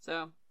was.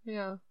 So,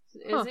 Yeah.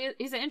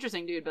 he's an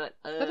interesting dude, but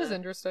That is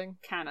interesting.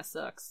 kind of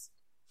sucks.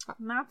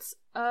 And that's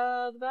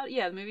about it.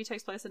 Yeah, the movie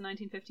takes place in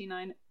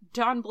 1959.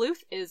 Don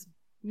Bluth is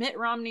Mitt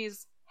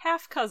Romney's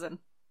half cousin.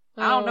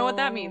 I don't know what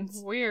that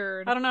means.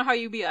 Weird. I don't know how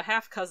you be a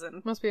half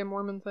cousin. Must be a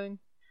Mormon thing.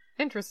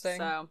 Interesting.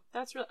 So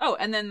that's really. Oh,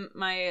 and then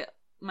my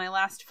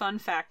last fun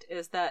fact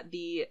is that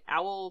the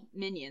owl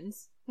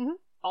minions Mhm.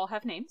 all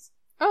have names,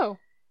 Oh.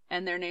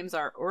 and their names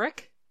are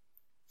Ulrich,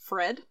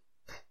 Fred,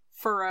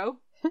 Furrow,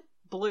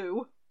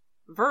 Blue,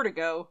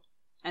 Vertigo,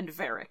 and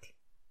Varric.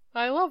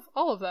 I love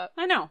all of that.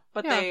 I know,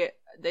 but Yeah.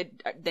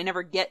 they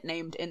never get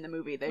named in the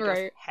movie. They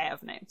Right. just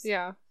have names.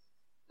 Yeah.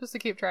 Just to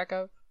keep track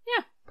of.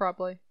 Yeah.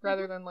 Probably.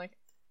 Rather than like,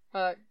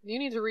 you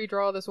need to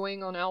redraw this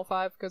wing on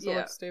L5 because it Yeah.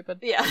 looks stupid.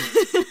 Yeah.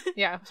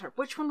 Yeah. Sorry,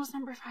 which one was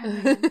number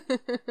 5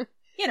 again?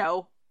 You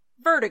know,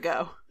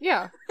 Vertigo.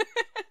 Yeah.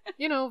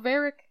 You know,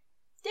 Varric.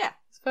 Yeah.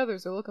 His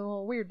feathers are looking a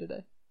little weird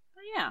today.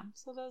 But yeah,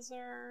 so those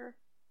are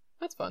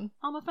That's fun.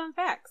 all the fun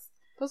facts.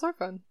 Those are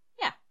fun.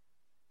 Yeah.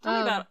 Tell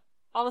me about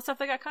all the stuff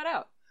that got cut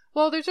out.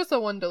 Well, there's just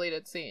the one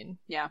deleted scene.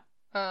 Yeah.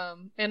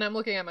 And I'm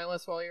looking at my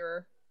list while you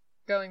were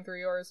going through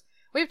yours.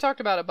 We've talked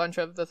about a bunch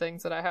of the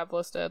things that I have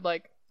listed,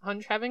 like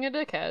Hunch having a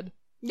dickhead,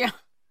 Yeah.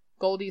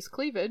 Goldie's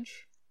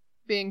cleavage,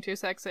 being too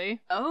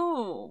sexy.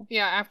 Oh.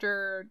 Yeah,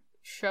 after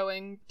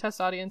showing test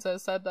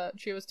audiences said that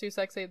she was too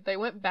sexy, they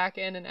went back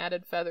in and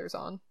added feathers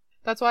on.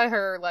 That's why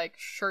her, like,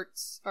 shirt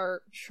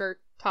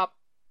top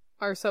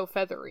are so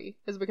feathery,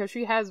 is because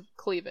she has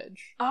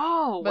cleavage.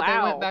 Oh, But wow.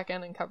 they went back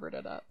in and covered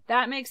it up.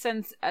 That makes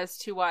sense as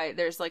to why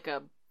there's like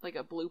a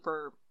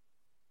blooper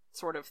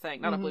sort of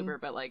thing. Not Mhm. a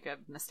blooper, but like a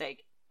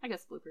mistake. I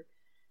guess blooper.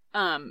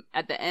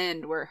 At the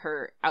end where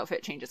her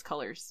outfit changes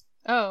colors.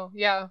 Oh,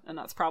 yeah. And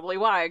that's probably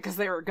why, because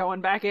they were going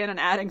back in and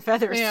adding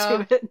feathers Yeah.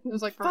 to it. It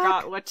was like,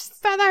 forgot fuck, which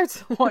feathers!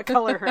 what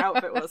color her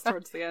outfit was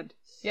towards the end.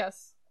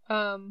 Yes.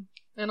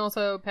 And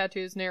also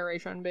Patu's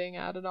narration being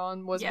added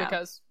on was Yeah.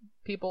 because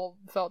people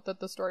felt that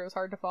the story was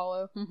hard to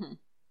follow. Mm-hmm.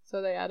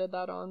 So they added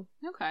that on.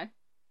 Okay.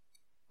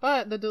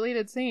 But the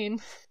deleted scene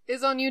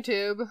is on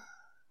YouTube.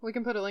 We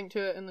can put a link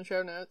to it in the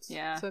show notes.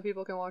 Yeah. So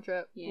people can watch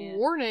it. Yeah.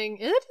 Warning,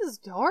 it is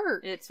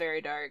dark. It's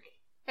very dark.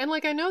 And,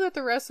 like, I know that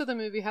the rest of the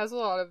movie has a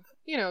lot of,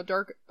 you know,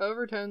 dark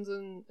overtones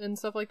and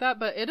stuff like that,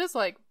 but it is,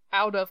 like,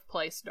 out of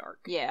place dark.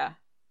 Yeah.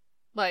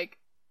 Like,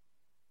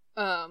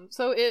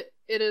 so it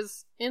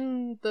is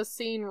in the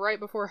scene right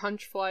before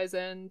Hunch flies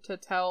in to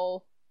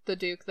tell the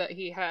Duke that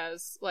he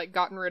has, like,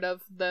 gotten rid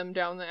of them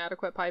down the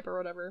adequate pipe or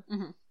whatever.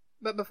 Mm-hmm.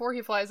 But before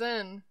he flies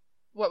in,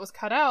 what was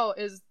cut out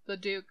is the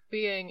Duke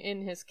being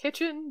in his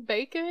kitchen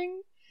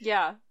baking.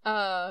 Yeah.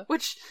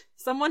 Which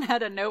someone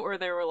had a note where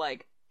they were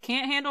like,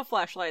 can't handle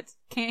flashlights,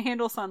 can't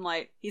handle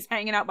sunlight. He's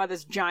hanging out by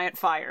this giant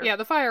fire. Yeah,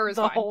 the fire is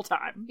the fine. whole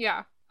time.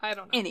 Yeah, I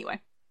don't know.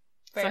 Anyway.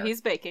 Fair. So he's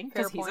baking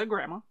because Fair he's a point.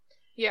 grandma.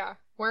 Yeah,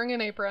 wearing an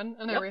apron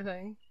and Yep.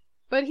 everything.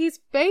 But he's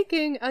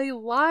baking a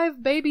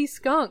live baby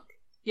skunk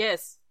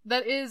Yes.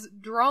 that is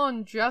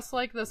drawn just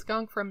like the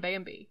skunk from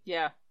Bambi.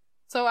 Yeah.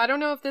 So I don't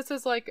know if this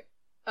is like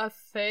a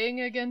thing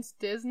against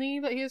Disney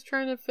that he is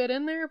trying to fit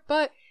in there,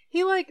 but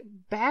he like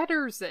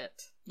batters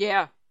it.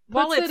 Yeah.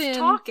 While Puts it's it in.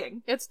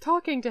 talking. It's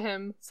talking to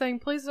him, saying,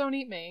 "Please don't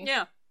eat me."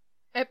 Yeah.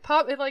 It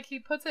like he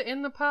puts it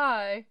in the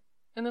pie,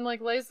 and then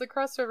like lays the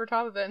crust over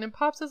top of it, and it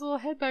pops his little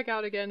head back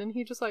out again, and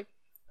he just like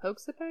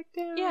pokes it back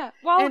down. Yeah.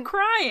 While And-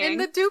 crying. And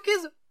the Duke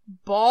is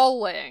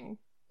bawling,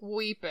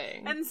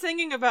 weeping. and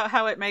singing about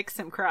how it makes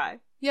him cry.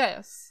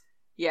 Yes.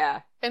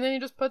 Yeah. And then he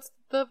just puts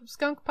the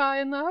skunk pie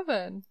in the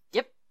oven.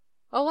 Yep.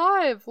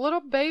 Alive, little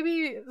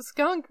baby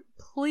skunk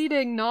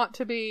pleading not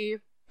to be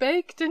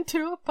baked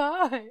into a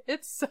pie.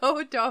 It's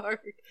so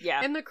dark.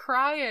 Yeah. And the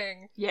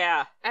crying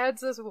Yeah.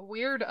 adds this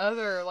weird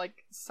other,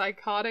 like,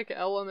 psychotic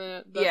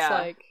element that's Yeah.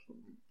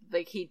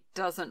 like, he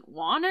doesn't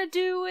want to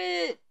do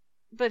it,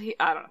 but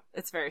I don't know.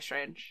 It's very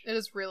strange. it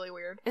is really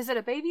weird. Is it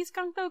a baby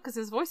skunk, though? Because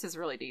his voice is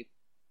really deep.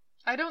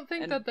 I don't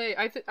think And-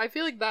 that I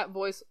feel like that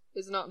voice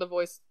is not the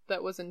voice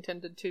that was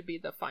intended to be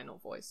the final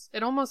voice.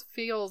 It almost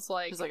feels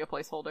like, Just like a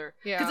placeholder.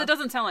 Yeah. Because it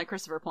doesn't sound like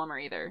Christopher Plummer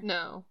either.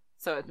 no.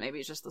 So maybe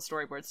it's just the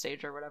storyboard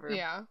stage or whatever.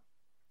 Yeah.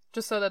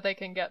 Just so that they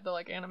can get the,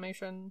 like,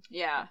 animation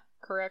Yeah.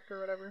 correct or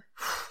whatever.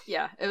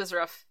 Yeah, it was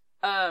rough.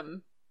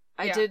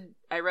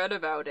 I read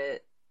about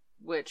it,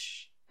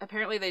 which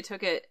apparently they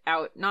took it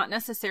out not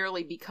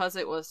necessarily because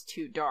it was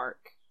too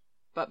dark,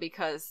 but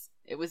because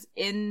it was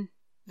in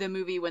the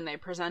movie when they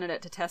presented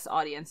it to test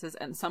audiences,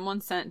 and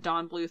someone sent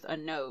Don Bluth a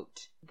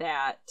note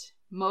that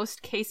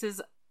most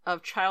cases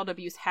of child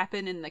abuse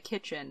happen in the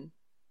kitchen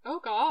Oh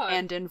god.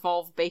 and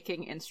involve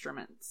baking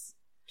instruments.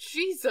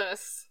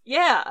 Jesus.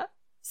 Yeah.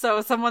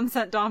 So someone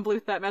sent Don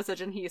Bluth that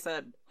message and he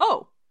said,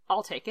 "Oh,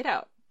 I'll take it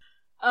out."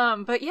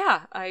 But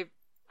yeah,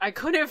 I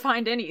couldn't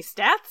find any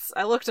stats.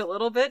 I looked a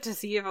little bit to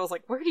see if I was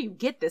like, where do you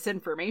get this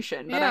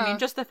information? But I Yeah. mean,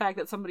 just the fact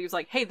that somebody was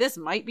like, "Hey, this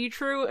might be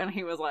true," and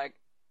he was like,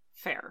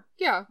 "Fair."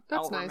 Yeah,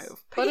 that's I'll nice.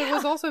 remove. But it Yeah.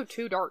 was also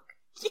too dark.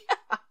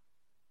 Yeah.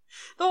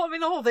 The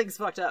whole thing's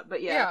fucked up,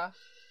 but yeah.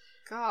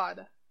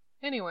 God.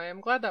 Anyway, I'm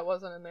glad that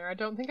wasn't in there. I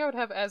don't think I would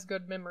have as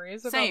good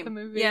memories about Same. the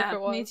movie Yeah, if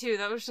it was. me too.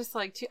 That was just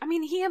like, I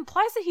mean, he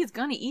implies that he's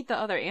gonna eat the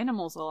other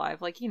animals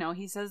alive. Like, you know,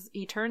 he says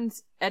he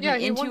turns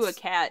Edmund he into wants- a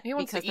cat he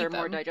wants to because they're eat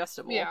more them.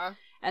 digestible. Yeah.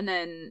 And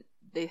then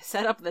they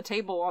set up the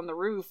table on the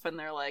roof and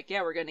they're like,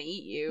 "Yeah, we're gonna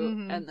eat you."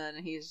 Mhm. And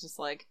then he's just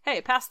like, "Hey,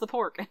 pass the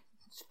pork." And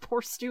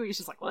poor Stewie's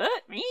just like,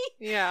 "What? Me?"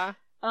 Yeah.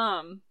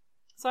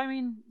 So I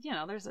mean, you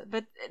know,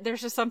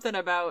 there's just something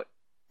about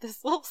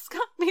this little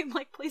skunk being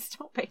like, "Please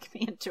don't bake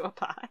me into a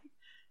pie."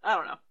 I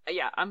don't know.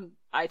 Yeah,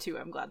 I too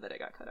am glad that it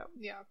got cut out.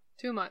 Yeah.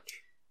 Too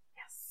much.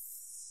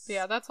 Yes.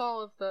 Yeah, that's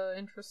all of the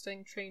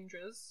interesting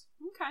changes.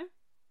 Okay.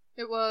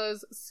 It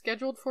was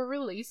scheduled for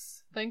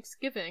release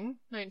Thanksgiving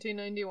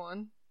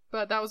 1991,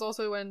 but that was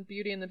also when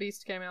Beauty and the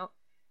Beast came out,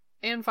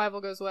 and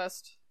Fievel Goes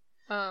West,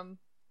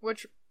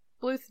 which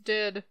Bluth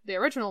did the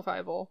original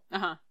Fievel,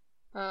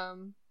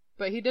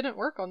 but he didn't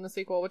work on the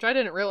sequel, which I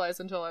didn't realize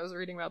until I was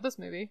reading about this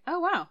movie. Oh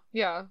wow.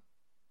 Yeah,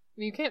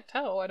 you can't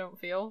tell. I don't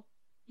feel.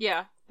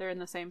 Yeah, they're in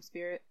the same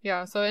spirit.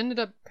 Yeah, so it ended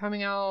up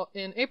coming out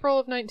in April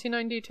of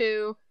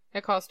 1992.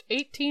 It cost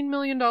 $18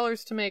 million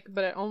to make,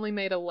 but it only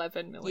made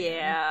 $11 million.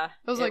 Yeah.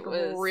 It was like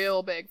a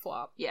real big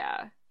flop.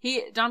 Yeah.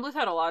 Don Bluth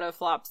had a lot of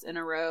flops in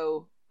a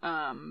row.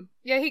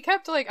 Yeah, he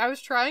kept, like, I was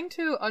trying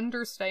to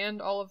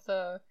understand all of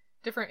the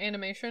different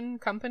animation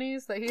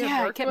companies that he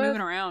had worked kept with.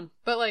 moving around.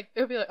 But, like,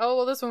 it would be like, oh,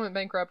 well, this one went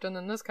bankrupt, and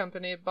then this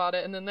company bought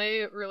it, and then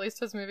they released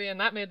his movie, and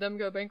that made them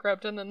go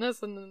bankrupt, and then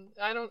this, and then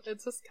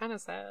it's just kind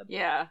of sad.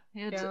 Yeah.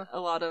 He had a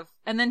lot of...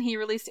 And then he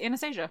released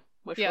Anastasia,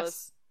 which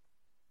was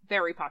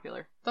very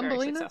popular. Very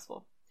Thumbelina?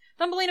 successful.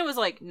 Thumbelina was,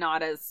 like,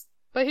 not as...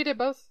 But he did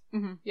both?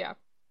 Mhm. Yeah.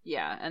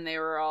 Yeah, and they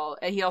were all...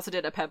 He also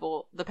did The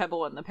Pebble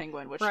and the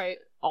Penguin, which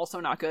also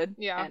not good.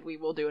 Yeah. And we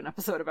will do an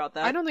episode about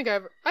that. I don't think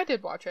I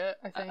did watch it,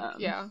 I think.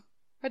 Yeah.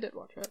 I did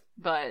watch it.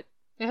 But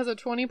it has a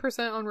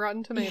 20% on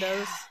Rotten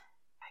Tomatoes.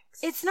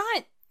 it's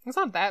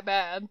not that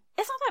bad.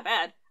 It's not that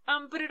bad.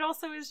 But it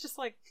also is just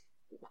like,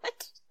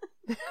 what?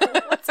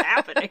 What's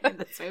happening in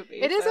this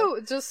movie? It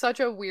is just such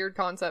a weird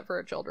concept for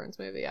a children's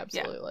movie,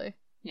 absolutely.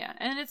 Yeah,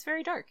 and it's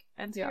very dark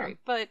and scary.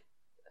 But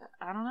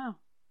I don't know.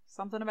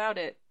 Something about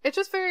it. It's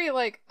just very,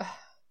 like,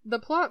 the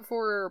plot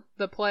for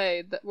the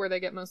play where they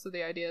get most of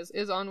the ideas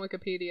is on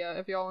Wikipedia,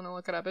 if y'all want to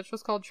look it up. It's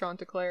just called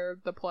Chanticleer,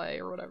 the play,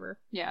 or whatever.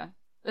 Yeah.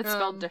 It's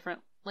spelled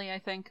differently, I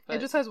think. But... It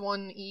just has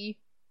one E.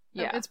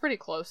 Yeah. It's pretty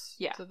close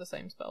to the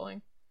same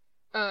spelling.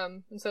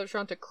 Instead of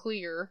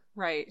Chanticleer.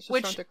 Right. It's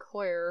just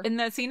Chanticleer. In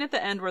that scene at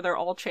the end where they're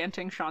all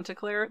chanting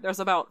Chanticleer, there's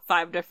about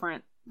 5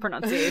 different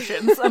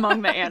pronunciations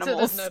among the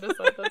animals. I didn't notice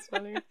that. That's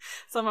funny.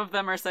 Some of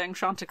them are saying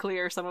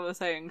Chanticleer, some of them are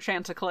saying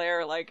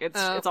Chanticleer. Like, it's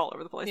all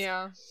over the place.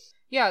 Yeah.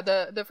 Yeah,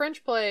 the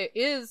French play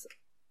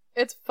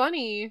it's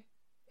funny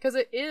because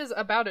it is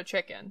about a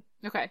chicken.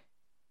 Okay.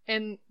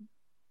 And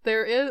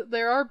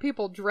there are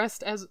people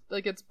dressed as,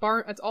 like, it's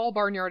all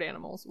barnyard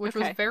animals, which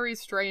was very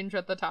strange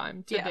at the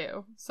time to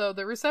do. So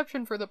the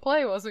reception for the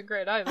play wasn't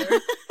great either.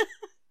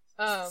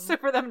 So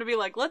for them to be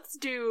like, let's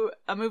do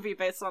a movie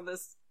based on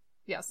this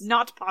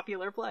not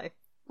popular play.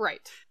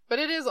 Right. But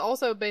it is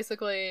also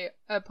basically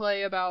a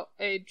play about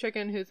a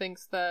chicken who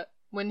thinks that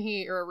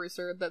or a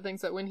rooster that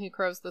thinks that when he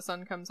crows the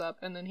sun comes up,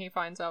 and then he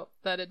finds out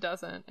that it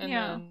doesn't. And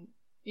then,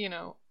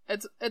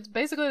 it's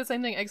basically the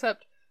same thing,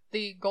 except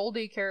the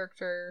Goldie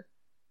character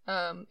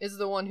is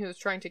the one who's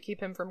trying to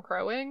keep him from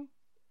crowing.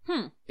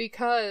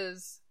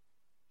 Because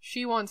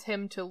she wants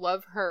him to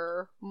love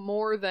her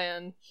more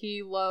than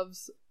he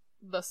loves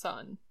the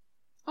sun.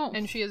 Oh.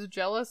 And she is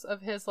jealous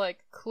of his,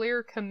 like,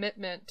 clear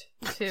commitment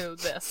to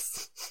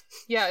this.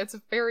 Yeah, it's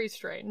very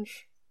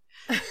strange.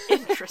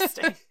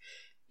 Interesting.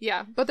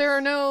 Yeah, but there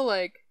are no,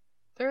 like,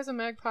 there's a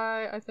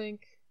magpie, I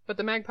think, but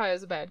the magpie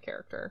is a bad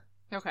character.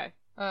 Okay.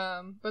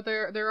 But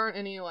there aren't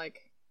any, like,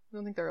 I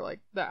don't think they're, like,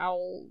 the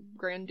owl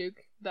Grand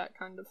Duke, that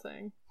kind of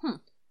thing.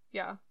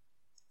 Yeah.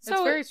 So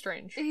it's very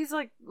strange. He's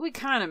like, we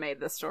kind of made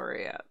the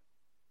story up.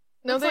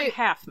 No, it's like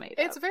half made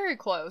up. It's very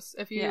close.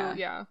 If you,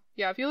 yeah,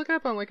 if you look it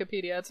up on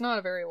Wikipedia, it's not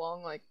a very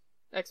long, like,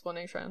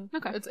 explanation.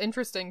 Okay. It's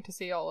interesting to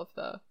see all of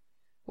the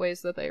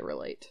ways that they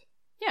relate.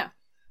 Yeah.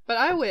 But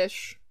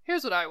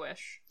here's what I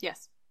wish.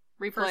 Yes.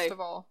 Replay. First of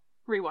all.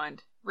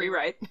 Rewind.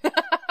 Rewrite.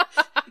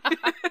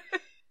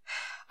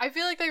 I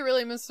feel like they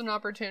really missed an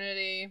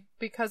opportunity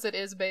because it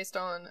is based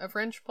on a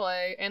French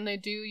play, and they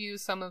do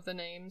use some of the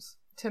names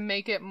to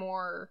make it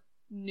more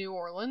New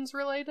Orleans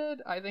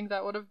related. I think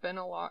that would have been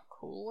a lot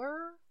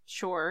cooler.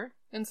 Sure.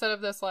 Instead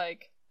of this,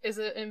 like, is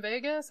it in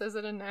Vegas? Is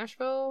it in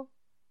Nashville?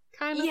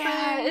 Kind of thing.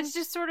 Yeah, it's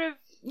just sort of,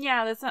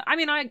 that's not, I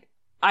mean,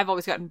 I've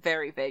always gotten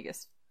very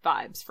Vegas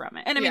vibes from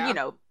it. And I mean,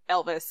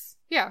 Elvis.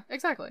 Yeah,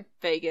 exactly.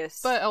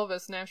 Vegas. But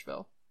Elvis,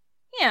 Nashville.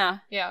 Yeah.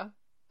 Yeah.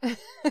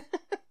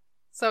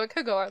 So it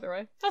could go either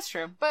way. That's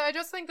true. But I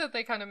just think that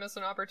they kind of missed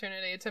an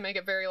opportunity to make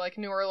it very, like,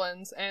 New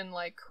Orleans and,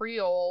 like,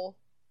 Creole,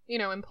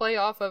 and play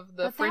off of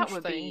the French that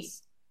would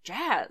things. Be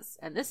jazz,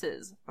 and this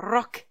is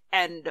rock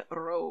and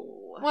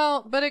roll.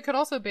 Well, but it could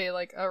also be,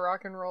 like, a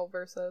rock and roll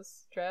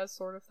versus jazz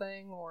sort of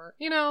thing, or,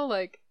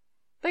 like,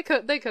 they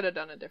could have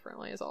done it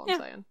differently, is all I'm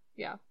saying.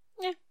 Yeah.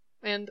 Yeah.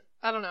 And,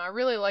 I don't know, I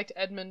really liked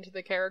Edmund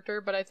the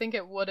character, but I think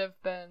it would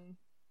have been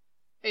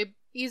a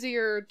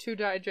easier to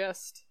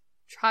digest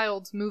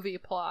child's movie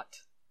plot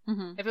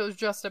if it was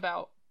just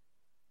about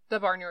the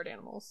barnyard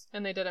animals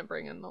and they didn't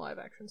bring in the live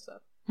action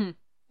stuff.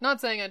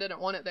 Not saying I didn't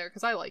want it there,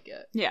 because I like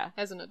it. Yeah.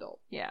 As an adult.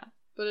 Yeah.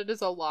 But it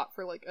is a lot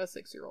for, like, a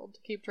 6-year-old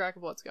to keep track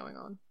of what's going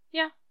on.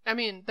 Yeah. I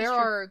mean, there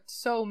are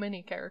so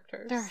many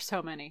characters. There are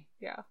so many.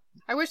 Yeah.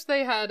 I wish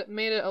they had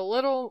made it a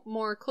little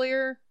more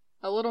clear,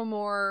 a little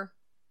more...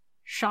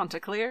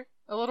 Chanticleer?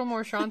 A little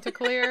more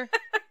Chanticleer.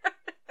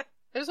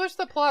 I just wish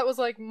the plot was,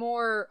 like,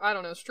 more, I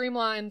don't know,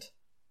 streamlined.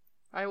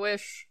 I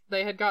wish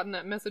they had gotten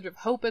that message of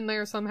hope in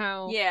there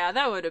somehow. Yeah,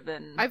 that would have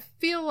been... I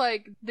feel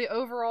like the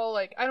overall,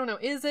 like, I don't know,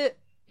 is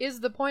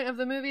the point of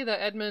the movie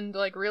that Edmund,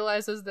 like,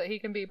 realizes that he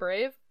can be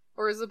brave?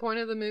 Or is the point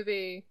of the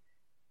movie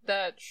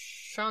that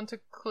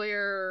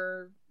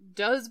Chanticleer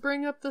does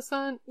bring up the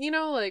sun?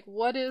 Like,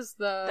 what is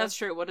the... That's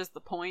true. What is the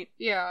point?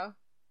 Yeah.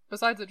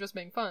 Besides it just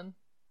being fun.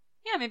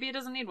 Yeah, maybe it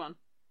doesn't need one.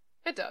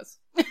 It does.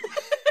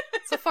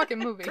 It's a fucking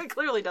movie. It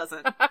clearly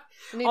doesn't.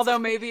 Although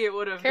maybe it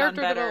would have done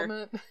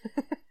better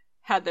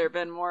had there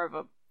been more of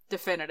a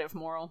definitive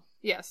moral.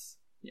 Yes.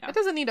 Yeah. It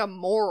doesn't need a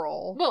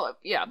moral. Well,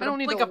 yeah, but I don't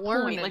need like to a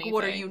learn point. anything. Like,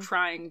 what are you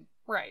trying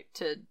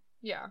to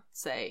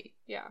say?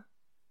 Yeah.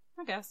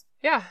 I guess.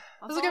 Yeah.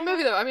 It's a good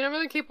movie, though. I mean, I'm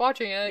going to keep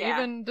watching it, Yeah.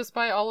 even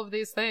despite all of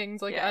these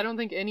things. Like, I don't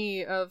think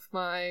any of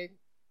my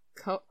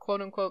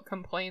quote-unquote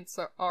complaints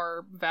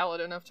are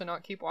valid enough to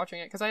not keep watching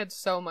it, because I had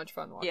so much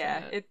fun watching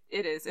it.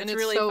 It is. And It's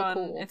really so fun.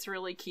 cool. It's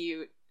really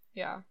cute.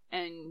 Yeah.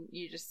 And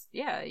you just,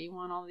 you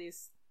want all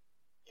these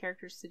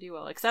characters to do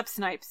well, except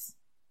Snipes.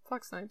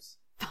 Fuck Snipes.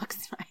 Fuck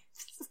Snipes.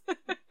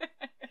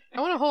 I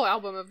want a whole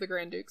album of the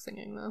Grand Duke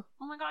singing, though.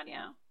 Oh my god,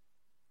 yeah.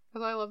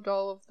 Because I loved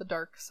all of the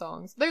dark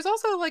songs. There's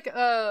also, like,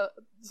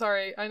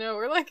 sorry, I know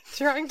we're, like,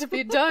 trying to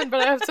be done,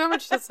 but I have so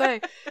much to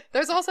say.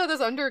 There's also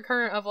this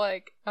undercurrent of,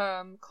 like,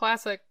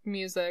 classic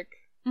music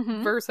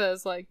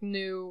versus, like,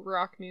 new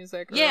rock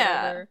music or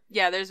whatever.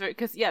 Yeah, there's,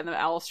 because, the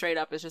Owl Straight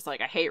Up is just, like,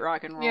 I hate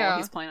rock and roll. Yeah.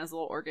 He's playing his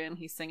little organ.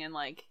 He's singing,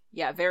 like,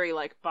 very,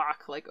 like,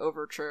 Bach, like,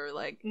 overture,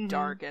 like,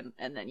 dark, and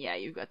then,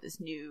 you've got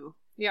this new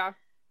rock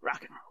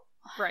and roll.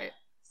 Right.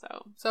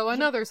 So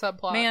another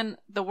subplot. Man,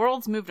 the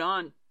world's moved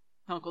on,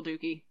 Uncle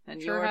Dookie, and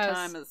your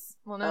time is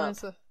now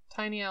it's a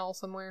tiny owl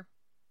somewhere.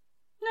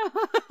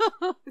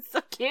 It's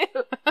so cute.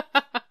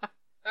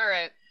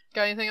 Alright.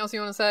 Got anything else you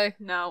want to say?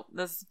 No,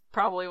 this is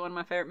probably one of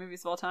my favorite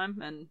movies of all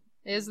time, and...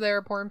 Is there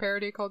a porn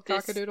parody called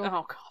Cockadoodle?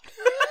 Oh, God.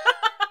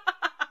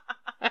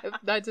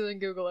 I didn't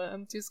Google it.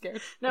 I'm too scared.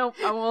 No,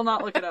 I will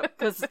not look it up,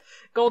 because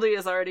Goldie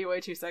is already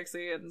way too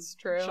sexy, and it's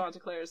true.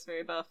 Chanticleer Claire is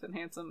very buff and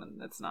handsome,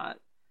 and it's not...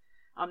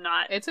 I'm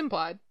not... It's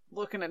implied.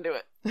 Looking into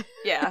it.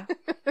 Yeah.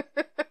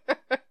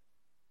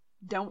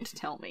 Don't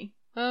tell me.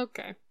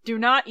 Okay. Do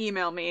not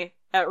email me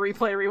at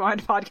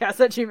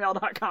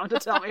replayrewindpodcast@gmail.com to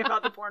tell me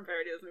about the porn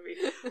parody of this movie.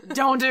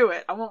 Don't do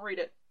it. I won't read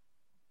it.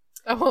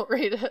 I won't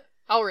read it.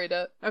 I'll read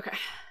it. Okay.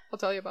 I'll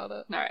tell you about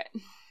it. Alright.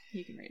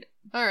 You can read it.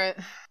 Alright.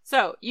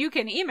 So, you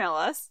can email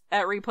us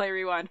at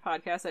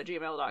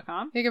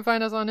replayrewindpodcast@gmail.com. You can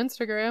find us on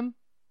Instagram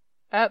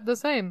at the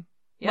same.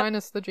 Yep.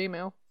 Minus the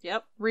Gmail.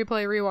 Yep.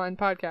 Replay Rewind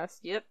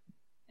Podcast. Yep.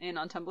 And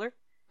on Tumblr.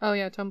 Oh,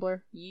 yeah,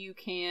 Tumblr. You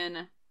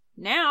can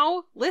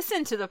now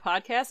listen to the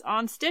podcast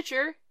on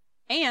Stitcher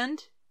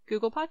and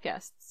Google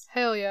Podcasts.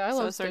 Hell yeah, I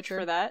love Stitcher. So search Stitcher.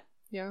 for that.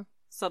 Yeah.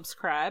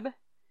 Subscribe.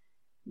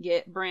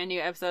 Get brand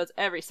new episodes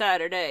every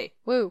Saturday.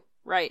 Woo.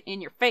 Right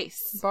in your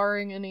face.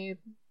 Barring any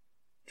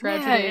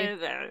tragedy.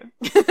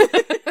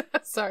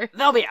 Sorry.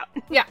 They'll be out.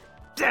 Yeah.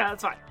 Yeah,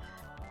 that's fine.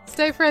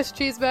 Stay fresh,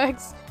 cheese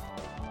bags.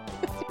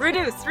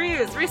 Reduce,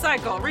 reuse,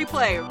 recycle,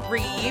 replay,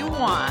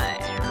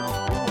 rewind.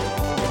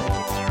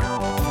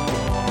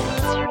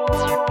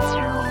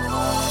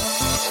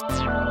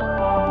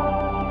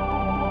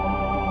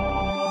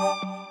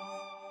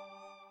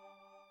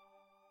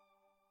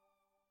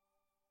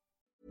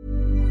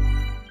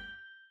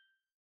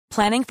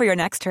 Planning for your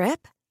next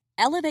trip?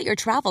 Elevate your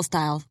travel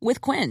style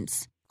with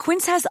Quince.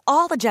 Quince has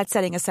all the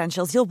jet-setting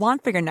essentials you'll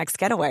want for your next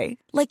getaway,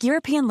 like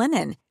European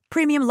linen,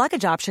 premium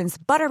luggage options,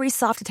 buttery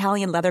soft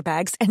Italian leather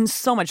bags, and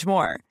so much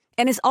more.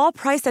 And is all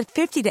priced at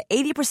 50 to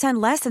 80%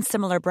 less than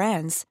similar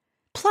brands.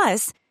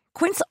 Plus,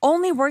 Quince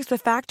only works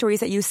with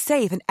factories that use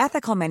safe and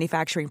ethical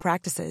manufacturing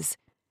practices.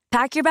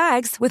 Pack your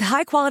bags with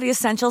high-quality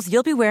essentials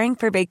you'll be wearing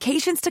for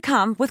vacations to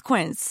come with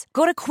Quince.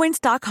 Go to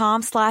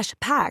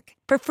quince.com/pack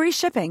for free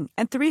shipping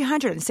and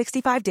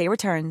 365-day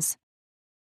returns.